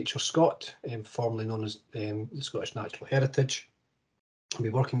are Nature Scot, formerly known as the Scottish Natural Heritage. We'll be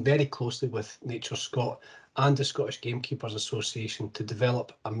working very closely with Nature Scot and the Scottish Gamekeepers Association to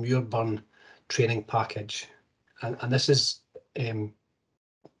develop a muir burn training package, and this is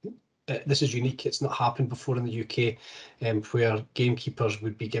unique. It's not happened before in the UK, where gamekeepers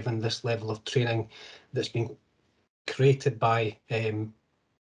would be given this level of training that's been created by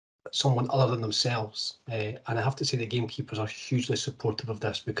someone other than themselves. And I have to say the gamekeepers are hugely supportive of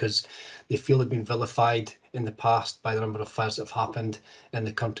this, because they feel they've been vilified in the past by the number of fires that have happened in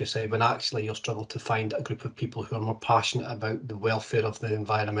the countryside, when actually you'll struggle to find a group of people who are more passionate about the welfare of the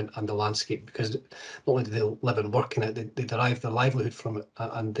environment and the landscape, because not only do they live and work in it, they derive their livelihood from it,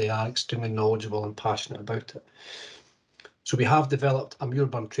 and they are extremely knowledgeable and passionate about it. So we have developed a muir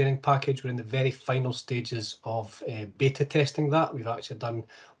burn training package. We're in the very final stages of beta testing that. We've actually done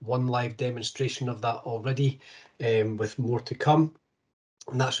one live demonstration of that already, with more to come.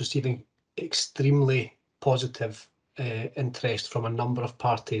 And that's receiving extremely positive interest from a number of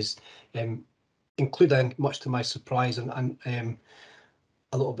parties, including, much to my surprise and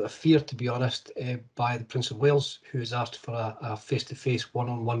a little bit of fear, to be honest, by the Prince of Wales, who has asked for a face-to-face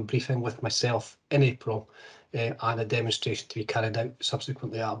one-on-one briefing with myself in April, and a demonstration to be carried out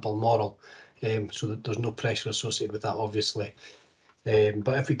subsequently at Balmoral, so that there's no pressure associated with that, obviously.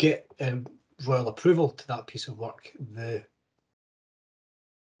 But if we get royal approval to that piece of work,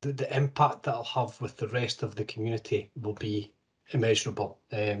 the impact that I'll have with the rest of the community will be immeasurable.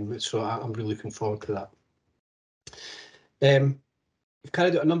 So I'm really looking forward to that. We've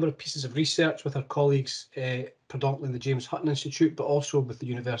carried out a number of pieces of research with our colleagues, predominantly in the James Hutton Institute, but also with the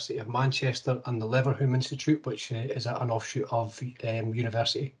University of Manchester and the Leverhulme Institute, which is an offshoot of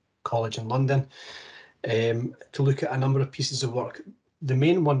University College in London, to look at a number of pieces of work. The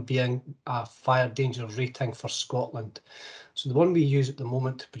main one being a fire danger rating for Scotland. So the one we use at the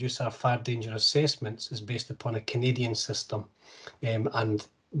moment to produce our fire danger assessments is based upon a Canadian system, and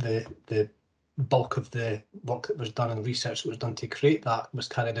the bulk of the work that was done and research that was done to create that was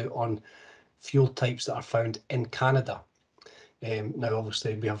carried out on fuel types that are found in Canada. Now,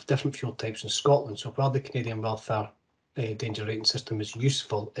 obviously, we have different fuel types in Scotland, so while the Canadian welfare danger rating system is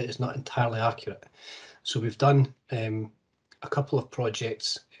useful, it is not entirely accurate. So we've done a couple of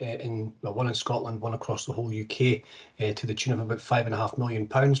projects, one in Scotland, one across the whole UK, to the tune of about £5.5 million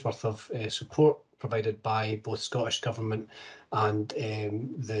worth of support provided by both Scottish Government and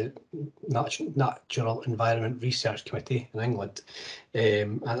the Natural Environment Research Committee in England.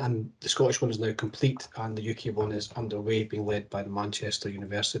 And the Scottish one is now complete, and the UK one is underway, being led by the Manchester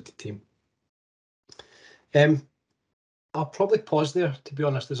University team. I'll probably pause there, to be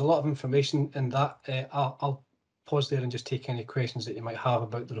honest. There's a lot of information in that. I'll pause there and just take any questions that you might have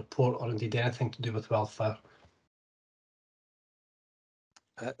about the report, or indeed anything to do with wildfire.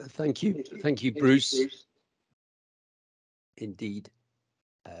 Thank you, Bruce. Indeed,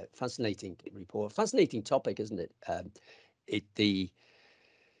 fascinating report, fascinating topic, isn't it?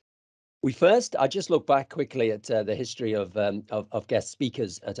 I just look back quickly at the history of guest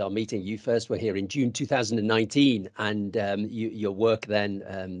speakers at our meeting. You first were here in June 2019, and your work then,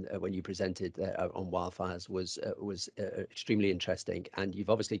 when you presented on wildfires, was extremely interesting. And you've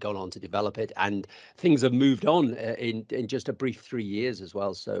obviously gone on to develop it, and things have moved on in just a brief 3 years as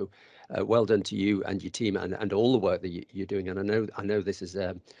well. So well done to you and your team, and all the work that you're doing. And I know this is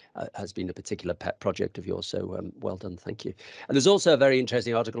has been a particular pet project of yours. So well done, thank you. And there's also a very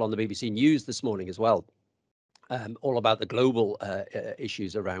interesting article on the BBC News this morning as well, all about the global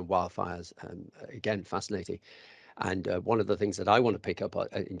issues around wildfires. Again, fascinating. And one of the things that I want to pick up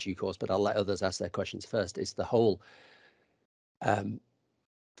in due course, but I'll let others ask their questions first, is the whole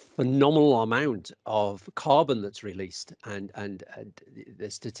phenomenal amount of carbon that's released, and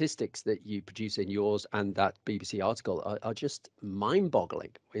the statistics that you produce in yours and that BBC article are just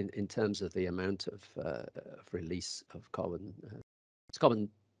mind-boggling in terms of the amount of release of carbon. It's carbon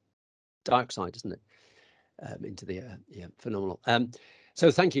dioxide, isn't it, into the air? Yeah, phenomenal. So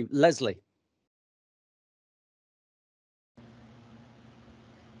thank you, Leslie.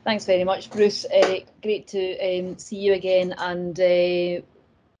 Thanks very much, Bruce. Great to see you again, and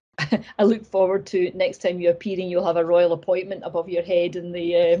I look forward to next time you're appearing. You'll have a royal appointment above your head in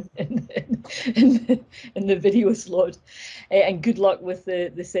the in the video slot, and good luck with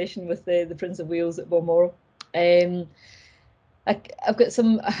the session with the Prince of Wales at Balmoral. I've got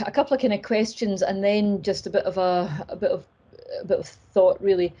a couple of kind of questions, and then just a bit of thought,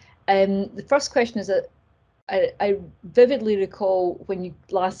 really. The first question is that I vividly recall when you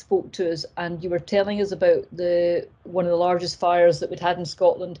last spoke to us, and you were telling us about one of the largest fires that we'd had in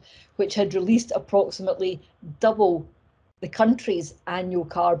Scotland, which had released approximately double the country's annual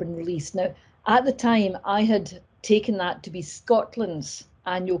carbon release. Now, at the time, I had taken that to be Scotland's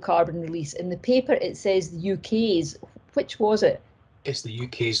annual carbon release. In the paper, it says the UK's. Which was it? It's the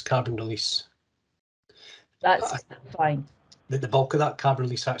UK's carbon release. That's fine. The bulk of that carbon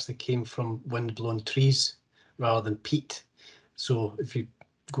release actually came from wind-blown trees rather than peat. So if you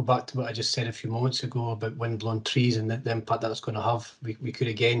go back to what I just said a few moments ago about wind-blown trees and the impact that's going to have, we could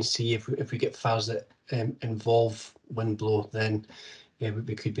again see if we get fires that involve wind blow, then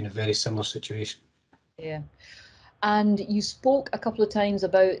we could be in a very similar situation. Yeah. And you spoke a couple of times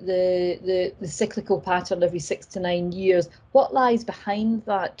about the cyclical pattern every 6 to 9 years. What lies behind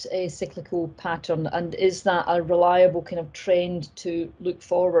that cyclical pattern, and is that a reliable kind of trend to look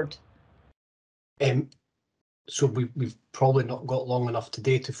forward? So we've probably not got long enough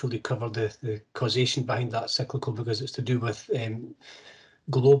today to fully cover the causation behind that cyclical, because it's to do with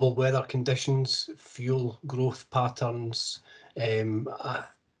global weather conditions, fuel growth patterns, and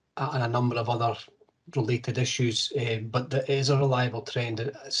a number of other related issues, but it is a reliable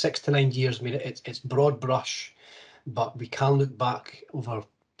trend. 6 to 9 years, I mean, it's broad brush, but we can look back over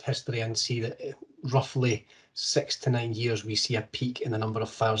history and see that roughly 6 to 9 years we see a peak in the number of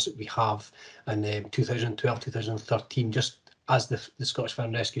fires that we have. And 2012, 2013, just as the Scottish Fire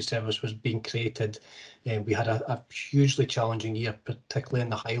and Rescue Service was being created, we had a hugely challenging year, particularly in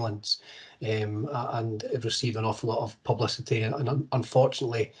the Highlands, and it received an awful lot of publicity. And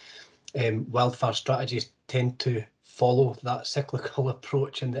unfortunately, wildfire strategies tend to follow that cyclical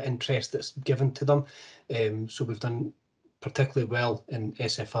approach and the interest that's given to them. So we've done particularly well in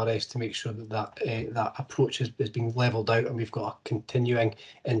SFRS to make sure that approach is being levelled out, and we've got a continuing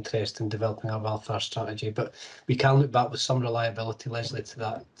interest in developing our wildfire strategy. But we can look back with some reliability, Leslie, to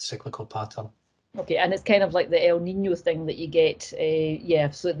that cyclical pattern. Okay, and it's kind of like the El Nino thing that you get, yeah.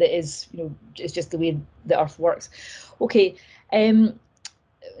 So that is, it's just the way the Earth works. Okay.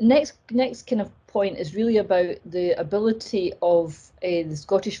 Next kind of point is really about the ability of the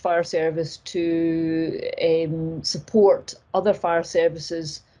Scottish Fire Service to support other fire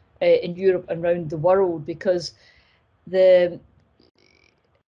services in Europe and around the world, because the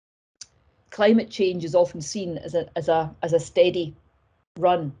climate change is often seen as a steady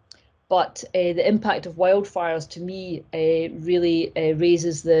run, but the impact of wildfires, to me, really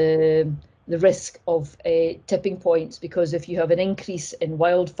raises the risk of tipping points, because if you have an increase in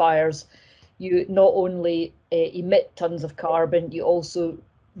wildfires, you not only emit tons of carbon, you also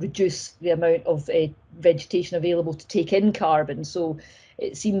reduce the amount of vegetation available to take in carbon. So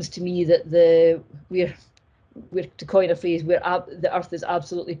it seems to me that we're to coin a phrase, the Earth is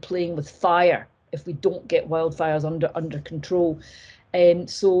absolutely playing with fire if we don't get wildfires under control.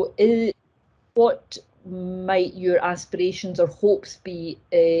 So what might your aspirations or hopes be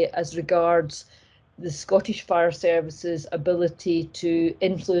as regards the Scottish Fire Service's ability to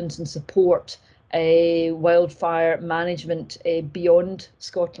influence and support wildfire management beyond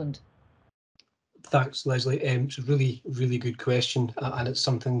Scotland? Thanks, Leslie. It's a really, really good question, and it's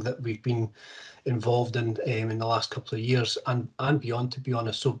something that we've been involved in the last couple of years and beyond, to be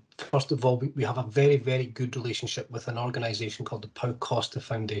honest. So first of all, we have a very, very good relationship with an organisation called the Pau Costa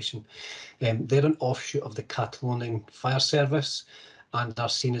Foundation. They're an offshoot of the Catalonian Fire Service and are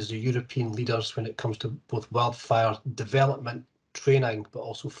seen as the European leaders when it comes to both wildfire development, training, but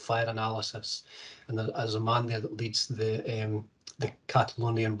also fire analysis. And as a man there that leads the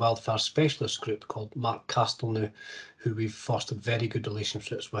Catalonian Wildfire Specialist Group called Mark Castelnau, who we've fostered very good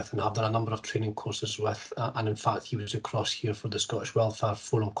relationships with and have done a number of training courses with. And in fact, he was across here for the Scottish Wildfire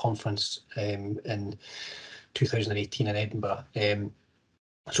Forum Conference in 2018 in Edinburgh.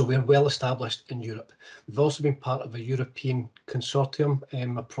 So we're well established in Europe. We've also been part of a European consortium,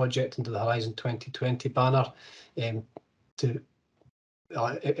 a project under the Horizon 2020 banner. It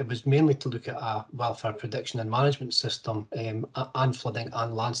was mainly to look at a wildfire prediction and management system and flooding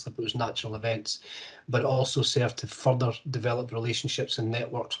and landslip. It was natural events, but it also served to further develop relationships and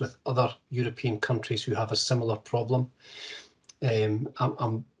networks with other European countries who have a similar problem.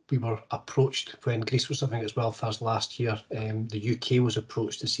 We were approached when Greece was having its wildfires last year. The UK was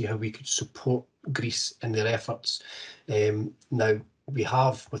approached to see how we could support Greece in their efforts. Now, we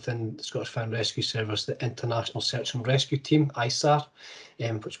have within the Scottish Fire and Rescue Service the International Search and Rescue Team, ISAR,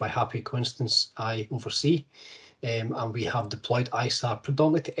 which by happy coincidence I oversee. And we have deployed ISAR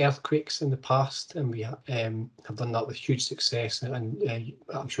predominantly to earthquakes in the past, and we have done that with huge success. And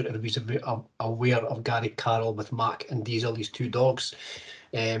I'm sure everybody's aware of Gary Carroll with Mac and Diesel, these two dogs.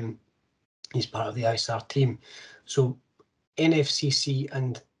 He's part of the ISAR team. So NFCC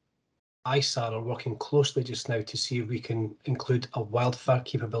and ISAR are working closely just now to see if we can include a wildfire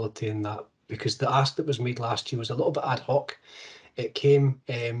capability in that, because the ask that was made last year was a little bit ad hoc. It came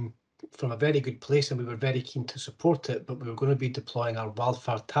from a very good place and we were very keen to support it, but we were going to be deploying our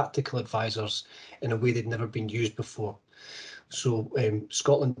wildfire tactical advisors in a way they'd never been used before. So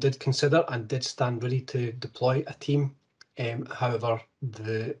Scotland did consider and did stand ready to deploy a team. However,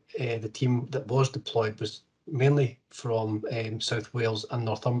 the team that was deployed was mainly from South Wales and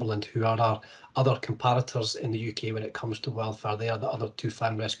Northumberland, who are our other comparators in the UK when it comes to wildfire. They are the other two fire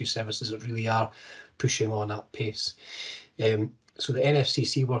and rescue services that really are pushing on at pace. So the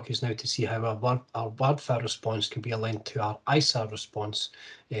NFCC work is now to see how our wildfire response can be aligned to our ISAR response,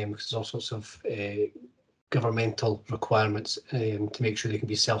 because there's all sorts of governmental requirements to make sure they can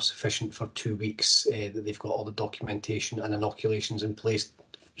be self-sufficient for 2 weeks, that they've got all the documentation and inoculations in place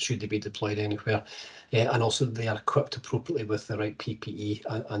should they be deployed anywhere, and also they are equipped appropriately with the right PPE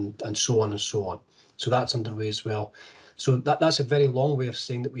and so on and so on. So that's underway as well. So that's a very long way of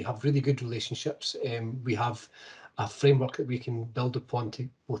saying that we have really good relationships. We have a framework that we can build upon to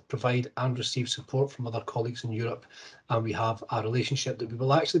both provide and receive support from other colleagues in Europe. And we have a relationship that we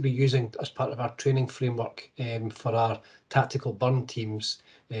will actually be using as part of our training framework for our tactical burn teams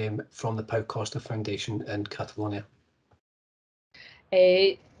from the Pau Costa Foundation in Catalonia.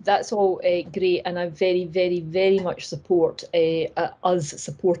 That's all great, and I very, very, very much support us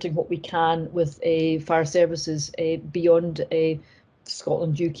supporting what we can with fire services beyond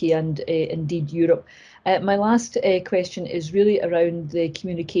Scotland, UK and indeed Europe. My last question is really around the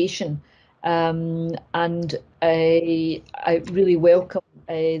communication, and I really welcome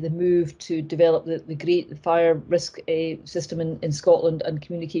the move to develop the great fire risk system in Scotland and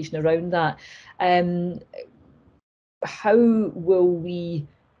communication around that. How will we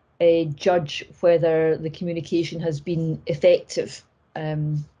judge whether the communication has been effective?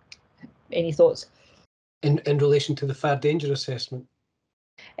 Any thoughts? In relation to the fire danger assessment?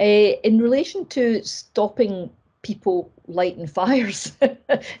 In relation to stopping people lighting fires.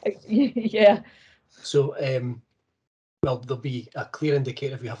 Yeah. So, well, there'll be a clear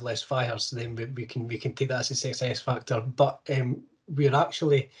indicator if we have less fires, then we can take that as a success factor. But we're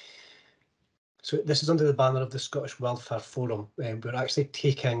actually, so this is under the banner of the Scottish Wildfire Forum. We're actually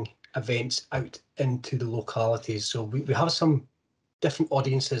taking events out into the localities. So we have some different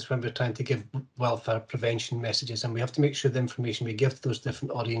audiences when we're trying to give wildfire prevention messages, and we have to make sure the information we give to those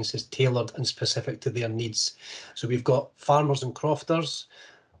different audiences is tailored and specific to their needs. So we've got farmers and crofters,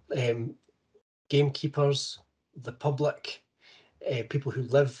 gamekeepers, the public, people who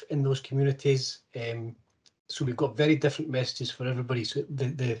live in those communities. So we've got very different messages for everybody. So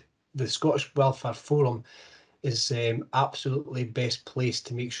the Scottish Welfare Forum is absolutely best placed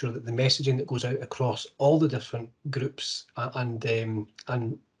to make sure that the messaging that goes out across all the different groups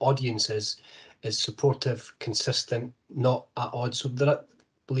and audiences is supportive, consistent, not at odds. So there are,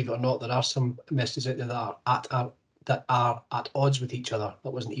 believe it or not, there are some messages out there that are at odds with each other.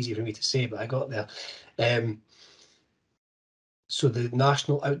 That wasn't easy for me to say, but I got there. So the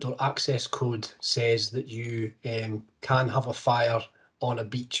National Outdoor Access Code says that you can have a fire on a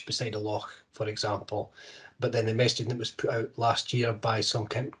beach beside a loch, for example. But then the messaging that was put out last year by some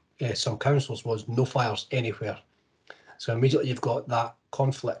councils was no fires anywhere. So immediately you've got that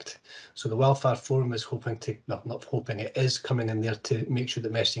conflict. So the Welfare Forum is hoping to, well, not hoping, it is coming in there to make sure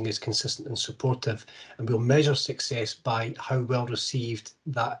that messaging is consistent and supportive. And we'll measure success by how well received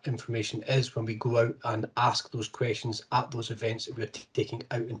that information is when we go out and ask those questions at those events that we're taking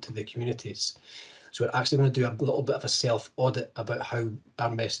out into the communities. So we're actually going to do a little bit of a self-audit about how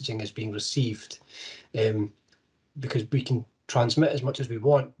our messaging is being received. Because we can transmit as much as we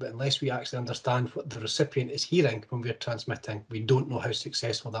want, but unless we actually understand what the recipient is hearing when we're transmitting, we don't know how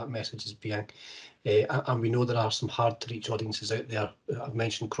successful that message is being. And we know there are some hard to reach audiences out there. I've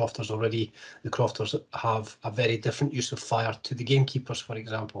mentioned crofters already. The crofters have a very different use of fire to the gamekeepers, for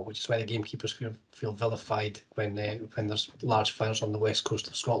example, which is why the gamekeepers feel vilified when there's large fires on the west coast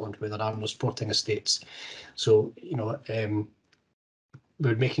of Scotland where there are no sporting estates. So, you know,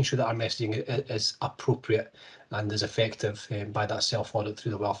 we're making sure that our messaging is appropriate and is effective by that self-audit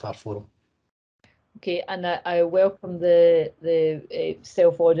through the Welfare Forum. Okay, and I welcome the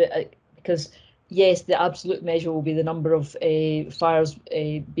self-audit because yes, the absolute measure will be the number of fires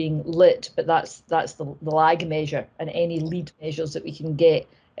being lit, but that's the lag measure, and any lead measures that we can get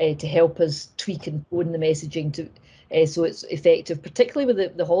to help us tweak and tone the messaging to so it's effective, particularly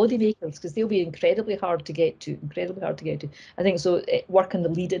with the holiday makers, because they'll be incredibly hard to get to. I think so. Work on the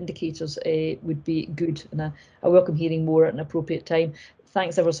lead indicators would be good, and I welcome hearing more at an appropriate time.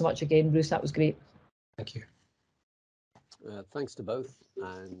 Thanks ever so much again, Bruce. That was great. Thank you. Thanks to both.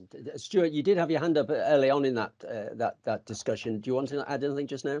 And Stuart, you did have your hand up early on in that discussion. Do you want to add anything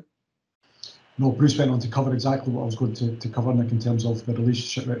just now? No, Bruce went on to cover exactly what I was going to cover, Nick, in terms of the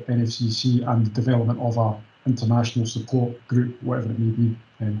relationship with NFCC and the development of our international support group, whatever it may be,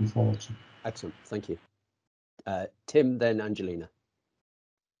 going forward. So. Excellent, thank you. Tim, then Angelina.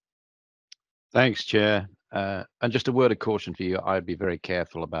 Thanks, Chair. And just a word of caution for you, I'd be very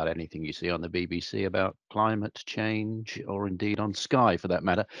careful about anything you see on the BBC about climate change, or indeed on Sky for that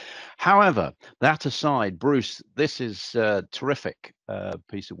matter. However, that aside, Bruce, this is a terrific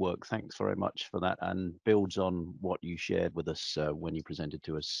piece of work. Thanks very much for that, and builds on what you shared with us when you presented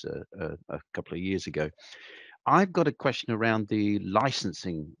to us a couple of years ago. I've got a question around the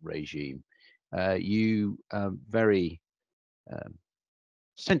licensing regime. You very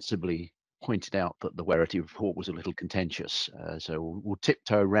sensibly pointed out that the Werity report was a little contentious, so we'll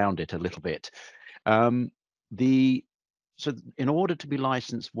tiptoe around it a little bit. So in order to be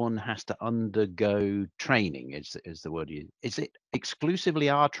licensed, one has to undergo training, is the word used. Is it exclusively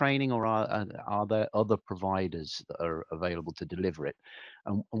our training, or are there other providers that are available to deliver it?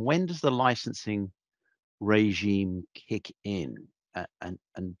 And when does the licensing regime kick in?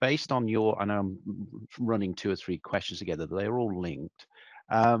 And based on your, I know I'm running 2 or 3 questions together, they're all linked.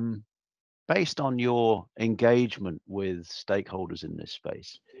 Based on your engagement with stakeholders in this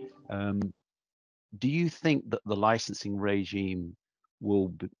space, do you think that the licensing regime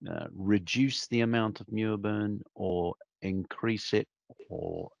will reduce the amount of manure burn, or increase it,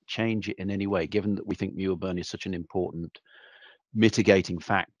 or change it in any way, given that we think manure burn is such an important mitigating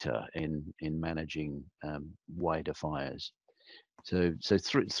factor in managing wider fires? So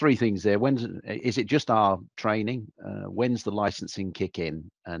 3 things there. Is it just our training? When's the licensing kick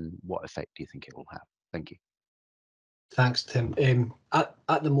in, and what effect do you think it will have? Thank you. Thanks, Tim.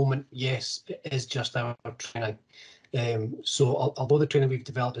 At the moment, yes, it is just our training. So although the training we've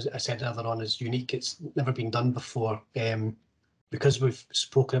developed, as I said earlier on, is unique, it's never been done before. Because we've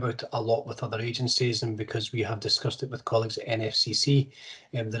spoken about it a lot with other agencies, and because we have discussed it with colleagues at NFCC,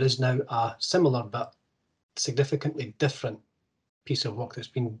 there is now a similar but significantly different piece of work that's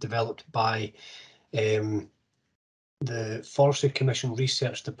been developed by the Forestry Commission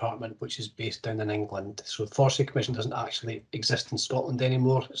Research Department, which is based down in England. So the Forestry Commission doesn't actually exist in Scotland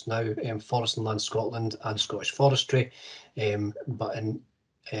anymore. It's now Forest and Land Scotland and Scottish Forestry. But in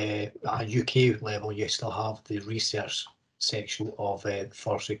at a UK level, you still have the research section of the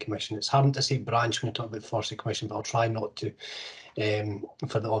Forestry Commission. It's hard to say branch when you talk about Forestry Commission, but I'll try not to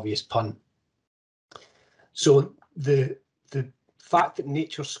for the obvious pun. So the fact that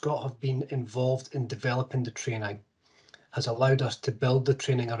Nature Scott have been involved in developing the training has allowed us to build the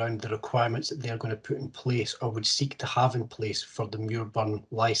training around the requirements that they're going to put in place or would seek to have in place for the Muirburn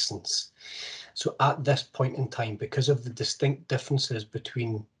licence. So at this point in time, because of the distinct differences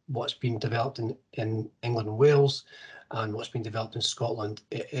between what's been developed in England and Wales and what's been developed in Scotland,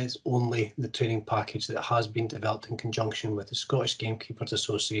 it is only the training package that has been developed in conjunction with the Scottish Gamekeepers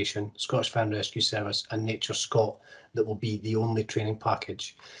Association, Scottish Fire and Rescue Service and Nature Scott that will be the only training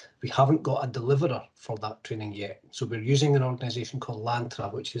package. We haven't got a deliverer for that training yet. So we're using an organisation called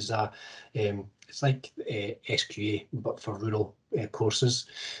Lantra, which is it's like SQA, but for rural courses.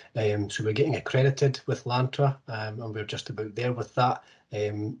 So we're getting accredited with Lantra, and we're just about there with that.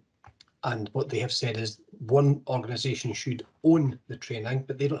 And what they have said is one organisation should own the training,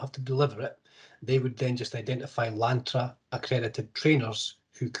 but they don't have to deliver it. They would then just identify Lantra accredited trainers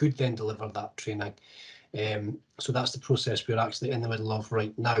who could then deliver that training. So that's the process we're actually in the middle of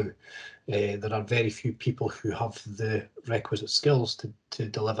right now. There are very few people who have the requisite skills to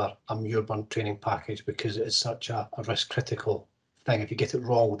deliver a Muirburn training package because it is such a risk critical thing. If you get it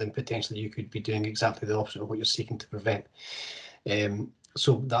wrong, then potentially you could be doing exactly the opposite of what you're seeking to prevent.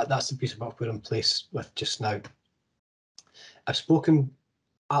 So that's the piece of work we're in place with just now. I've spoken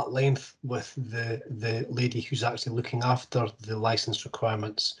at length with the lady who's actually looking after the licence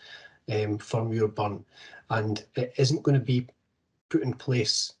requirements for Muirburn, and it isn't going to be put in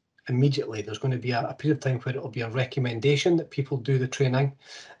place immediately. There's going to be a period of time where it will be a recommendation that people do the training,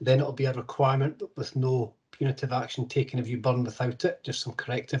 then it'll be a requirement with no punitive action taken if you burn without it, just some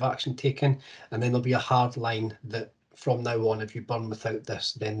corrective action taken, and then there'll be a hard line that from now on, if you burn without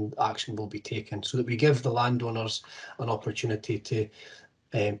this, then action will be taken, so that we give the landowners an opportunity to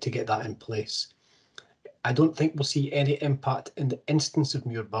get that in place. I don't think we'll see any impact in the instance of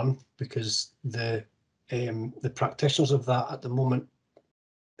Muirburn because the practitioners of that at the moment,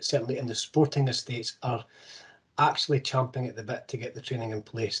 certainly in the sporting estates, are actually champing at the bit to get the training in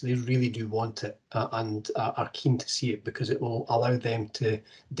place. They really do want it and are keen to see it because it will allow them to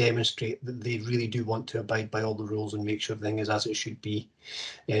demonstrate that they really do want to abide by all the rules and make sure everything is as it should be.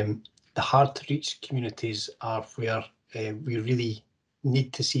 The hard to reach communities are where we really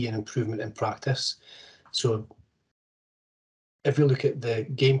need to see an improvement in practice. So if we look at the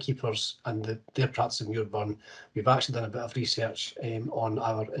gamekeepers and their practice of Muirburn, we've actually done a bit of research on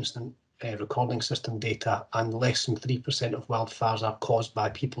our incident recording system data, and less than 3% of wildfires are caused by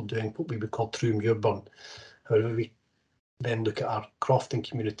people doing what we would call true Muirburn. However, we then look at our crofting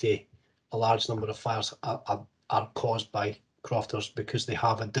community, a large number of fires are caused by crofters because they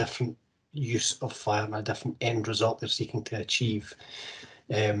have a different use of fire and a different end result they're seeking to achieve.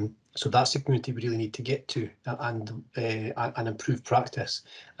 So that's the community we really need to get to and improve practice.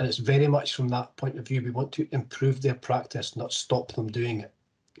 And it's very much from that point of view, we want to improve their practice, not stop them doing it,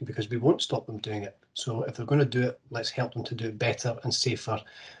 because we won't stop them doing it. So if they're going to do it, let's help them to do it better and safer,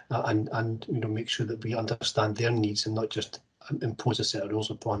 and make sure that we understand their needs and not just impose a set of rules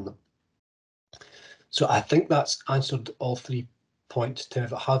upon them. So I think that's answered all 3 points. Tim,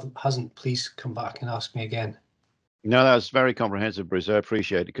 if it hasn't, please come back and ask me again. No, that was very comprehensive, Bruce. I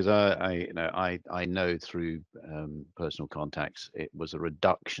appreciate it because I know through personal contacts it was a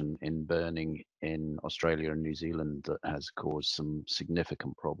reduction in burning in Australia and New Zealand that has caused some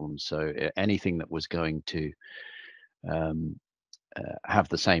significant problems. So anything that was going to have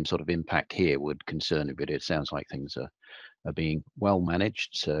the same sort of impact here would concern me, but it sounds like things are being well managed.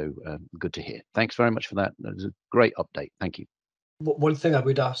 So good to hear. Thanks very much for that. That was a great update. Thank you. One thing I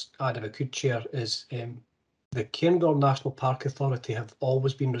would add if I could, Chair, is the Cairngorm National Park Authority have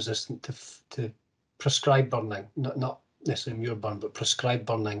always been resistant to prescribed burning, not necessarily Muirburn, but prescribed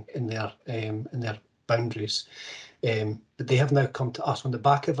burning in their boundaries. But they have now come to us on the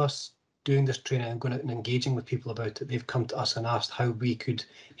back of us doing this training and going out and engaging with people about it. They've come to us and asked how we could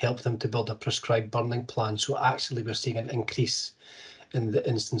help them to build a prescribed burning plan. So actually, we're seeing an increase in the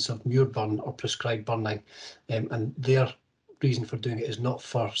instance of Muirburn or prescribed burning, and their reason for doing it is not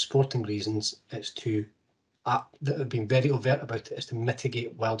for sporting reasons. It's to that have been very overt about it, is to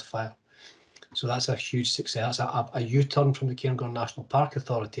mitigate wildfire. So that's a huge success. That's a U-turn from the Cairngorm National Park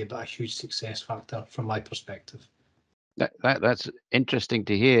Authority, but a huge success factor from my perspective. That's interesting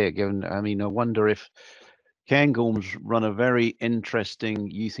to hear. Given, I mean, I wonder if Cairngorm's run a very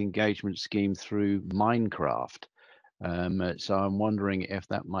interesting youth engagement scheme through Minecraft. So I'm wondering if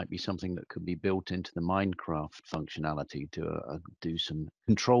that might be something that could be built into the Minecraft functionality to do some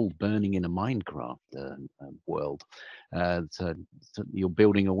controlled burning in a Minecraft world. So you're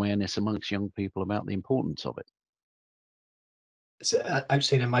building awareness amongst young people about the importance of it.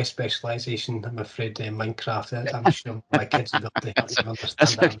 outside of my specialisation, I'm afraid Minecraft. I'm sure my kids will be able to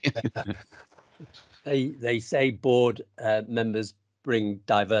understand that. They say board members bring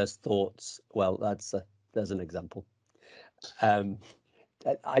diverse thoughts. Well, there's an example.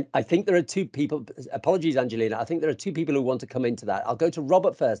 I think there are two people. Apologies, Angelina. I think there are two people who want to come into that. I'll go to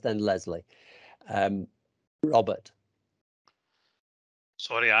Robert first, then Leslie. Robert.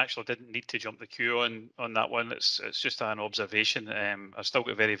 Sorry, I actually didn't need to jump the queue on that one. It's just an observation. I've still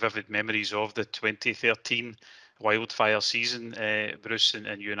got very vivid memories of the 2013 wildfire season. Bruce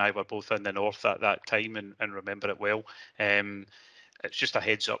and you and I were both in the north at that time and remember it well. It's just a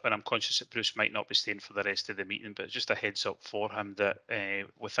heads up, and I'm conscious that Bruce might not be staying for the rest of the meeting, but just a heads up for him that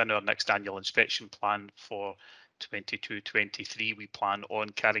within our next annual inspection plan for 22-23, we plan on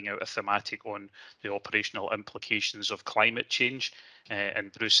carrying out a thematic on the operational implications of climate change.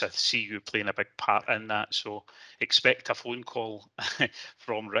 And Bruce, I see you playing a big part in that. So expect a phone call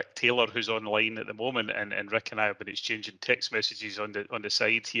from Rick Taylor, who's online at the moment, and Rick and I have been exchanging text messages on the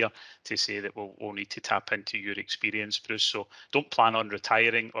side here to say that we'll need to tap into your experience, Bruce. So don't plan on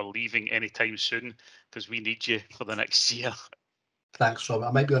retiring or leaving anytime soon, because we need you for the next year. Thanks, Robert.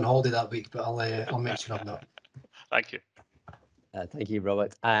 I might be on holiday that week, but I'll make sure I'm not. Thank you. Thank you,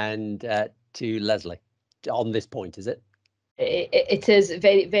 Robert. And to Leslie, on this point, is it? It is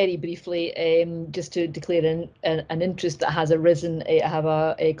very, very briefly, just to declare an interest that has arisen. I have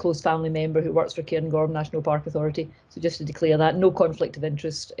a close family member who works for Cairngorm National Park Authority. So just to declare that, no conflict of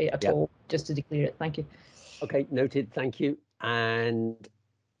interest at all, just to declare it. Thank you. Okay, noted. Thank you. And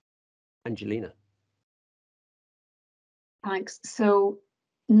Angelina. Thanks. So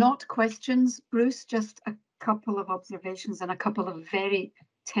not questions, Bruce, just a couple of observations and a couple of very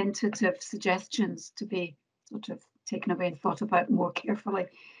tentative suggestions to be sort of taken away and thought about more carefully.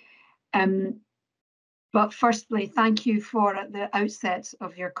 But firstly, thank you for at the outset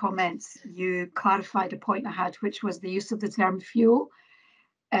of your comments, you clarified a point I had, which was the use of the term fuel,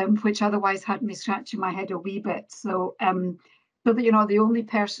 which otherwise had me scratching my head a wee bit. So so that you're not the only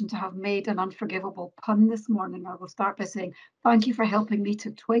person to have made an unforgivable pun this morning, I will start by saying thank you for helping me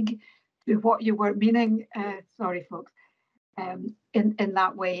to twig to what you were meaning. Sorry, folks, in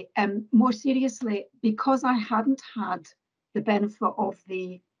that way. More seriously, because I hadn't had the benefit of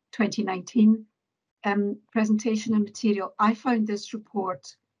the 2019 presentation and material, I found this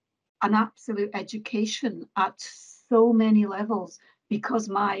report an absolute education at so many levels, because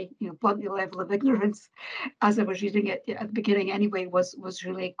my, bluntly, level of ignorance as I was reading it at the beginning anyway was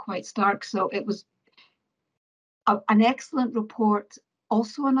really quite stark. So it was an excellent report,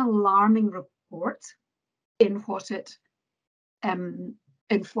 also an alarming report in what it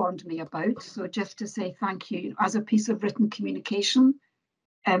informed me about. So just to say thank you, as a piece of written communication,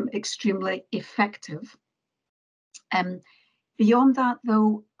 extremely effective. Beyond that,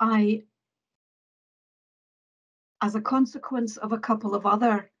 though, as a consequence of a couple of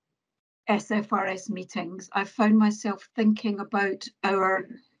other SFRS meetings, I found myself thinking about our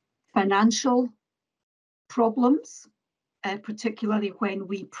financial problems, particularly when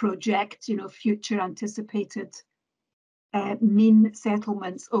we project, future anticipated mean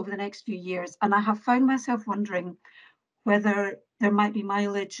settlements over the next few years. And I have found myself wondering whether there might be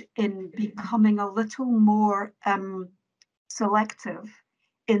mileage in becoming a little more selective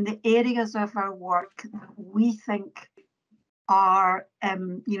in the areas of our work that we think are,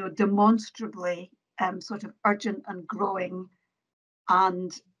 demonstrably sort of urgent and growing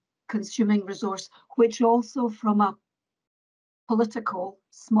and consuming resource, which also from a political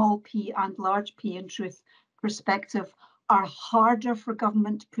small p and large p in truth perspective are harder for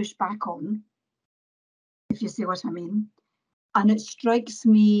government to push back on, if you see what I mean. And it strikes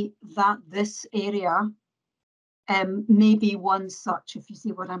me that this area may be one such, if you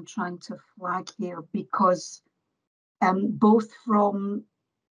see what I'm trying to flag here, because both from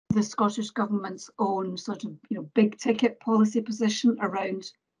the Scottish Government's own sort of big ticket policy position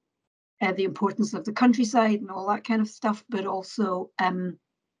around the importance of the countryside and all that kind of stuff, but also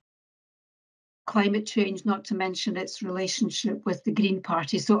climate change, not to mention its relationship with the Green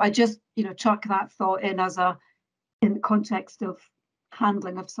Party. So I just chuck that thought in in the context of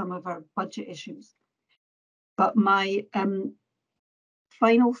handling of some of our budget issues. But my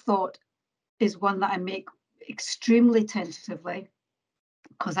final thought is one that I make extremely tentatively,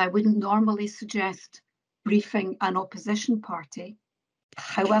 because I wouldn't normally suggest briefing an opposition party.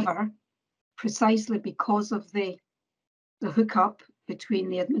 However, precisely because of the hookup between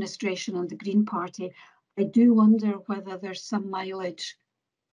the administration and the Green Party, I do wonder whether there's some mileage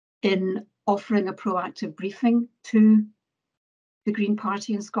in offering a proactive briefing to the Green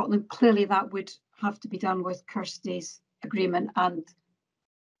Party in Scotland. Clearly that would have to be done with Kirsty's agreement and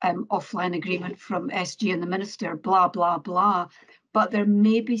offline agreement from SG and the Minister, blah, blah, blah. But there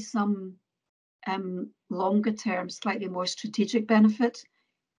may be some longer term, slightly more strategic benefit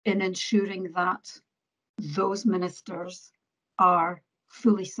in ensuring that those ministers are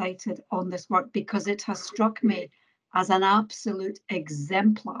fully cited on this work, because it has struck me as an absolute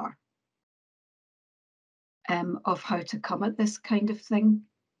exemplar of how to come at this kind of thing,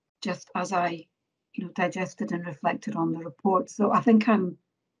 just as I digested and reflected on the report. So I think I'm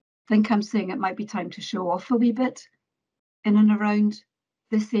saying it might be time to show off a wee bit in and around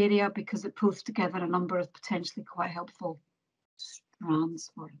this area, because it pulls together a number of potentially quite helpful strands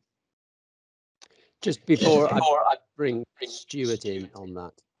for it. Just before I bring Stuart in on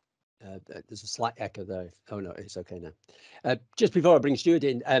that, there's a slight echo there. Oh no, it's okay now. Just before I bring Stuart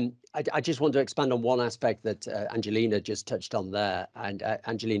in, I just want to expand on one aspect that Angelina just touched on there, and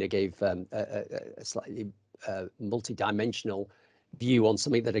Angelina gave a slightly multi-dimensional view on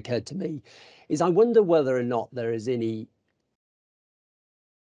something that occurred to me. Is I wonder whether or not there is any,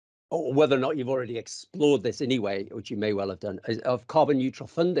 or whether or not you've already explored this anyway, which you may well have done, of carbon neutral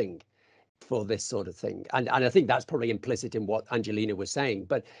funding for this sort of thing. And I think that's probably implicit in what Angelina was saying,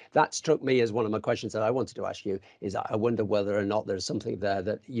 but that struck me as one of my questions that I wanted to ask you, is I wonder whether or not there's something there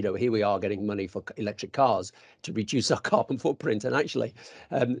that, here we are getting money for electric cars to reduce our carbon footprint. And actually,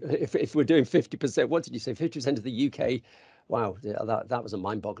 if we're doing 50%, what did you say, 50% of the UK? Wow, that was a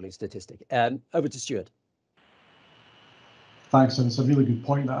mind-boggling statistic. Over to Stuart. Thanks, and it's a really good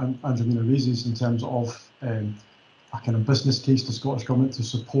point that Angelina raises in terms of a kind of business case to Scottish Government to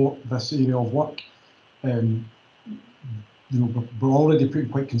support this area of work. We're already putting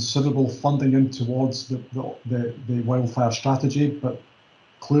quite considerable funding in towards the wildfire strategy, but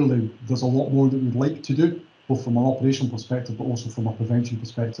clearly there's a lot more that we'd like to do, both from an operational perspective, but also from a prevention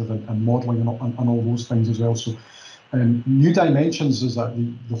perspective and modelling and all those things as well. So New Dimensions is that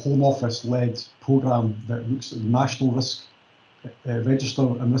the Home Office led programme that looks at the National Risk Register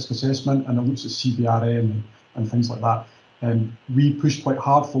and Risk Assessment, and it looks at CBRN and things like that. We pushed quite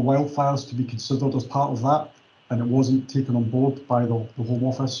hard for wildfires to be considered as part of that, and it wasn't taken on board by the Home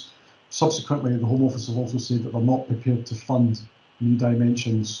Office. Subsequently, the Home Office have also said that they're not prepared to fund New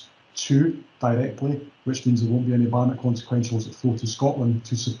Dimensions 2 directly, which means there won't be any Barnett consequentials that flow to Scotland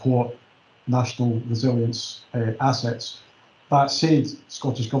to support national resilience assets. That said,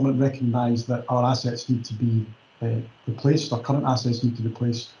 Scottish Government recognise that our assets need to be replaced, our current assets need to be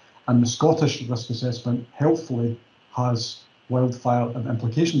replaced, and the Scottish risk assessment helpfully has wildfire and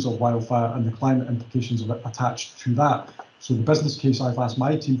implications of wildfire and the climate implications of it attached to that. So the business case I've asked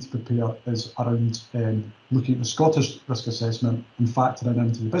my team to prepare is around looking at the Scottish risk assessment and factoring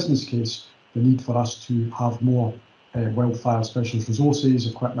into the business case the need for us to have more wildfire specialist resources,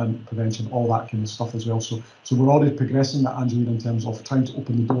 equipment, prevention, all that kind of stuff as well. So we're already progressing that, Angelina, in terms of trying to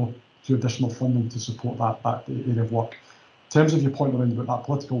open the door to additional funding to support that area of work. In terms of your point around about that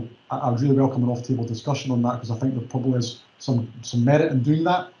political, I really welcome an off-table discussion on that, because I think there probably is some merit in doing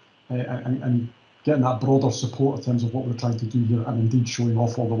that and getting that broader support in terms of what we're trying to do here, and indeed showing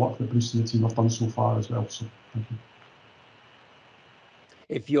off all the work that Bruce and the team have done so far as well. So thank you.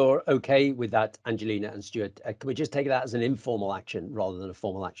 If you're okay with that, Angelina and Stuart, can we just take that as an informal action rather than a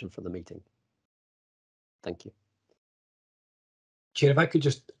formal action for the meeting? Thank you. Chair, if I could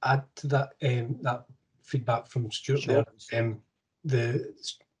just add to that that feedback from Stuart. Sure. There,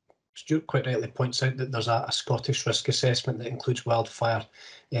 Stuart quite rightly points out that there's a Scottish risk assessment that includes wildfire,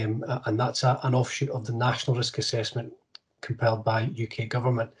 and that's an offshoot of the national risk assessment compiled by UK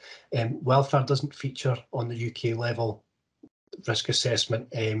government. Wildfire doesn't feature on the UK level risk assessment,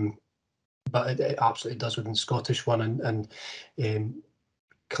 but it absolutely does within the Scottish one, and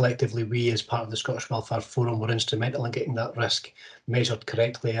collectively we, as part of the Scottish Wildfire Forum, were instrumental in getting that risk measured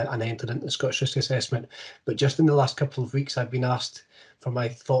correctly and entered into the Scottish Risk Assessment. But just in the last couple of weeks, I've been asked for my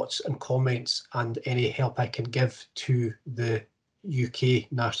thoughts and comments and any help I can give to the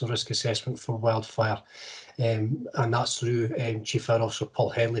UK National Risk Assessment for wildfire. And that's through Chief Fire Officer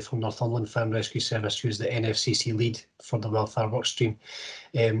Paul Henley from Northumberland Fire and Rescue Service, who's the NFCC lead for the wildfire workstream.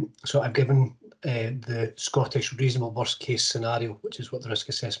 So I've given the Scottish reasonable worst case scenario, which is what the risk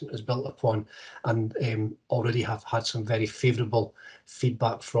assessment is built upon, and already have had some very favourable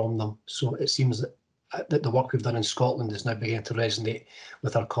feedback from them. So it seems that the work we've done in Scotland is now beginning to resonate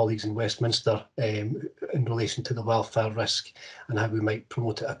with our colleagues in Westminster in relation to the wildfire risk and how we might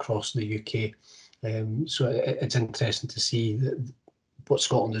promote it across the UK. So it's interesting to see that what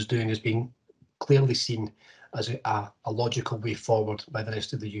Scotland is doing is being clearly seen as a logical way forward by the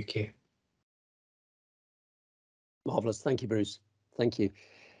rest of the UK. Marvellous. Thank you, Bruce. Thank you.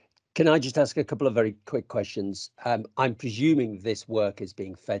 Can I just ask a couple of very quick questions? I'm presuming this work is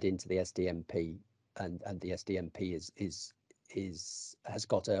being fed into the SDMP, and the SDMP has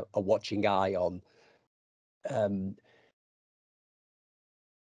got a watching eye on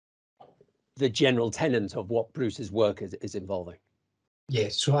the general tenet of what Bruce's work is involving. Yeah,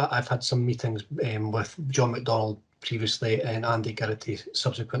 so I've had some meetings with John McDonald previously and Andy Garrity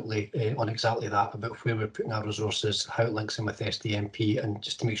subsequently on exactly that, about where we're putting our resources, how it links in with SDMP, and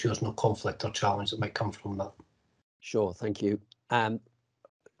just to make sure there's no conflict or challenge that might come from that. Sure, thank you. And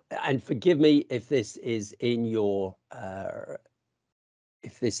forgive me if this is in your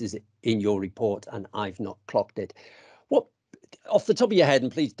report and I've not clocked it. What, off the top of your head,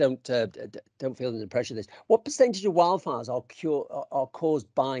 and please don't feel under pressure of this, what percentage of wildfires are caused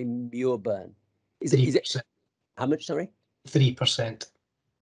by muir burn? Is it how much? Sorry, 3%.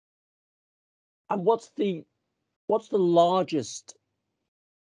 And what's the largest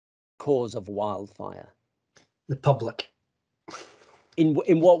cause of wildfire? The public. In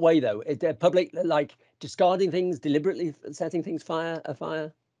what way though? Is the public like discarding things, deliberately setting things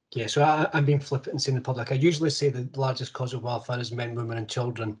afire? Yeah, so I'm being flippant and saying the public. I usually say the largest cause of wildfire is men, women, and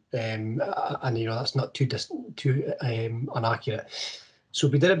children, and that's not too inaccurate. So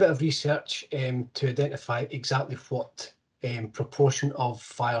we did a bit of research to identify exactly what proportion of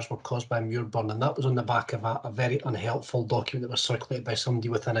fires were caused by muir burn, and that was on the back of a very unhelpful document that was circulated by somebody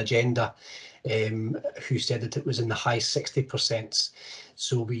with an agenda who said that it was in the high 60%.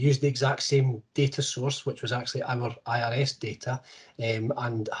 So we used the exact same data source, which was actually our IRS data,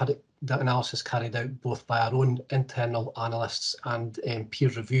 and had that analysis carried out both by our own internal analysts and peer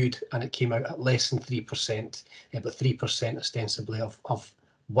reviewed, and it came out at less than 3%, but 3% ostensibly of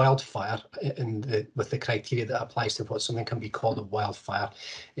wildfire with the criteria that applies to what something can be called a wildfire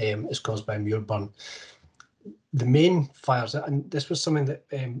is caused by muir burn. The main fires, and this was something that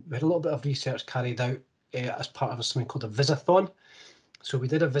we had a little bit of research carried out as part of something called a Visathon. So we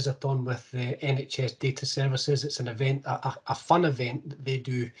did a Visathon with the NHS Data Services. It's an event, a fun event that they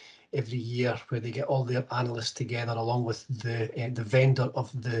do every year, where they get all their analysts together along with the vendor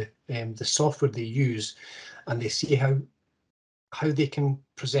of the software they use, and they see how they can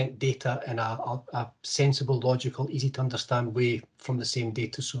present data in a sensible, logical, easy to understand way from the same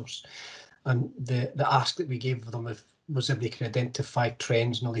data source. And the ask that we gave them was if they could identify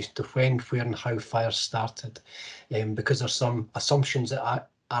trends in relation to when, where, and how fires started, because there's some assumptions that are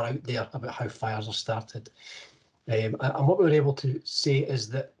out there about how fires are started. And what we were able to say is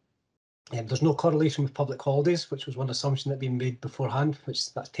that there's no correlation with public holidays, which was one assumption that had been made beforehand,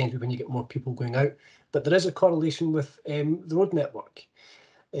 which that tends to be when you get more people going out. But there is a correlation with the road network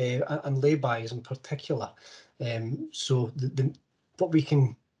and laybys in particular. So what we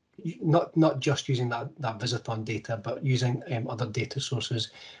can, not just using that Visathon data, but using other data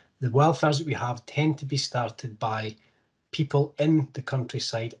sources, the wildfires that we have tend to be started by people in the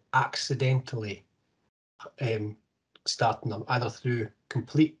countryside accidentally starting them, either through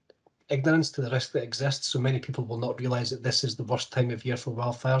complete ignorance to the risk that exists. So many people will not realise that this is the worst time of year for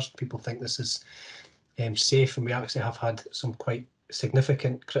wildfires. People think this is safe, and we actually have had some quite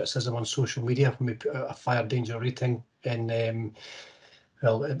significant criticism on social media when we put out a fire danger rating in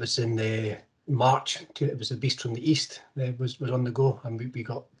well, it was in March. It was the Beast from the East was on the go, and we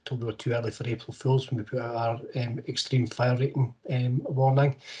got told we were too early for April Fools when we put out our extreme fire rating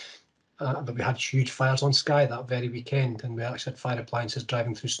warning. But we had huge fires on Skye that very weekend, and we actually had fire appliances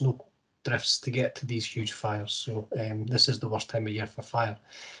driving through snow drifts to get to these huge fires. So this is the worst time of year for fire.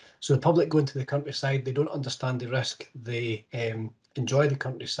 So the public go into the countryside, they don't understand the risk, they enjoy the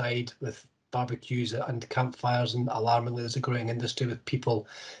countryside with barbecues and campfires, and alarmingly there's a growing industry with people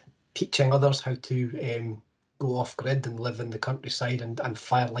teaching others how to go off grid and live in the countryside, and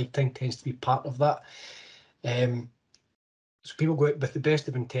fire lighting tends to be part of that. So people go out with the best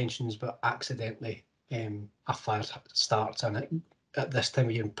of intentions, but accidentally a fire starts, and at this time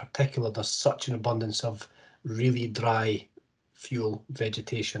of year in particular, there's such an abundance of really dry fuel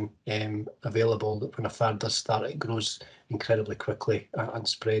vegetation available that when a fire does start, it grows incredibly quickly and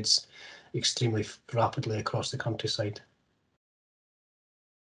spreads extremely rapidly across the countryside.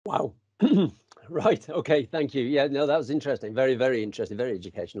 Wow. Right. Okay. Thank you. Yeah. No, that was interesting. Very, very interesting. Very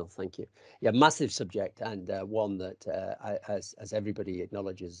educational. Thank you. Yeah. Massive subject, and one that, as everybody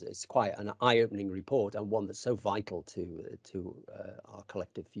acknowledges, is quite an eye-opening report, and one that's so vital to our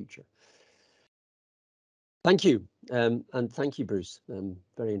collective future. Thank you, and thank you, Bruce.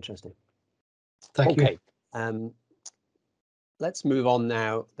 Very interesting. Thank you. Okay. Let's move on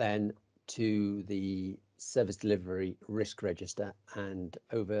now then to the service delivery risk register, and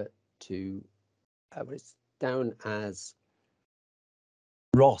over to it's down as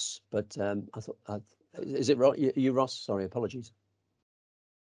Ross, but I thought, is it you, Ross? Sorry, apologies.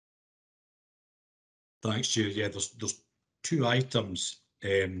 Thanks, Chair. Yeah, there's two items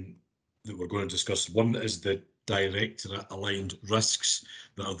that we're going to discuss. One is the directorate aligned risks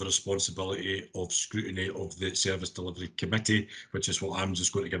that are the responsibility of scrutiny of the Service Delivery Committee, which is what I'm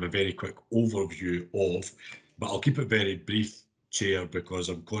just going to give a very quick overview of. But I'll keep it very brief, Chair, because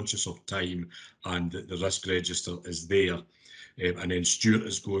I'm conscious of time and the risk register is there. And then Stuart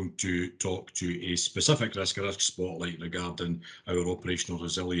is going to talk to a specific risk spotlight regarding our operational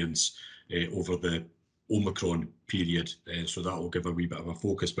resilience over the Omicron period, so that will give a wee bit of a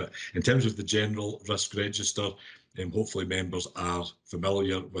focus. But in terms of the general risk register, hopefully members are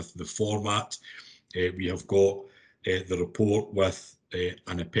familiar with the format. We have got the report with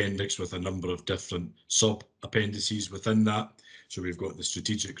an appendix with a number of different sub-appendices within that. So we've got the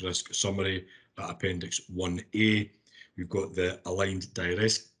strategic risk summary at Appendix 1A. We've got the aligned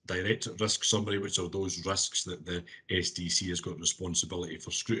direct risk summary, which are those risks that the SDC has got responsibility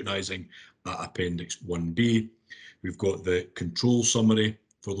for scrutinising at Appendix 1B. We've got the control summary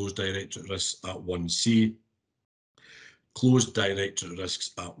for those direct risks at 1C. Closed direct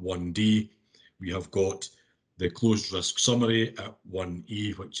risks at 1D. We have got the closed risk summary at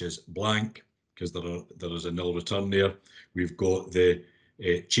 1E, which is blank, because there is a nil return there. We've got the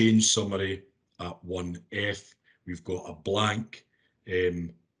change summary at 1F. We've got a blank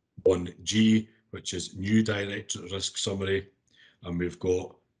 1G, which is new directorate risk summary, and we've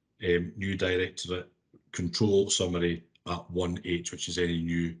got new directorate control summary at 1H, which is any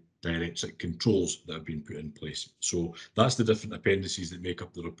new directorate controls that have been put in place. So that's the different appendices that make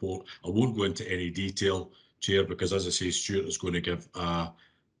up the report. I won't go into any detail, Chair, because as I say, Stuart is going to give a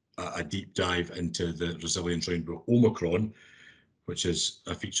deep dive into the resilience round with Omicron, which is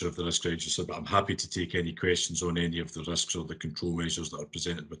a feature of the risk register, but I'm happy to take any questions on any of the risks or the control measures that are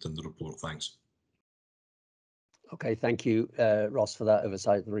presented within the report. Thanks. Okay, thank you, Ross, for that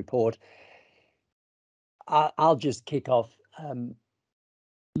oversight of the report. I'll just kick off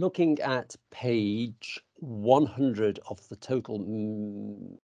looking at page 100 of the total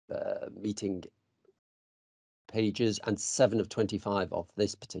meeting pages and 7 of 25 of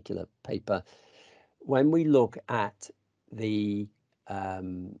this particular paper. When we look at the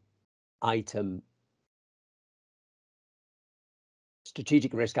item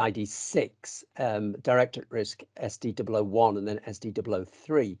strategic risk ID 6, directorate risk SD001 and then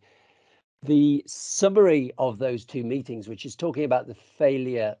SD003, the summary of those two meetings, which is talking about the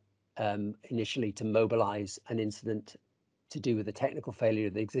failure initially to mobilize an incident to do with the technical failure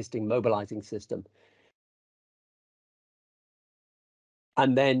of the existing mobilizing system,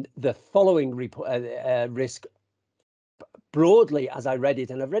 and then the following report, risk, broadly, as I read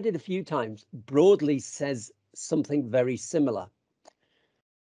it, and I've read it a few times, broadly says something very similar.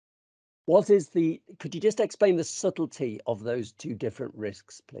 Could you just explain the subtlety of those two different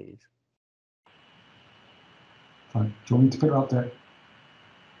risks, please? Do you want me to pick it up there?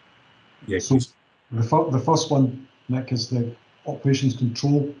 Yes, so please. The first one, Nick, is the operations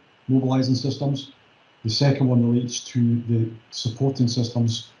control mobilising systems. The second one relates to the supporting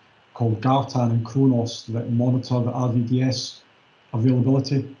systems called Gartan and Kronos that monitor the RVDS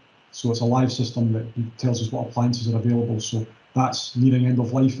availability. So it's a live system that tells us what appliances are available. So that's nearing end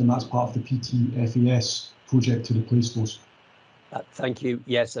of life, and that's part of the PTFAS project to replace those. Thank you.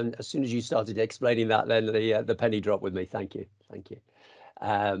 Yes, and as soon as you started explaining that, then the penny dropped with me. Thank you. Thank you.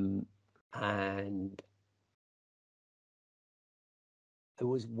 And there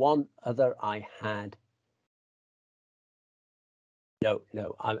was one other I had. No,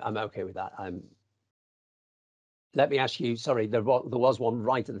 I'm okay with that. Let me ask you. Sorry, there was one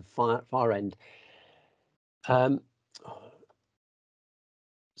right at the far end.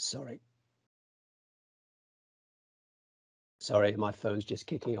 Sorry, my phone's just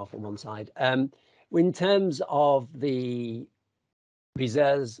kicking off on one side. In terms of the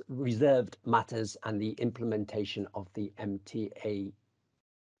reserved matters and the implementation of the MTA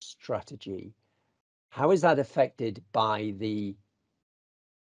strategy, how is that affected by the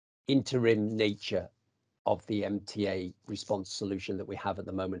interim nature of the MTA response solution that we have at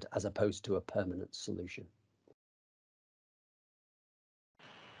the moment, as opposed to a permanent solution?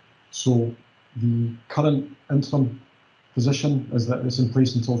 So the current interim position is that it's in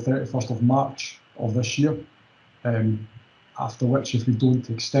place until 31st of March of this year, after which, if we don't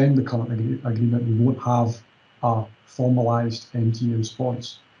extend the current agreement, we won't have a formalised MTA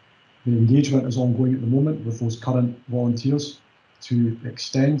response. The engagement is ongoing at the moment with those current volunteers to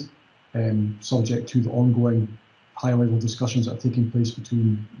extend, subject to the ongoing high-level discussions that are taking place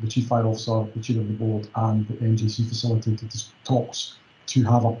between the Chief Fire Officer, the Chair of the Board and the MJC facilitated talks to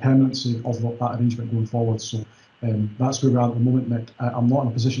have a permanency of that arrangement going forward. So that's where we are at the moment, Nick. I'm not in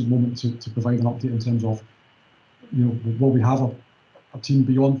a position at the moment to provide an update in terms of, will we have a team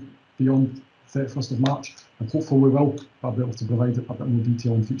beyond 31st of March, and hopefully we will. I'll be able to provide a bit more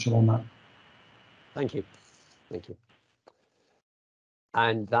detail in future on that. Thank you. Thank you.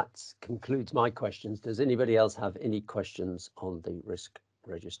 And that concludes my questions. Does anybody else have any questions on the risk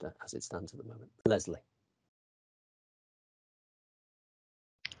register as it stands at the moment? Leslie.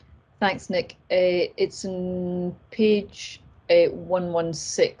 Thanks, Nick. It's on page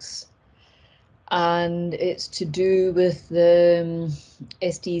 116, and it's to do with the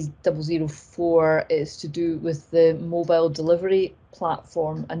SD004. It's to do with the mobile delivery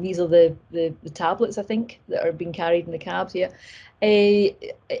platform, and these are the tablets, I think, that are being carried in the cabs here.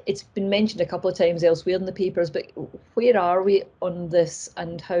 It's been mentioned a couple of times elsewhere in the papers, but where are we on this,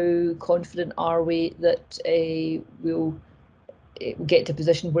 and how confident are we that we'll get to a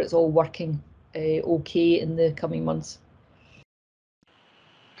position where it's all working okay in the coming months?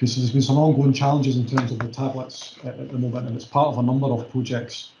 Okay, so there's been some ongoing challenges in terms of the tablets at the moment, and it's part of a number of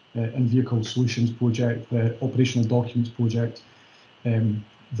projects, in-vehicle solutions project, the operational documents project.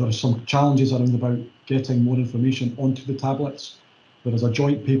 There are some challenges around about getting more information onto the tablets. There is a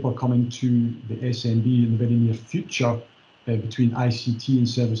joint paper coming to the SNB in the very near future between ICT and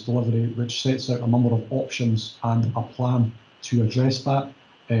service delivery, which sets out a number of options and a plan to address that.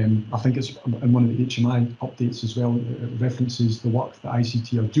 I think it's in one of the HMI updates as well. It references the work that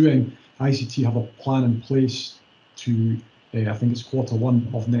ICT are doing. ICT have a plan in place to, I think it's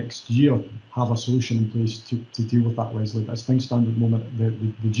Q1 of next year, have a solution in place to deal with that, Leslie. But as things stand at the moment,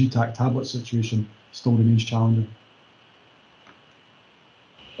 the GTAC tablet situation still remains challenging.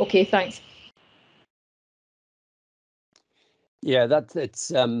 Okay, thanks. Yeah,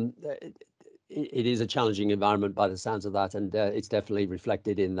 it is a challenging environment by the sounds of that, and it's definitely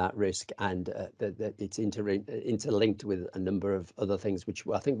reflected in that risk, and that it's interlinked with a number of other things, which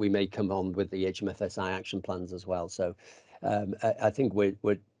I think we may come on with the HMFSI action plans as well. So I think we're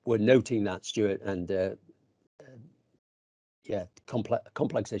noting that, Stuart, and yeah,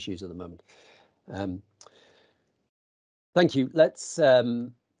 complex issues at the moment. Thank you. Let's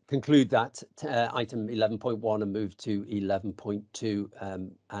conclude that item 11.1 and move to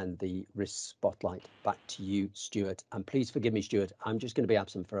 11.2 and the risk spotlight. Back to you, Stuart. And please forgive me, Stuart, I'm just going to be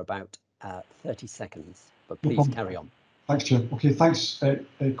absent for about 30 seconds, but please carry on. Thanks, Chair. Okay, thanks,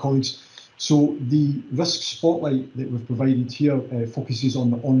 colleagues. So the risk spotlight that we've provided here focuses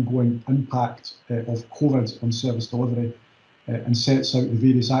on the ongoing impact of COVID on service delivery and sets out the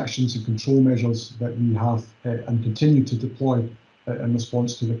various actions and control measures that we have and continue to deploy in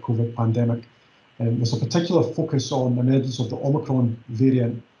response to the COVID pandemic. There's a particular focus on the emergence of the Omicron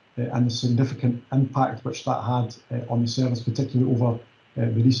variant and the significant impact which that had on the service, particularly over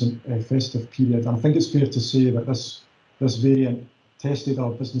the recent festive period. And I think it's fair to say that this variant tested our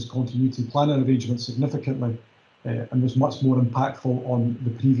business continuity planning arrangements significantly and was much more impactful on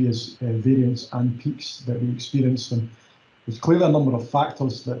the previous variants and peaks that we experienced. And there's clearly a number of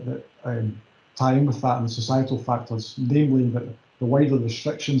factors that tie in with that, and the societal factors, namely that the wider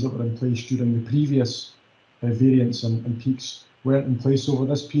restrictions that were in place during the previous variants and peaks weren't in place over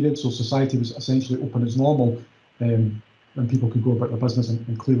this period. So society was essentially open as normal, and people could go about their business,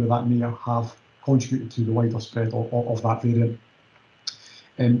 and clearly that may have contributed to the wider spread of that variant.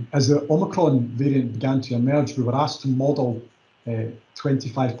 As the Omicron variant began to emerge, we were asked to model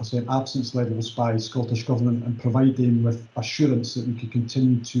 25% absence levels by Scottish Government and provide them with assurance that we could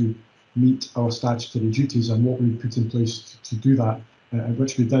continue to meet our statutory duties, and what we put in place to do that,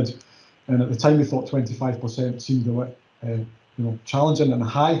 which we did. And at the time we thought 25% seemed a bit challenging and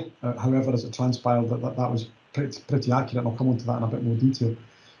high. However, as it transpired, that was pretty accurate, and I'll come on to that in a bit more detail.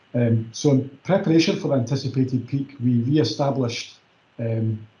 So in preparation for the anticipated peak, we re-established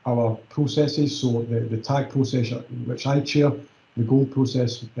our processes. So the TAG process, which I chair, the GOLD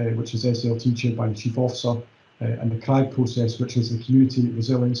process, which is SLT chaired by the Chief Officer, and the CRAG process, which is the Community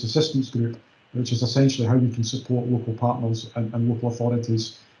Resilience Assistance Group, which is essentially how we can support local partners and local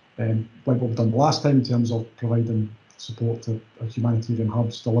authorities, like what we've done the last time in terms of providing support to humanitarian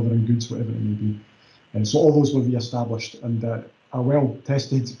hubs, delivering goods, whatever it may be. And so all those were re-established, and our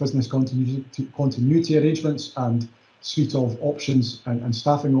well-tested business continuity arrangements and suite of options and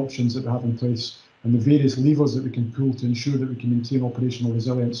staffing options that we have in place, and the various levers that we can pull to ensure that we can maintain operational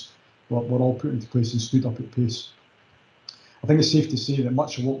resilience were all put into place and stood up at pace. I think it's safe to say that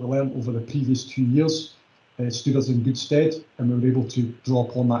much of what we learned over the previous 2 years stood us in good stead, and we were able to draw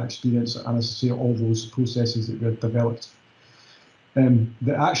upon that experience and, as I say, all those processes that we had developed.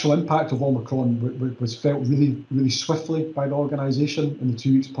 The actual impact of Omicron was felt really swiftly by the organisation in the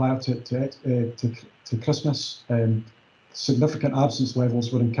 2 weeks prior to Christmas. Significant absence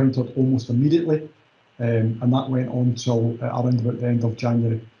levels were encountered almost immediately, and that went on till around about the end of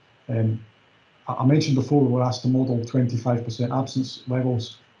January. I mentioned before we were asked to model 25% absence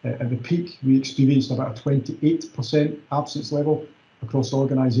levels. At the peak, we experienced about a 28% absence level across the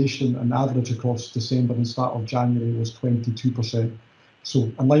organisation, and the average across December and start of January was 22%.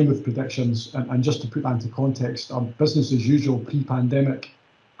 So in line with predictions, and just to put that into context, our business as usual pre-pandemic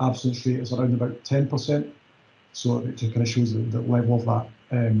absence rate is around about 10%. So it just kind of shows the level of that.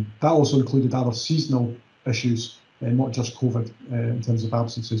 That also included other seasonal issues, not just COVID in terms of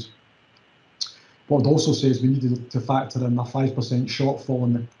absences. What it also says we needed to factor in a 5% shortfall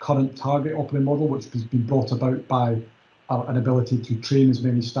in the current target operating model, which has been brought about by our inability to train as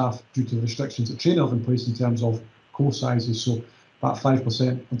many staff due to the restrictions that training have in place in terms of course sizes. So that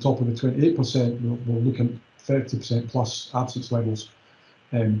 5% on top of the 28%, we're looking at 30% plus absence levels.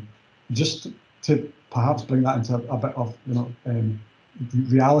 Just to perhaps bring that into a bit of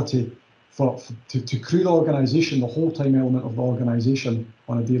reality, to crew the organisation, the whole time element of the organisation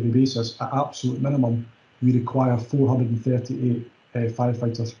on a daily basis, at absolute minimum, we require 438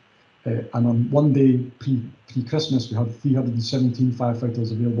 firefighters. And on one day pre-Christmas, we had 317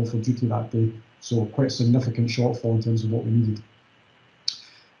 firefighters available for duty that day. So quite a significant shortfall in terms of what we needed.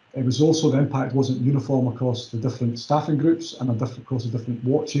 It was also, the impact wasn't uniform across the different staffing groups and across the different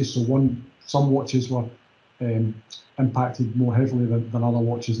watches. So some watches were impacted more heavily than other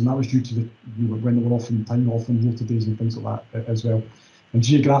watches, and that was due to when they were often time off and rota days and things like that as well. And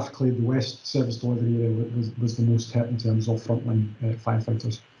geographically, the West Service Delivery area was the most hit in terms of frontline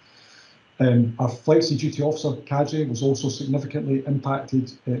firefighters. Our flexi duty officer cadre was also significantly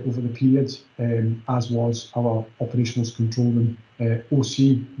impacted over the period, as was our operations control room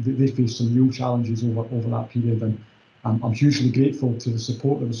OC. They faced some real challenges over that period, and I'm hugely grateful to the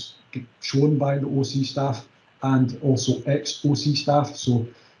support that was shown by the OC staff and also ex-OC staff, so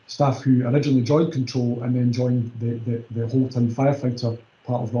staff who originally joined control and then joined the whole-time firefighter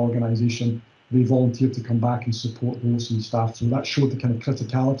part of the organisation. They volunteered to come back and support the OC staff, so that showed the kind of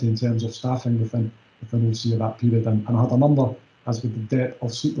criticality in terms of staffing within OC at that period, and I had a number, as with the debt,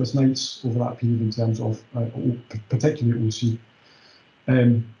 of sleepless nights over that period in terms of particularly OC.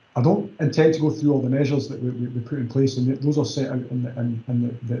 I don't intend to go through all the measures that we put in place, and those are set out in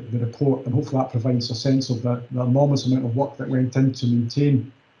the report, and hopefully that provides a sense of the enormous amount of work that went in to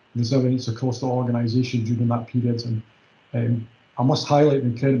maintain resilience across the organisation during that period. And I must highlight the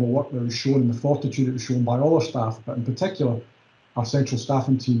incredible work that was shown and the fortitude that was shown by all our staff, but in particular our central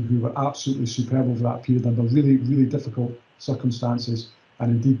staffing team, who were absolutely superb over that period under really difficult circumstances,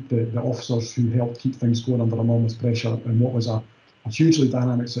 and indeed the officers who helped keep things going under enormous pressure in what was a hugely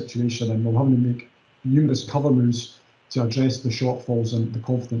dynamic situation, and we're having to make numerous cover moves to address the shortfalls and the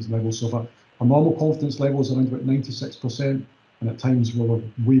confidence levels. So our normal confidence level is around about 96%, and at times we were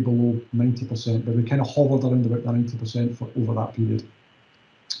way below 90%, but we kind of hovered around about the 90% for over that period.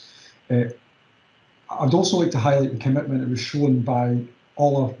 I'd also like to highlight the commitment that was shown by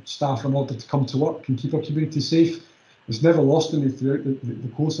all our staff in order to come to work and keep our community safe. It's never lost on me throughout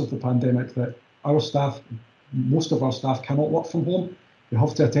the course of the pandemic that our staff, most of our staff, cannot work from home. They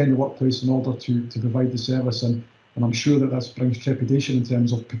have to attend the workplace in order to provide the service, and I'm sure that this brings trepidation in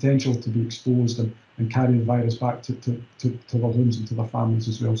terms of potential to be exposed and carry the virus back to their homes and to their families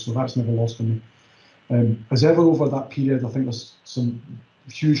as well. So that's never lost on me. As ever over that period, I think there's some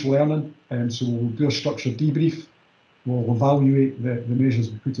huge learning, so we'll do a structured debrief, we'll evaluate the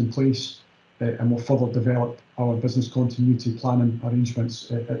measures we put in place, and we'll further develop our business continuity planning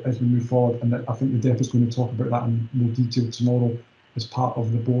arrangements as we move forward. And I think the DEP is going to talk about that in more detail tomorrow as part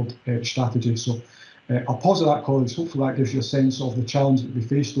of the board strategy. So I'll pause at that, colleagues. Hopefully that gives you a sense of the challenge that we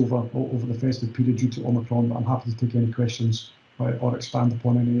faced over the festive period due to Omicron, but I'm happy to take any questions or expand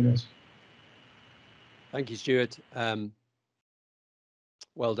upon any areas. Thank you, Stuart.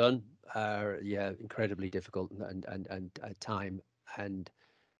 Well done. Yeah, incredibly difficult and time, and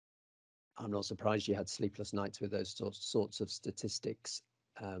I'm not surprised you had sleepless nights with those sorts of statistics.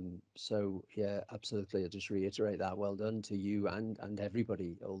 So yeah, absolutely. I'll just reiterate that. Well done to you and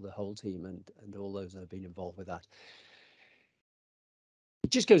everybody, the whole team, and all those that have been involved with that.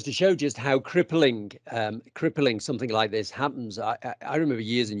 It just goes to show just how crippling something like this happens. I remember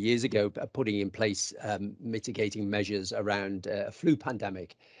years and years ago putting in place mitigating measures around a flu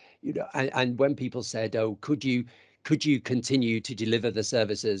pandemic, and when people said, "Oh, could you continue to deliver the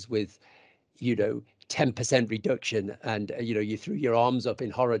services with, 10% reduction, and you threw your arms up in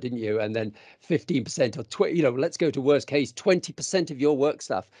horror, didn't you? And then 15% or let's go to worst case, 20% of your work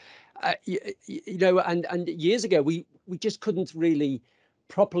staff. And years ago we just couldn't really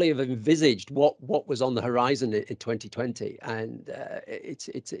properly have envisaged what was on the horizon in 2020, and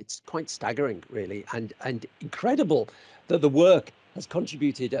it's quite staggering, really, and incredible that the work has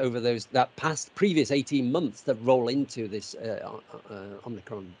contributed over that previous 18 months that roll into this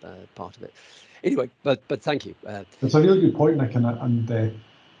Omicron part of it. Anyway, but thank you. It's a really good point, Nick, and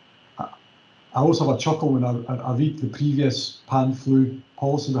I also have a chuckle when I read the previous pan flu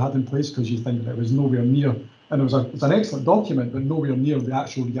policy we had in place, because you think that it was nowhere near, and it's an excellent document, but nowhere near the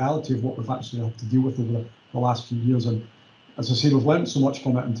actual reality of what we've actually had to deal with over the last few years. And as I say, we've learned so much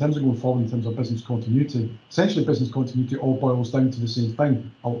from it in terms of going forward, in terms of business continuity. Essentially, business continuity all boils down to the same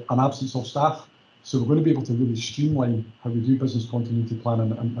thing: an absence of staff. So we're going to be able to really streamline how we do business continuity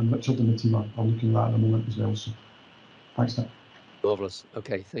planning, and Richard and the team are looking at that in a moment as well. So thanks, Nick. Marvellous.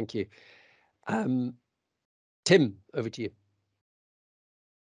 Okay, thank you. Tim, over to you.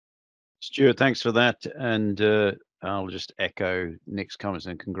 Stuart, thanks for that. And I'll just echo Nick's comments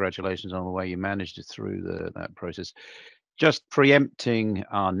and congratulations on the way you managed it through that process. Just preempting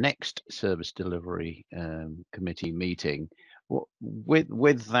our next service delivery committee meeting,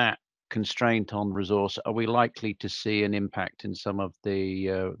 with that constraint on resource, are we likely to see an impact in some of the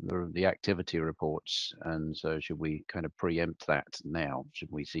activity reports? And so should we kind of preempt that now?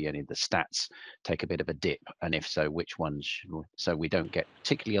 Should we see any of the stats take a bit of a dip? And if so, which ones, so we don't get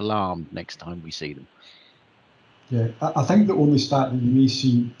particularly alarmed next time we see them? Yeah, I think the only stat that you may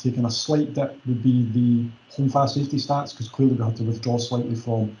see taking a slight dip would be the home fire safety stats, because clearly we had to withdraw slightly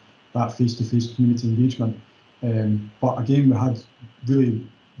from that face-to-face community engagement. But again, we had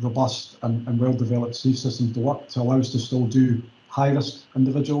really robust and well-developed safe systems to work to allow us to still do high-risk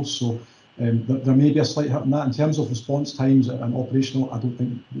individuals. So there may be a slight hit on that. In terms of response times and operational, I don't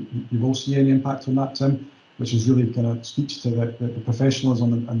think you will see any impact on that, Tim, which is really kind of speaks to the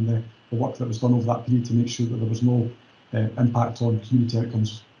professionalism and the work that was done over that period to make sure that there was no impact on community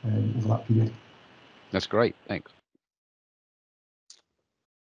outcomes over that period. That's great, thanks.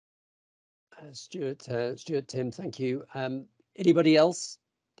 Stuart, Tim, thank you. Anybody else?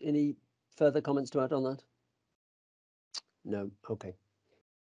 Any further comments to add on that? No, okay.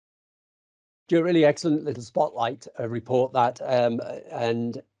 Stuart, really excellent little spotlight report that,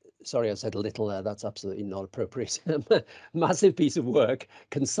 and sorry, I said a little there. That's absolutely not appropriate. Massive piece of work,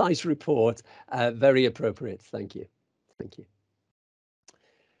 concise report, very appropriate. Thank you. Thank you.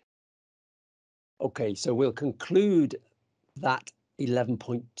 Okay, so we'll conclude that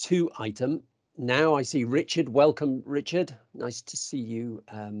 11.2 item. Now I see Richard. Welcome, Richard. Nice to see you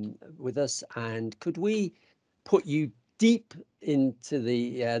with us. And could we put you deep into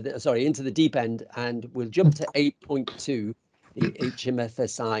into the deep end, and we'll jump to 8.2. the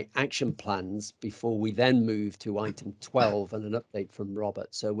HMFSI action plans before we then move to item 12 and an update from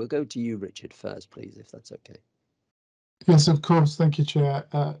Robert. So we'll go to you, Richard, first, please, if that's okay. Yes, of course. Thank you, Chair,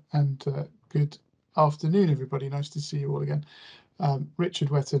 and good afternoon, everybody. Nice to see you all again. Richard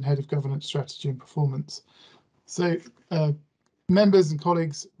Wetton, Head of Governance, Strategy and Performance. So members and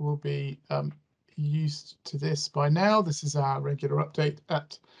colleagues will be used to this by now. This is our regular update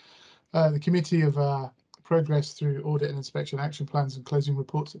at the committee of progress through audit and inspection action plans and closing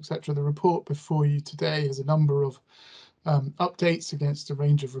reports, etc. The report before you today has a number of updates against a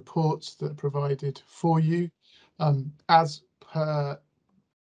range of reports that are provided for you. As per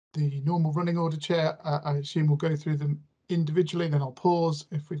the normal running order, Chair, I assume we'll go through them individually, then I'll pause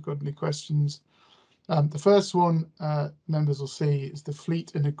if we've got any questions. The first one members will see is the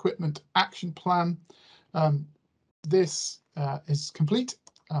Fleet and Equipment Action Plan. This is complete.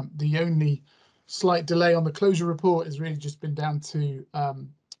 The only slight delay on the closure report has really just been down to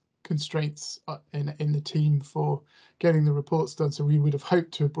constraints in the team for getting the reports done. So we would have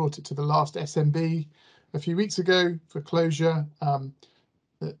hoped to have brought it to the last SMB a few weeks ago for closure.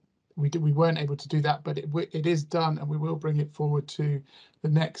 We weren't able to do that, but it is done, and we will bring it forward to the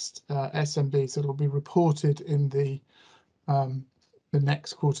next SMB. So it'll be reported in the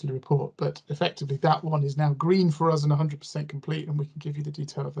next quarterly report. But effectively, that one is now green for us and 100% complete, and we can give you the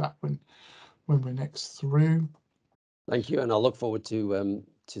detail of that when we're next through. Thank you, and I'll look forward to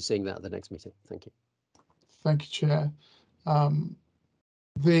seeing that at the next meeting. Thank you. Thank you, Chair.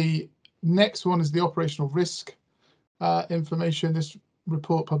 The next one is the operational risk information. This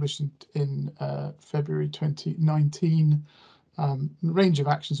report published in February 2019. Range of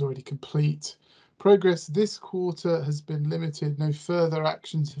actions already complete. Progress this quarter has been limited. No further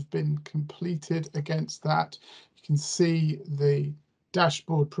actions have been completed against that. You can see the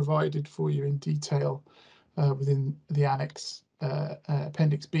dashboard provided for you in detail within the annex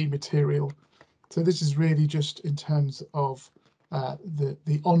Appendix B material. So this is really just in terms of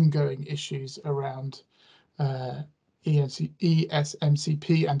the ongoing issues around ESMCP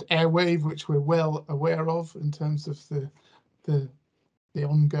and Airwave, which we're well aware of in terms of the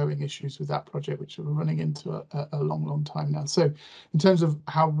ongoing issues with that project, which we're running into a long time now. So in terms of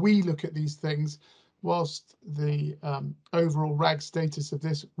how we look at these things, whilst the overall RAG status of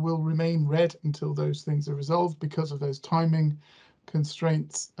this will remain red until those things are resolved because of those timing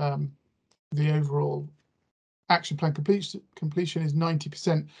constraints, the overall action plan completion is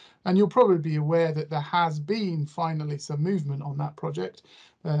 90%. And you'll probably be aware that there has been finally some movement on that project.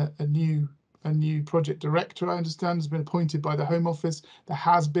 A new project director, I understand, has been appointed by the Home Office. There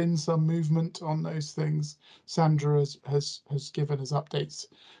has been some movement on those things. Sandra has given us updates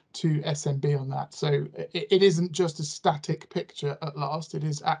to SMB on that. So it isn't just a static picture at last, it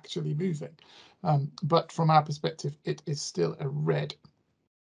is actually moving. But from our perspective, it is still a red.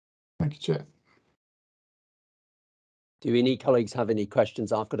 Thank you, Chair. Do any colleagues have any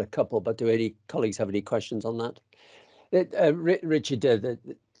questions? I've got a couple, but do any colleagues have any questions on that? Richard, there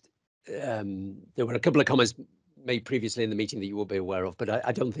were a couple of comments made previously in the meeting that you will be aware of, but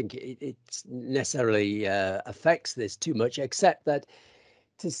I don't think it necessarily affects this too much, except that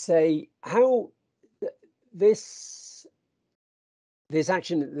to say how this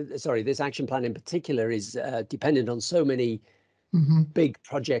action plan in particular is dependent on so many big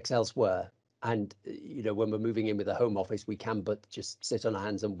projects elsewhere. And, you know, when we're moving in with the Home Office, we can but just sit on our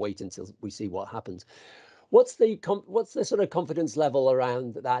hands and wait until we see what happens. What's the sort of confidence level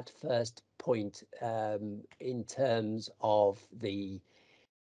around that first point in terms of the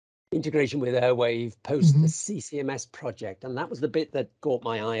integration with Airwave post the CCMS project? And that was the bit that caught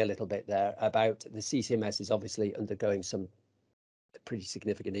my eye a little bit there about the CCMS is obviously undergoing some pretty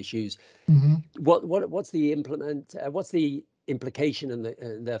significant issues. What's the implication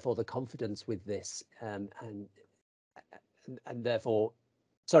and therefore the confidence with this and therefore,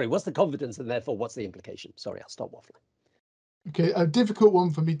 sorry, what's the confidence and therefore what's the implication? Sorry, I'll stop waffling. Okay, a difficult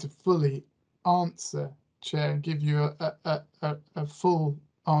one for me to fully answer, Chair, and give you a full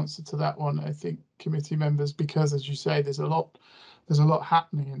answer to that one, I think, committee members, because as you say, there's a lot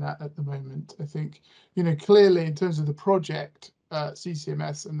happening in that at the moment. I think, you know, clearly in terms of the project,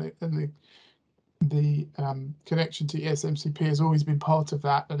 CCMS and the connection to ESMCP has always been part of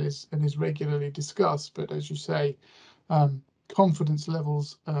that and is regularly discussed. But as you say, confidence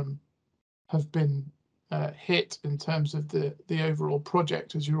levels have been hit in terms of the overall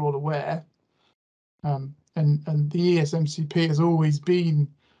project, as you're all aware. And the ESMCP has always been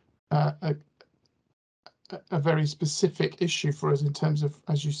a very specific issue for us in terms of,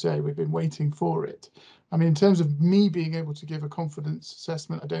 as you say, we've been waiting for it. I mean, in terms of me being able to give a confidence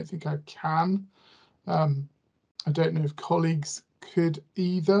assessment, I don't think I can. I don't know if colleagues could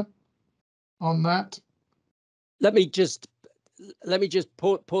either on that. Let me just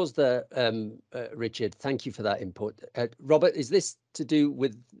pause there, Richard. Thank you for that input. Robert, is this to do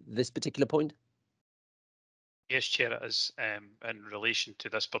with this particular point? Yes, Chair, it is in relation to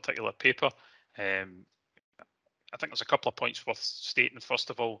this particular paper. I think there's a couple of points worth stating. First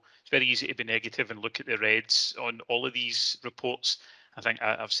of all, it's very easy to be negative and look at the reds on all of these reports. I think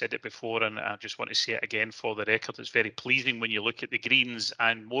I've said it before and I just want to say it again for the record. It's very pleasing when you look at the greens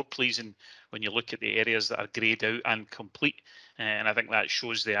and more pleasing when you look at the areas that are greyed out and complete. And I think that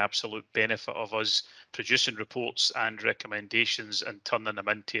shows the absolute benefit of us producing reports and recommendations and turning them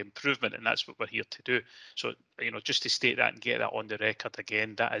into improvement. And that's what we're here to do. So, you know, just to state that and get that on the record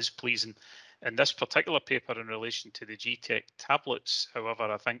again, that is pleasing. In this particular paper in relation to the GTEC tablets, however,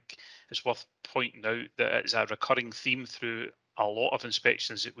 I think it's worth pointing out that it's a recurring theme through a lot of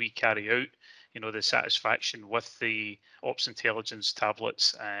inspections that we carry out. You know, the satisfaction with the Ops Intelligence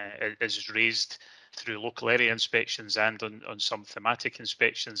tablets is raised through local area inspections and on some thematic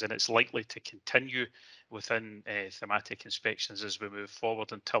inspections, and it's likely to continue within thematic inspections as we move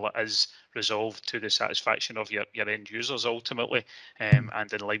forward until it is resolved to the satisfaction of your end users ultimately,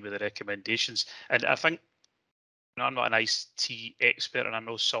 and in line with the recommendations. And I think, you know, I'm not an ICT expert and I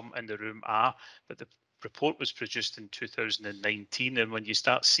know some in the room are, but the report was produced in 2019, and when you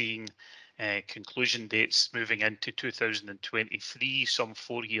start seeing conclusion dates moving into 2023, some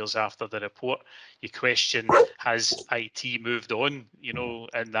 4 years after the report, you question, has IT moved on, you know,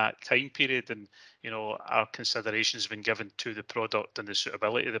 in that time period? And, you know, our considerations been given to the product and the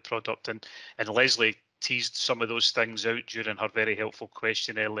suitability of the product. And Leslie teased some of those things out during her very helpful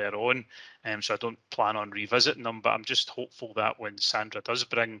question earlier on. So I don't plan on revisiting them, but I'm just hopeful that when Sandra does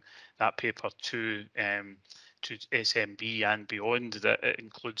bring that paper to to SMB and beyond, that it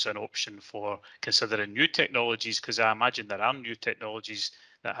includes an option for considering new technologies, because I imagine there are new technologies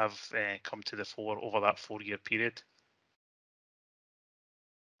that have come to the fore over that 4-year period.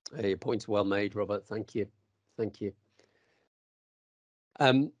 Your point's well made, Robert. Thank you. Thank you.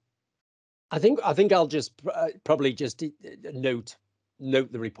 I think I'll just probably just note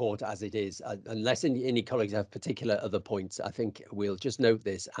the report as it is, unless any colleagues have particular other points. I think we'll just note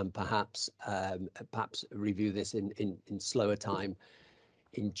this and perhaps review this in slower time,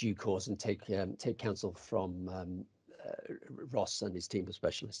 in due course, and take counsel from Ross and his team of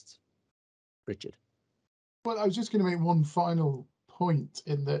specialists. Richard. Well, I was just going to make one final point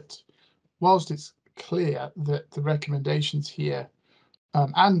in that, whilst it's clear that the recommendations here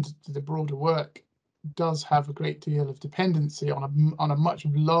and the broader work does have a great deal of dependency on a much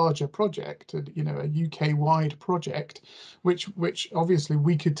larger project, and a UK-wide project, which obviously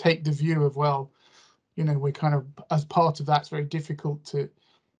we could take the view of, well, we're kind of, as part of that, it's very difficult to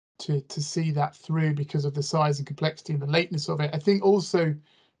see that through because of the size and complexity and the lateness of it. I think also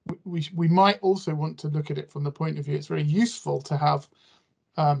we might also want to look at it from the point of view, it's very useful to have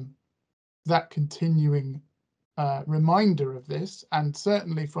that continuing reminder of this, and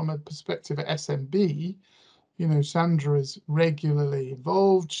certainly from a perspective at SMB, Sandra is regularly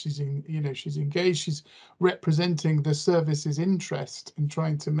involved. She's engaged. She's representing the service's interest in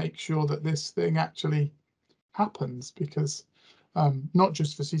trying to make sure that this thing actually happens, because not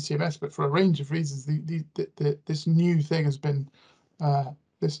just for CCMS, but for a range of reasons, this new thing has been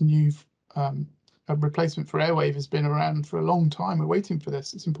this new replacement for Airwave has been around for a long time. We're waiting for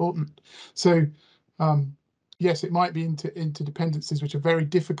this. It's important. So yes, it might be interdependencies which are very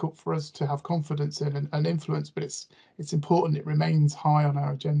difficult for us to have confidence in and influence, but it's important it remains high on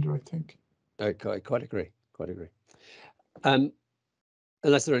our agenda, I think. I quite agree.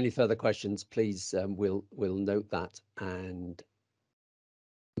 Unless there are any further questions, please, we'll note that and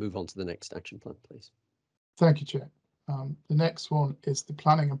move on to the next action plan, please. Thank you, Chair. The next one is the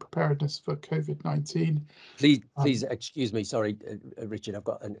planning and preparedness for COVID-19. Please excuse me. Sorry, Richard, I've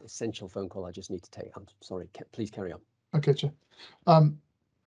got an essential phone call I just need to take. I'm sorry. Please carry on. Okay, Chair.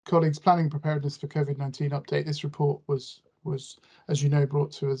 Colleagues, planning and preparedness for COVID-19 update. This report was, as you know,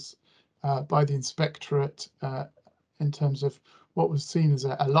 brought to us by the Inspectorate in terms of what was seen as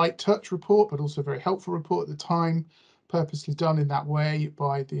a light touch report, but also a very helpful report at the time, purposely done in that way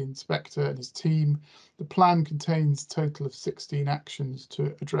by the Inspector and his team. The plan contains a total of 16 actions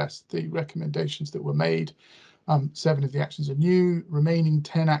to address the recommendations that were made. 7 of the actions are new. Remaining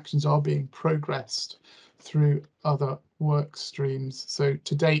 10 actions are being progressed through other work streams. So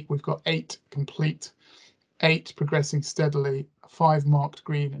to date, we've got 8 complete, 8 progressing steadily, 5 marked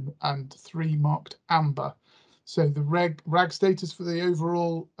green and 3 marked amber. So the RAG status for the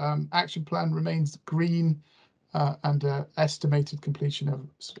overall action plan remains green, and estimated completion of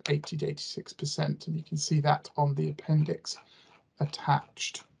 80 to 86%, and you can see that on the appendix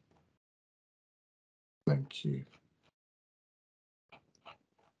attached. Thank you.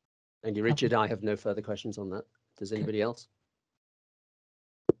 Thank you, Richard. I have no further questions on that. Does anybody else?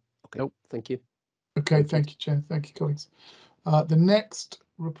 Okay. Nope. Thank you. Okay, thank you, Chair. Thank you, colleagues. The next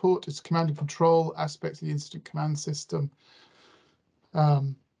report is command and control aspects of the incident command system.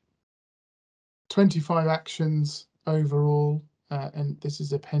 25 actions overall, and this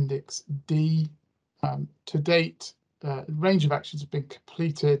is Appendix D. To date, a range of actions have been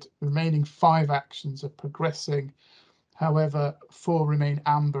completed. Remaining 5 actions are progressing. However, 4 remain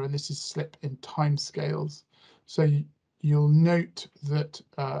amber, and this is slip in timescales. So you'll note that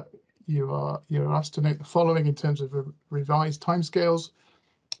you're asked to note the following in terms of revised timescales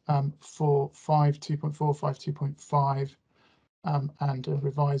for 5.2.4, 5.2.5. And a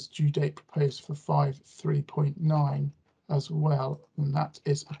revised due date proposed for 5.3.9 as well, and that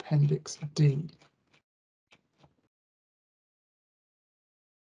is Appendix D.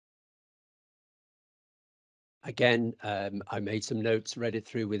 Again, I made some notes, read it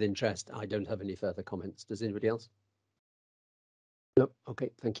through with interest. I don't have any further comments. Does anybody else? No. Okay,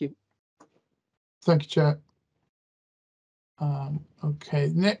 thank you. Thank you, Chair.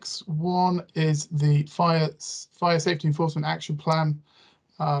 Okay, next one is the fire safety enforcement action plan.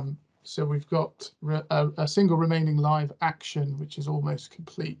 So we've got a single remaining live action, which is almost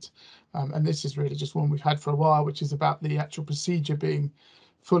complete. And this is really just one we've had for a while, which is about the actual procedure being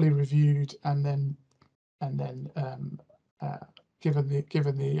fully reviewed and then given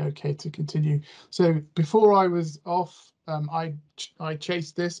the okay to continue. So before I was off, I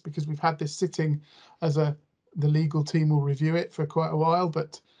chased this because we've had this sitting as the legal team will review it for quite a while,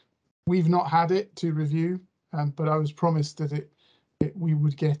 but we've not had it to review. But I was promised that we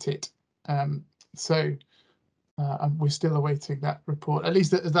would get it. So and we're still awaiting that report. At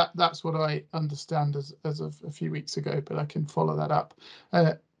least that's what I understand as of a few weeks ago, but I can follow that up.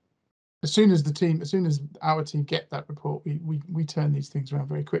 As soon as our team get that report, we turn these things around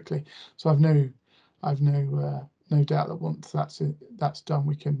very quickly. So I've no doubt that once that's done,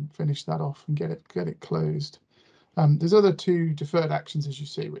 we can finish that off and get it closed. There's other two deferred actions, as you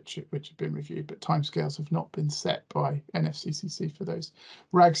see, which have been reviewed, but timescales have not been set by NFCCC for those.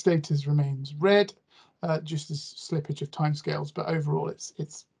 RAG status remains red, just as slippage of timescales, but overall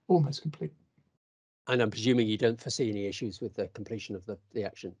it's almost complete. And I'm presuming you don't foresee any issues with the completion of the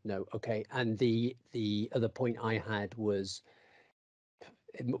action? No. Okay. And the other point I had was,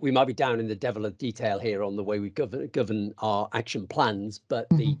 we might be down in the devil of detail here on the way we govern our action plans, but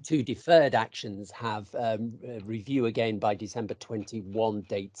the two deferred actions have review again by December 21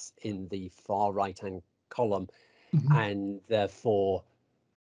 dates in the far right-hand column, and therefore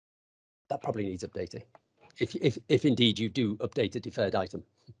that probably needs updating. If indeed you do update a deferred item.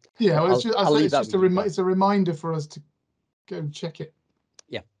 Yeah, well, it's a reminder for us to go and check it.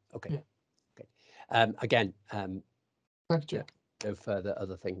 Yeah. Okay. Yeah. Okay. Again. Thank you. No further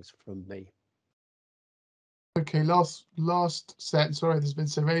other things from me. Okay, last set. Sorry, there's been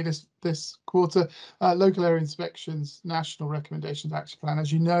so many this quarter. Local area inspections, national recommendations action plan.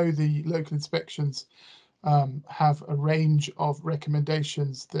 As you know, the local inspections have a range of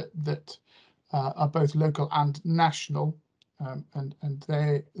recommendations that are both local and national, and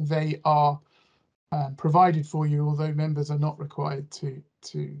they are provided for you, although members are not required to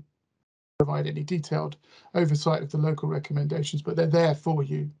provide any detailed oversight of the local recommendations, but they're there for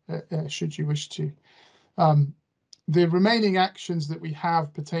you should you wish to. The remaining actions that we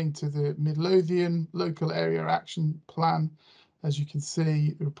have pertain to the Midlothian Local Area Action Plan. As you can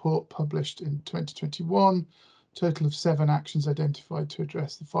see, the report published in 2021, total of 7 actions identified to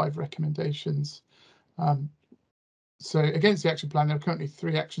address the 5 recommendations. So against the action plan, there are currently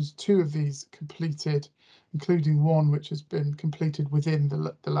 3 actions, 2 of these completed, including 1 which has been completed within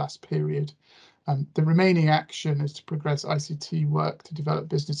the last period. The remaining action is to progress ICT work to develop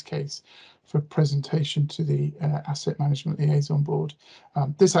business case for presentation to the Asset Management Liaison Board.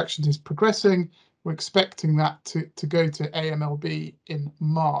 This action is progressing. We're expecting that to go to AMLB in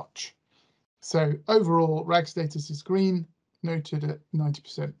March. So overall, RAG status is green, noted at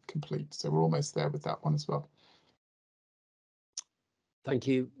 90% complete. So we're almost there with that one as well. Thank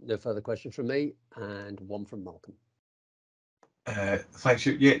you. No further questions from me, and one from Malcolm. Thanks.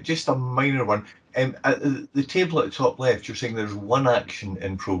 Yeah, just a minor one. At the table at the top left, you're saying there's 1 action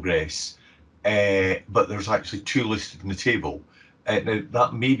in progress, but there's actually 2 listed in the table. Now,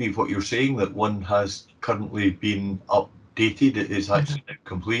 that may be what you're saying, that 1 has currently been updated, it is actually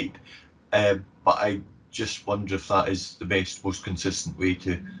complete. But I just wonder if that is the most consistent way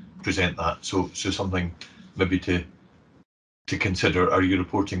to present that. So something maybe to consider. Are you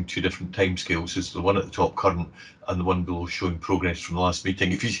reporting 2 different timescales? Is the one at the top current and the one below showing progress from the last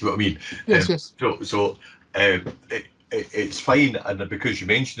meeting, if you see what I mean? Yes, yes. So it's fine, and because you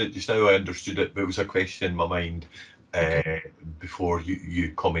mentioned it just now, I understood it, but it was a question in my mind before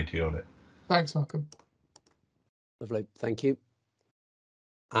you commented on it. Thanks, Malcolm. Lovely, thank you.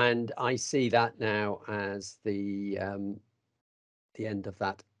 And I see that now as the end of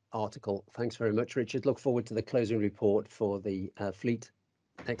that article. Thanks very much, Richard. Look forward to the closing report for the fleet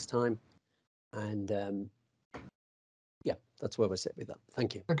next time. And yeah, that's where we're set with that.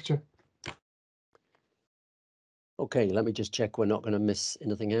 Thank you. Thank you. Okay, let me just check we're not going to miss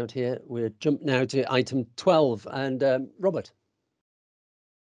anything out here. We'll jump now to item 12, and Robert.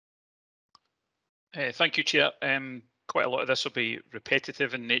 Thank you, Chair. Quite a lot of this will be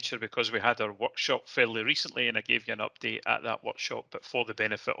repetitive in nature because we had our workshop fairly recently and I gave you an update at that workshop, but for the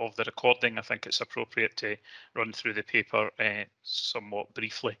benefit of the recording, I think it's appropriate to run through the paper somewhat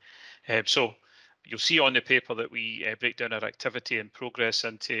briefly. So you'll see on the paper that we break down our activity and progress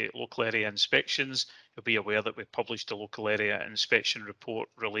into local area inspections. You'll be aware that we published a local area inspection report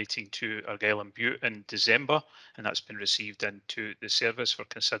relating to Argyll and Bute in December, and that's been received into the service for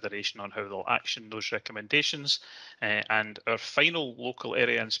consideration on how they'll action those recommendations. And our final local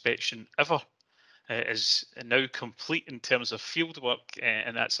area inspection ever is now complete in terms of fieldwork,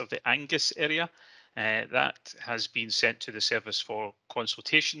 and that's of the Angus area. That has been sent to the service for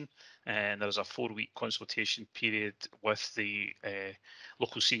consultation, and there's a 4-week consultation period with the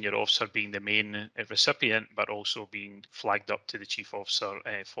local senior officer being the main recipient, but also being flagged up to the chief officer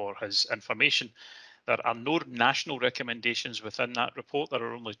for his information. There are no national recommendations within that report. There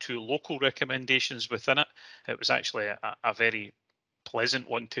are only 2 local recommendations within it. It was actually a very pleasant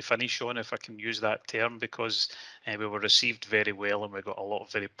one to finish on, if I can use that term, because we were received very well and we got a lot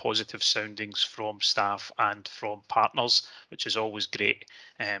of very positive soundings from staff and from partners, which is always great.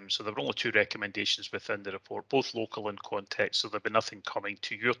 So there were only 2 recommendations within the report, both local and context, so there'll be nothing coming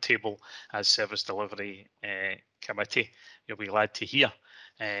to your table as Service Delivery Committee. You'll be glad to hear.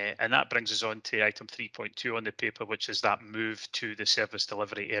 And that brings us on to item 3.2 on the paper, which is that move to the service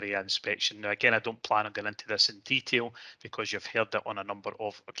delivery area inspection. Now, again, I don't plan on going into this in detail because you've heard it on a number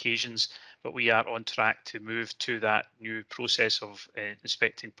of occasions, but we are on track to move to that new process of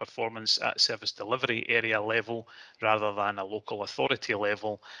inspecting performance at service delivery area level rather than a local authority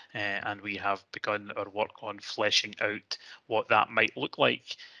level. And we have begun our work on fleshing out what that might look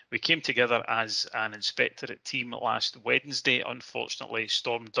like. We came together as an inspectorate team last Wednesday. Unfortunately,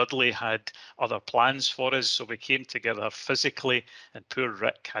 Storm Dudley had other plans for us, so we came together physically, and poor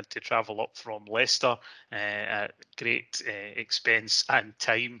Rick had to travel up from Leicester at great expense and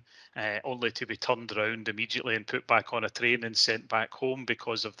time, only to be turned around immediately and put back on a train and sent back home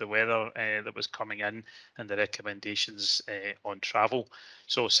because of the weather that was coming in and the recommendations on travel.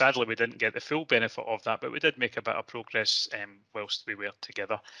 So sadly, we didn't get the full benefit of that, but we did make a bit of progress whilst we were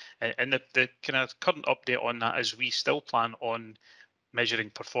together. And the kind of current update on that is we still plan on measuring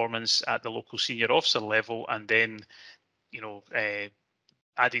performance at the local senior officer level, and then,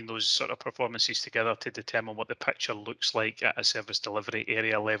 adding those sort of performances together to determine what the picture looks like at a service delivery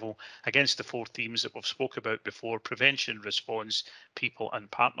area level against the 4 themes that we've spoke about before: prevention, response, people and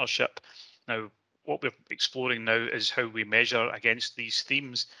partnership. Now, what we're exploring now is how we measure against these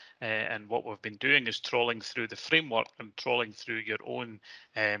themes, and what we've been doing is trawling through the framework and trawling through your own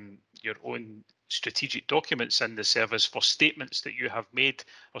strategic documents in the service for statements that you have made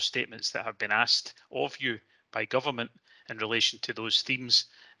or statements that have been asked of you by government in relation to those themes,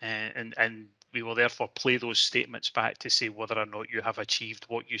 and we will therefore play those statements back to say whether or not you have achieved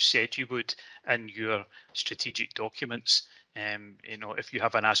what you said you would in your strategic documents. If you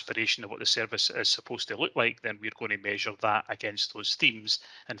have an aspiration of what the service is supposed to look like, then we're going to measure that against those themes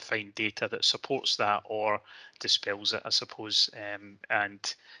and find data that supports that or dispels it, I suppose.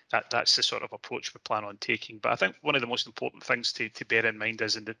 And that's the sort of approach we plan on taking. But I think one of the most important things to bear in mind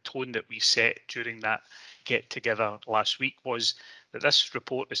is in the tone that we set during that get together last week was that this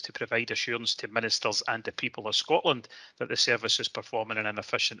report is to provide assurance to ministers and the people of Scotland that the service is performing in an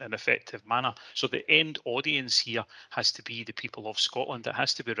efficient and effective manner. So the end audience here has to be the people of Scotland. It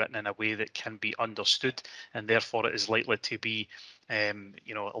has to be written in a way that can be understood, and therefore it is likely to be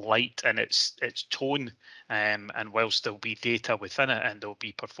light in its tone, and whilst there'll be data within it and there'll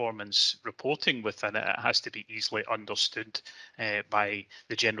be performance reporting within it, it has to be easily understood by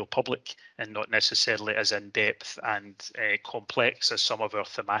the general public and not necessarily as in-depth and complex as some of our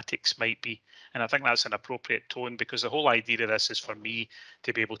thematics might be. And I think that's an appropriate tone, because the whole idea of this is for me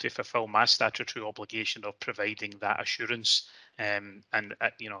to be able to fulfil my statutory obligation of providing that assurance. And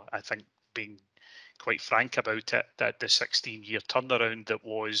I think being quite frank about it, that the 16-year turnaround that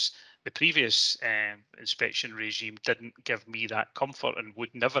was the previous inspection regime didn't give me that comfort, and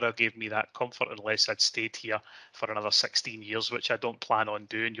would never have gave me that comfort unless I'd stayed here for another 16 years, which I don't plan on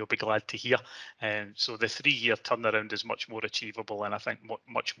doing, you'll be glad to hear. So the 3-year turnaround is much more achievable and I think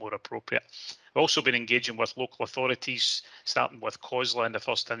much more appropriate. We've also been engaging with local authorities, starting with COSLA in the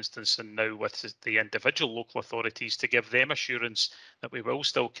first instance and now with the individual local authorities, to give them assurance that we will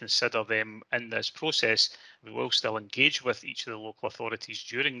still consider them in this process. We will still engage with each of the local authorities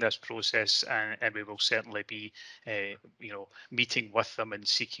during this process, and we will certainly be meeting with them and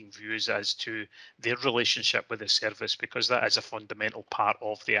seeking views as to their relationship with the service, because that is a fundamental part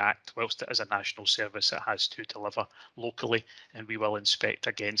of the Act. Whilst it is a national service, it has to deliver locally, and we will inspect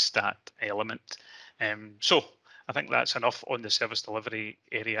against that element. So I think that's enough on the service delivery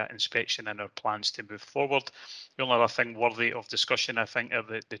area inspection and our plans to move forward. The only other thing worthy of discussion, I think, are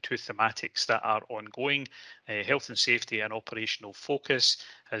the 2 thematics that are ongoing. Health and safety and operational focus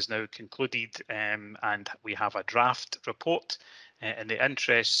has now concluded, and we have a draft report. In the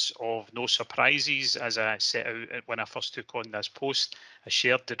interests of no surprises, as I set out when I first took on this post, I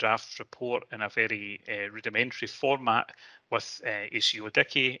shared the draft report in a very rudimentary format with ACO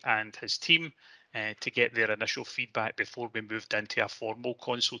Dickey and his team to get their initial feedback before we moved into a formal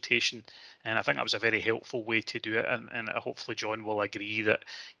consultation. And I think that was a very helpful way to do it. And hopefully John will agree that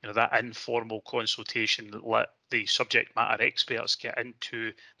that informal consultation let the subject matter experts get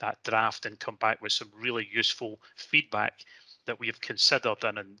into that draft and come back with some really useful feedback. that we have considered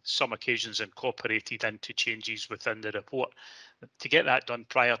and on some occasions incorporated into changes within the report. To get that done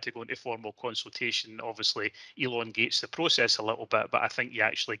prior to going to formal consultation obviously elongates the process a little bit, but I think you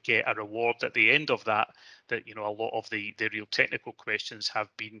actually get a reward at the end of that, that a lot of the real technical questions have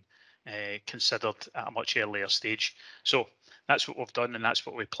been considered at a much earlier stage. So that's what we've done, and that's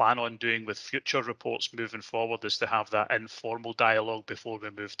what we plan on doing with future reports moving forward, is to have that informal dialogue before we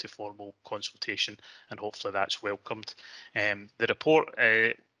move to formal consultation, and hopefully that's welcomed. The report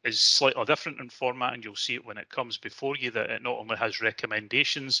is slightly different in format, and you'll see it when it comes before you, that it not only has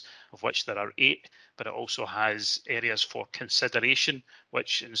recommendations, of which there are 8, but it also has areas for consideration,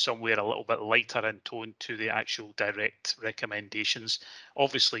 which in some way are a little bit lighter in tone to the actual direct recommendations.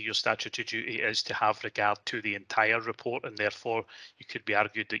 Obviously, your statutory duty is to have regard to the entire report, and therefore you could be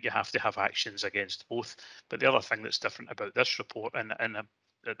argued that you have to have actions against both. But the other thing that's different about this report, and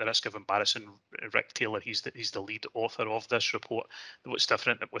at the risk of embarrassing Rick Taylor, he's the lead author of this report. What's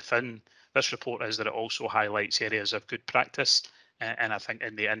different within this report is that it also highlights areas of good practice, and I think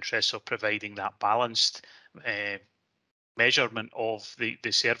in the interest of providing that balanced measurement of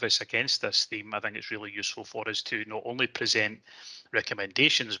the service against this theme, I think it's really useful for us to not only present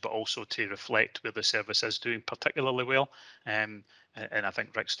recommendations, but also to reflect where the service is doing particularly well. And I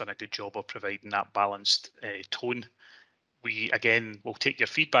think Rick's done a good job of providing that balanced tone. We, again, will take your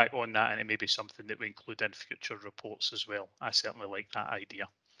feedback on that, and it may be something that we include in future reports as well. I certainly like that idea.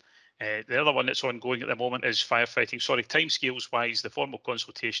 The other one that's ongoing at the moment is firefighting. Sorry, timescales wise, the formal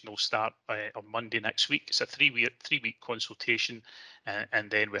consultation will start on Monday next week. It's a three-week consultation,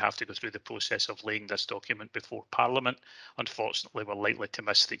 and then we have to go through the process of laying this document before Parliament. Unfortunately, we're likely to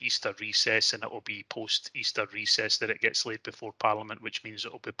miss the Easter recess, and it will be post-Easter recess that it gets laid before Parliament, which means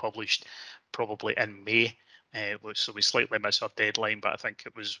it will be published probably in May. So we slightly miss our deadline, but I think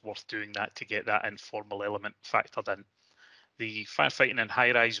it was worth doing that to get that informal element factored in. The firefighting in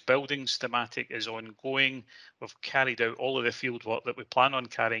high-rise buildings thematic is ongoing. We've carried out all of the field work that we plan on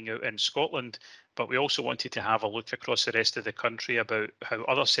carrying out in Scotland, but we also wanted to have a look across the rest of the country about how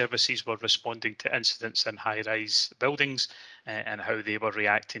other services were responding to incidents in high-rise buildings and how they were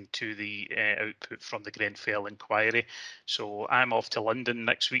reacting to the output from the Grenfell inquiry. So I'm off to London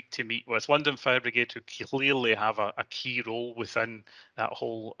next week to meet with London Fire Brigade, who clearly have a key role within that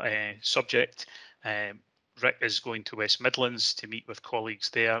whole subject. Rick is going to West Midlands to meet with colleagues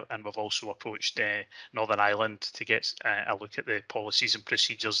there, and we've also approached Northern Ireland to get a look at the policies and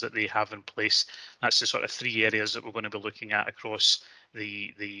procedures that they have in place. That's the sort of 3 areas that we're going to be looking at across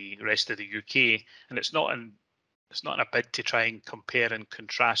the rest of the UK, and it's not in a bid to try and compare and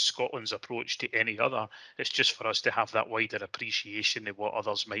contrast Scotland's approach to any other. It's just for us to have that wider appreciation of what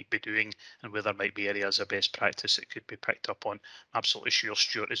others might be doing and where there might be areas of best practice that could be picked up on. I'm absolutely sure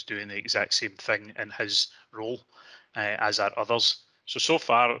Stuart is doing the exact same thing in his role, as are others. So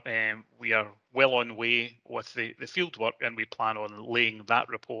far, we are well on way with the field work, and we plan on laying that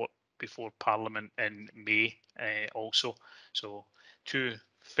report before Parliament in May also. So 2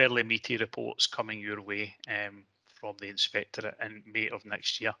 fairly meaty reports coming your way from the Inspectorate in May of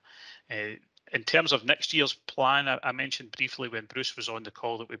next year. In terms of next year's plan, I mentioned briefly when Bruce was on the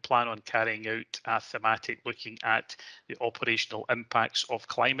call that we plan on carrying out a thematic looking at the operational impacts of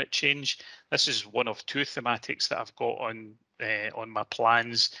climate change. This is one of 2 thematics that I've got on my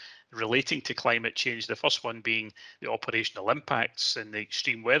plans relating to climate change. The first one being the operational impacts and the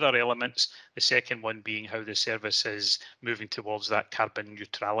extreme weather elements. The second one being how the service is moving towards that carbon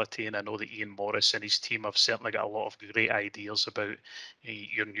neutrality. And I know that Ian Morris and his team have certainly got a lot of great ideas about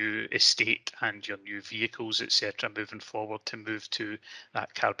your new estate and your new vehicles, etc., moving forward to move to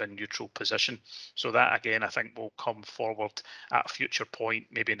that carbon neutral position. So that, again, I think will come forward at a future point,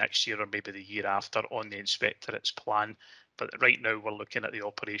 maybe next year or maybe the year after, on the Inspectorate's plan. But right now we're looking at the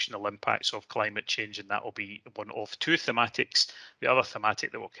operational impacts of climate change, and that will be one of 2 thematics. The other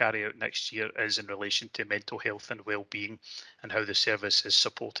thematic that we'll carry out next year is in relation to mental health and well-being, and how the service is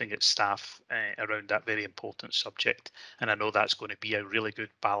supporting its staff around that very important subject. And I know that's going to be a really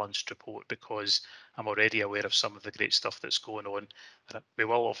good balanced report, because I'm already aware of some of the great stuff that's going on. We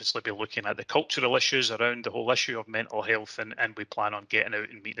will obviously be looking at the cultural issues around the whole issue of mental health, and we plan on getting out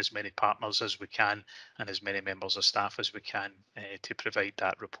and meeting as many partners as we can and as many members of staff as we can to provide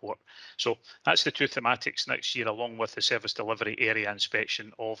that report. So that's the 2 thematics next year, along with the service delivery area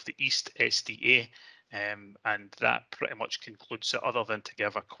inspection of the East SDA. And that pretty much concludes it, other than to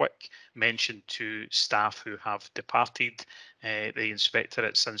give a quick mention to staff who have departed the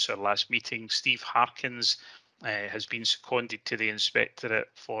Inspectorate since our last meeting. Steve Harkins has been seconded to the inspectorate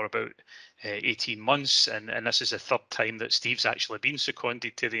for about 18 months, and this is the third time that Steve's actually been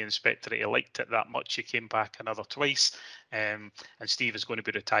seconded to the inspectorate. He liked it that much, he came back another twice, and Steve is going to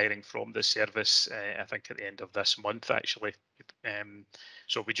be retiring from the service, I think at the end of this month actually.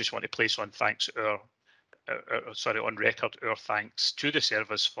 So we just want to place on thanks on record our thanks to the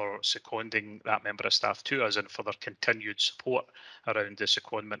service for seconding that member of staff to us, and for their continued support around the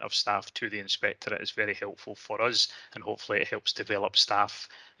secondment of staff to the inspectorate. Is very helpful for us, and hopefully it helps develop staff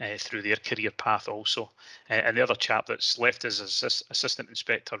through their career path also. And the other chap that's left is Assistant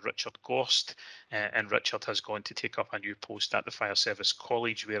Inspector Richard Gorst, and Richard has gone to take up a new post at the Fire Service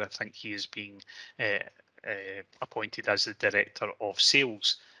College, where I think he is being appointed as the Director of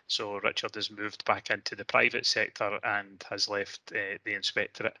Sales. So Richard has moved back into the private sector and has left the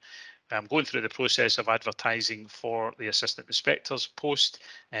inspectorate. I'm going through the process of advertising for the assistant inspector's post,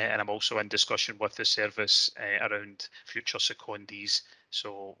 and I'm also in discussion with the service around future secondees.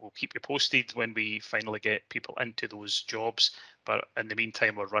 So we'll keep you posted when we finally get people into those jobs. But in the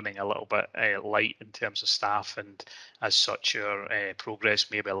meantime, we're running a little bit light in terms of staff, and as such, our progress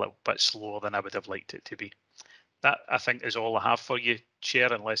may be a little bit slower than I would have liked it to be. That, I think, is all I have for you,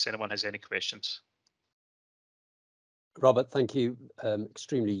 Chair, unless anyone has any questions. Robert, thank you.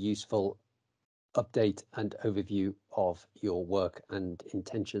 Extremely useful update and overview of your work and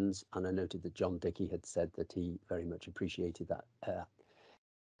intentions. And I noted that John Dickey had said that he very much appreciated that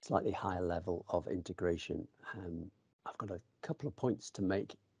slightly higher level of integration. I've got a couple of points to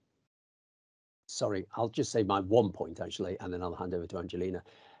make. Sorry, I'll just say my one point actually, and then I'll hand over to Angelina.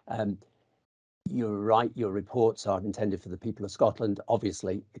 You're right, your reports are intended for the people of Scotland,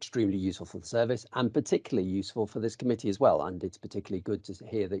 obviously extremely useful for the service, and particularly useful for this committee as well. And it's particularly good to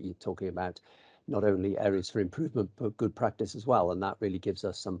hear that you're talking about not only areas for improvement, but good practice as well. And that really gives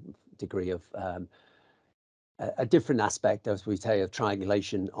us some degree of a different aspect, as we say, of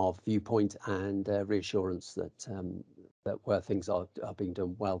triangulation of viewpoint and reassurance that that where things are being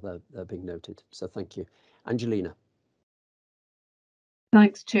done well, they're being noted. So thank you. Angelina.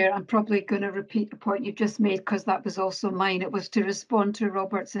 Thanks, Chair. I'm probably going to repeat the point you've just made, because that was also mine. It was to respond to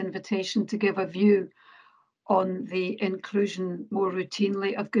Robert's invitation to give a view on the inclusion more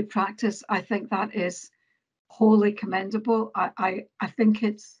routinely of good practice. I think that is wholly commendable. I think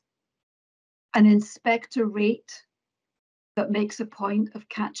it's an inspector rate that makes a point of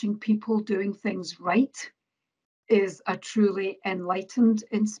catching people doing things right is a truly enlightened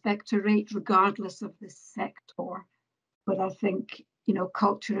inspector rate, regardless of the sector. But I think, you know,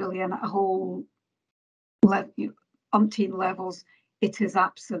 culturally and at a whole umpteen levels, it is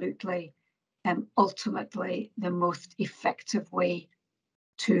absolutely ultimately the most effective way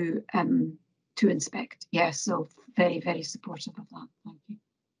to inspect. Yes, so very, very supportive of that. Thank you.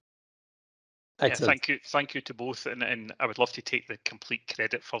 Excellent. Yeah, thank you to both, and I would love to take the complete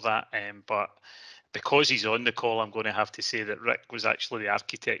credit for that, but because he's on the call, I'm going to have to say that Rick was actually the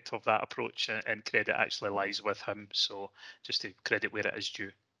architect of that approach, and credit actually lies with him. So just to credit where it is due.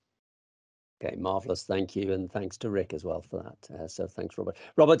 Okay, marvellous. Thank you. And thanks to Rick as well for that. So thanks, Robert.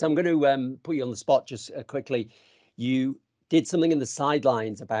 Robert, I'm going to put you on the spot just quickly. You did something in the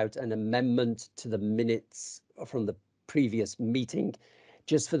sidelines about an amendment to the minutes from the previous meeting.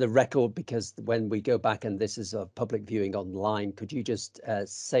 Just for the record, because when we go back and this is a public viewing online, could you just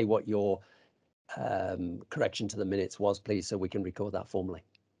say what your correction to the minutes was, please, so we can record that formally?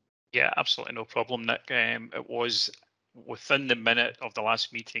 Yeah, absolutely no problem, Nick. It was within the minute of the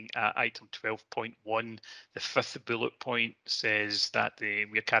last meeting at item 12.1, the fifth bullet point says that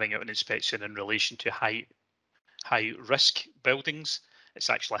we're carrying out an inspection in relation to high risk buildings. It's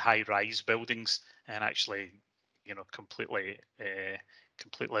actually high rise buildings, and actually, you know, completely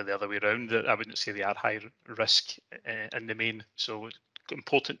the other way around. I wouldn't say they are high risk in the main. So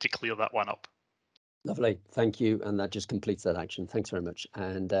important to clear that one up. Lovely, thank you, and that just completes that action. Thanks very much,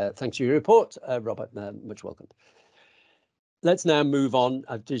 and thanks for your report, Robert. Much welcome. Let's now move on.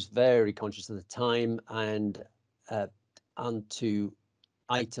 I'm just very conscious of the time, and on to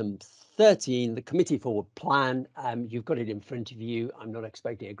item 13, the committee forward plan. You've got it in front of you. I'm not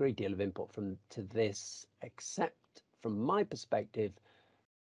expecting a great deal of input to this, except from my perspective,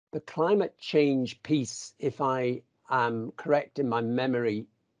 the climate change piece, if I am correct in my memory,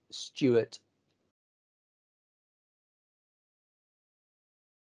 Stuart.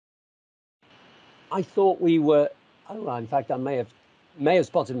 I thought we were, in fact, I may have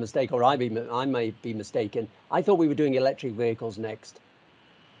spotted a mistake, or I may be mistaken. I thought we were doing electric vehicles next.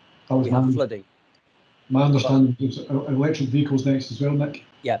 We have flooding. My understanding is electric vehicles next as well, Nick.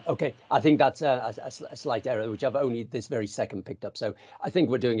 Yeah, okay. I think that's a slight error, which I've only this very second picked up. So I think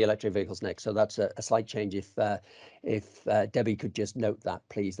we're doing electric vehicles next. So that's a slight change. If Debbie could just note that,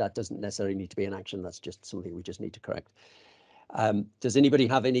 please. That doesn't necessarily need to be an action. That's just something we just need to correct. Does anybody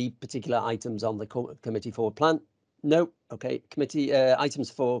have any particular items on the committee forward plan? No. Okay. Committee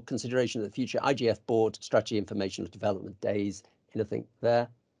items for consideration of the future IGF board strategy information development days. Anything there?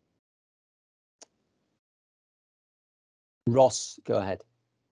 Ross, go ahead.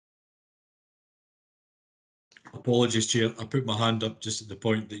 Apologies, Chair. I put my hand up just at the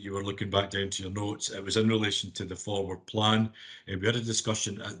point that you were looking back down to your notes. It was in relation to the forward plan. We had a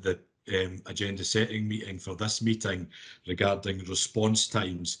discussion at the agenda setting meeting for this meeting regarding response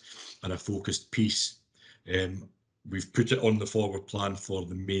times and a focused piece. We've put it on the forward plan for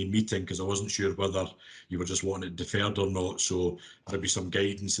the May meeting because I wasn't sure whether you were just wanting it deferred or not. So maybe some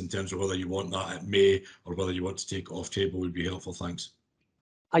guidance in terms of whether you want that at May or whether you want to take it off table would be helpful. Thanks.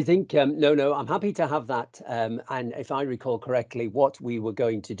 I think, no, I'm happy to have that. And if I recall correctly, what we were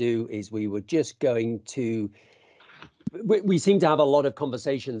going to do is we were just going to, we seem to have a lot of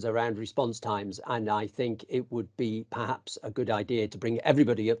conversations around response times, and I think it would be perhaps a good idea to bring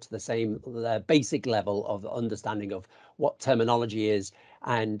everybody up to the same basic level of understanding of what terminology is.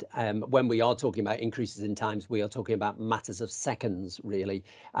 And when we are talking about increases in times, we are talking about matters of seconds, really.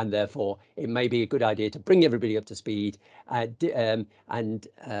 And therefore, it may be a good idea to bring everybody up to speed and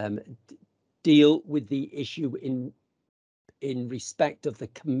deal with the issue in respect of the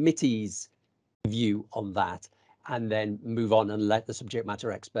committee's view on that, and then move on and let the subject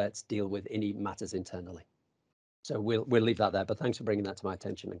matter experts deal with any matters internally. So we'll leave that there, but thanks for bringing that to my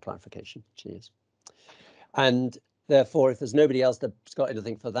attention and clarification. Cheers. And therefore, if there's nobody else that's got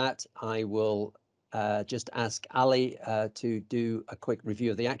anything for that, I will just ask Ali to do a quick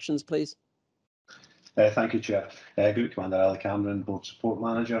review of the actions, please. Thank you, Chair. Group Commander Ali Cameron, Board Support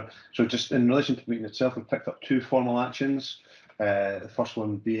Manager. So just in relation to the meeting itself, we've picked up 2 formal actions. The first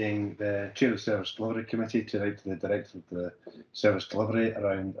one being the Chair of the Service Delivery Committee to write to the Director of the Service Delivery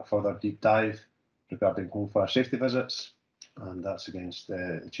around a further deep dive regarding home fire safety visits, and that's against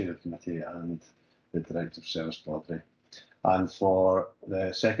the Chair of the Committee and the Director of Service Delivery. And for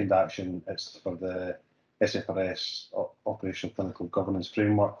the second action, it's for the SFRS Operational Clinical Governance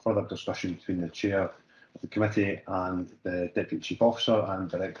Framework, further discussion between the Chair of the Committee and the Deputy Chief Officer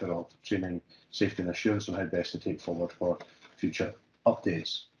and Director of Training, Safety and Assurance on how best to take forward for future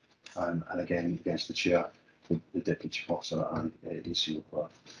updates, and again against the Chair, the Deputy Chief Officer and ACO for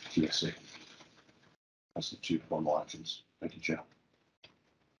TSA. That's the 2 formal actions. Thank you, Chair.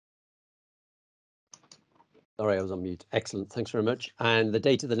 Sorry, I was on mute. Excellent. Thanks very much. And the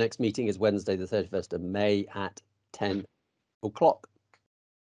date of the next meeting is Wednesday, the 31st of May at 10 o'clock.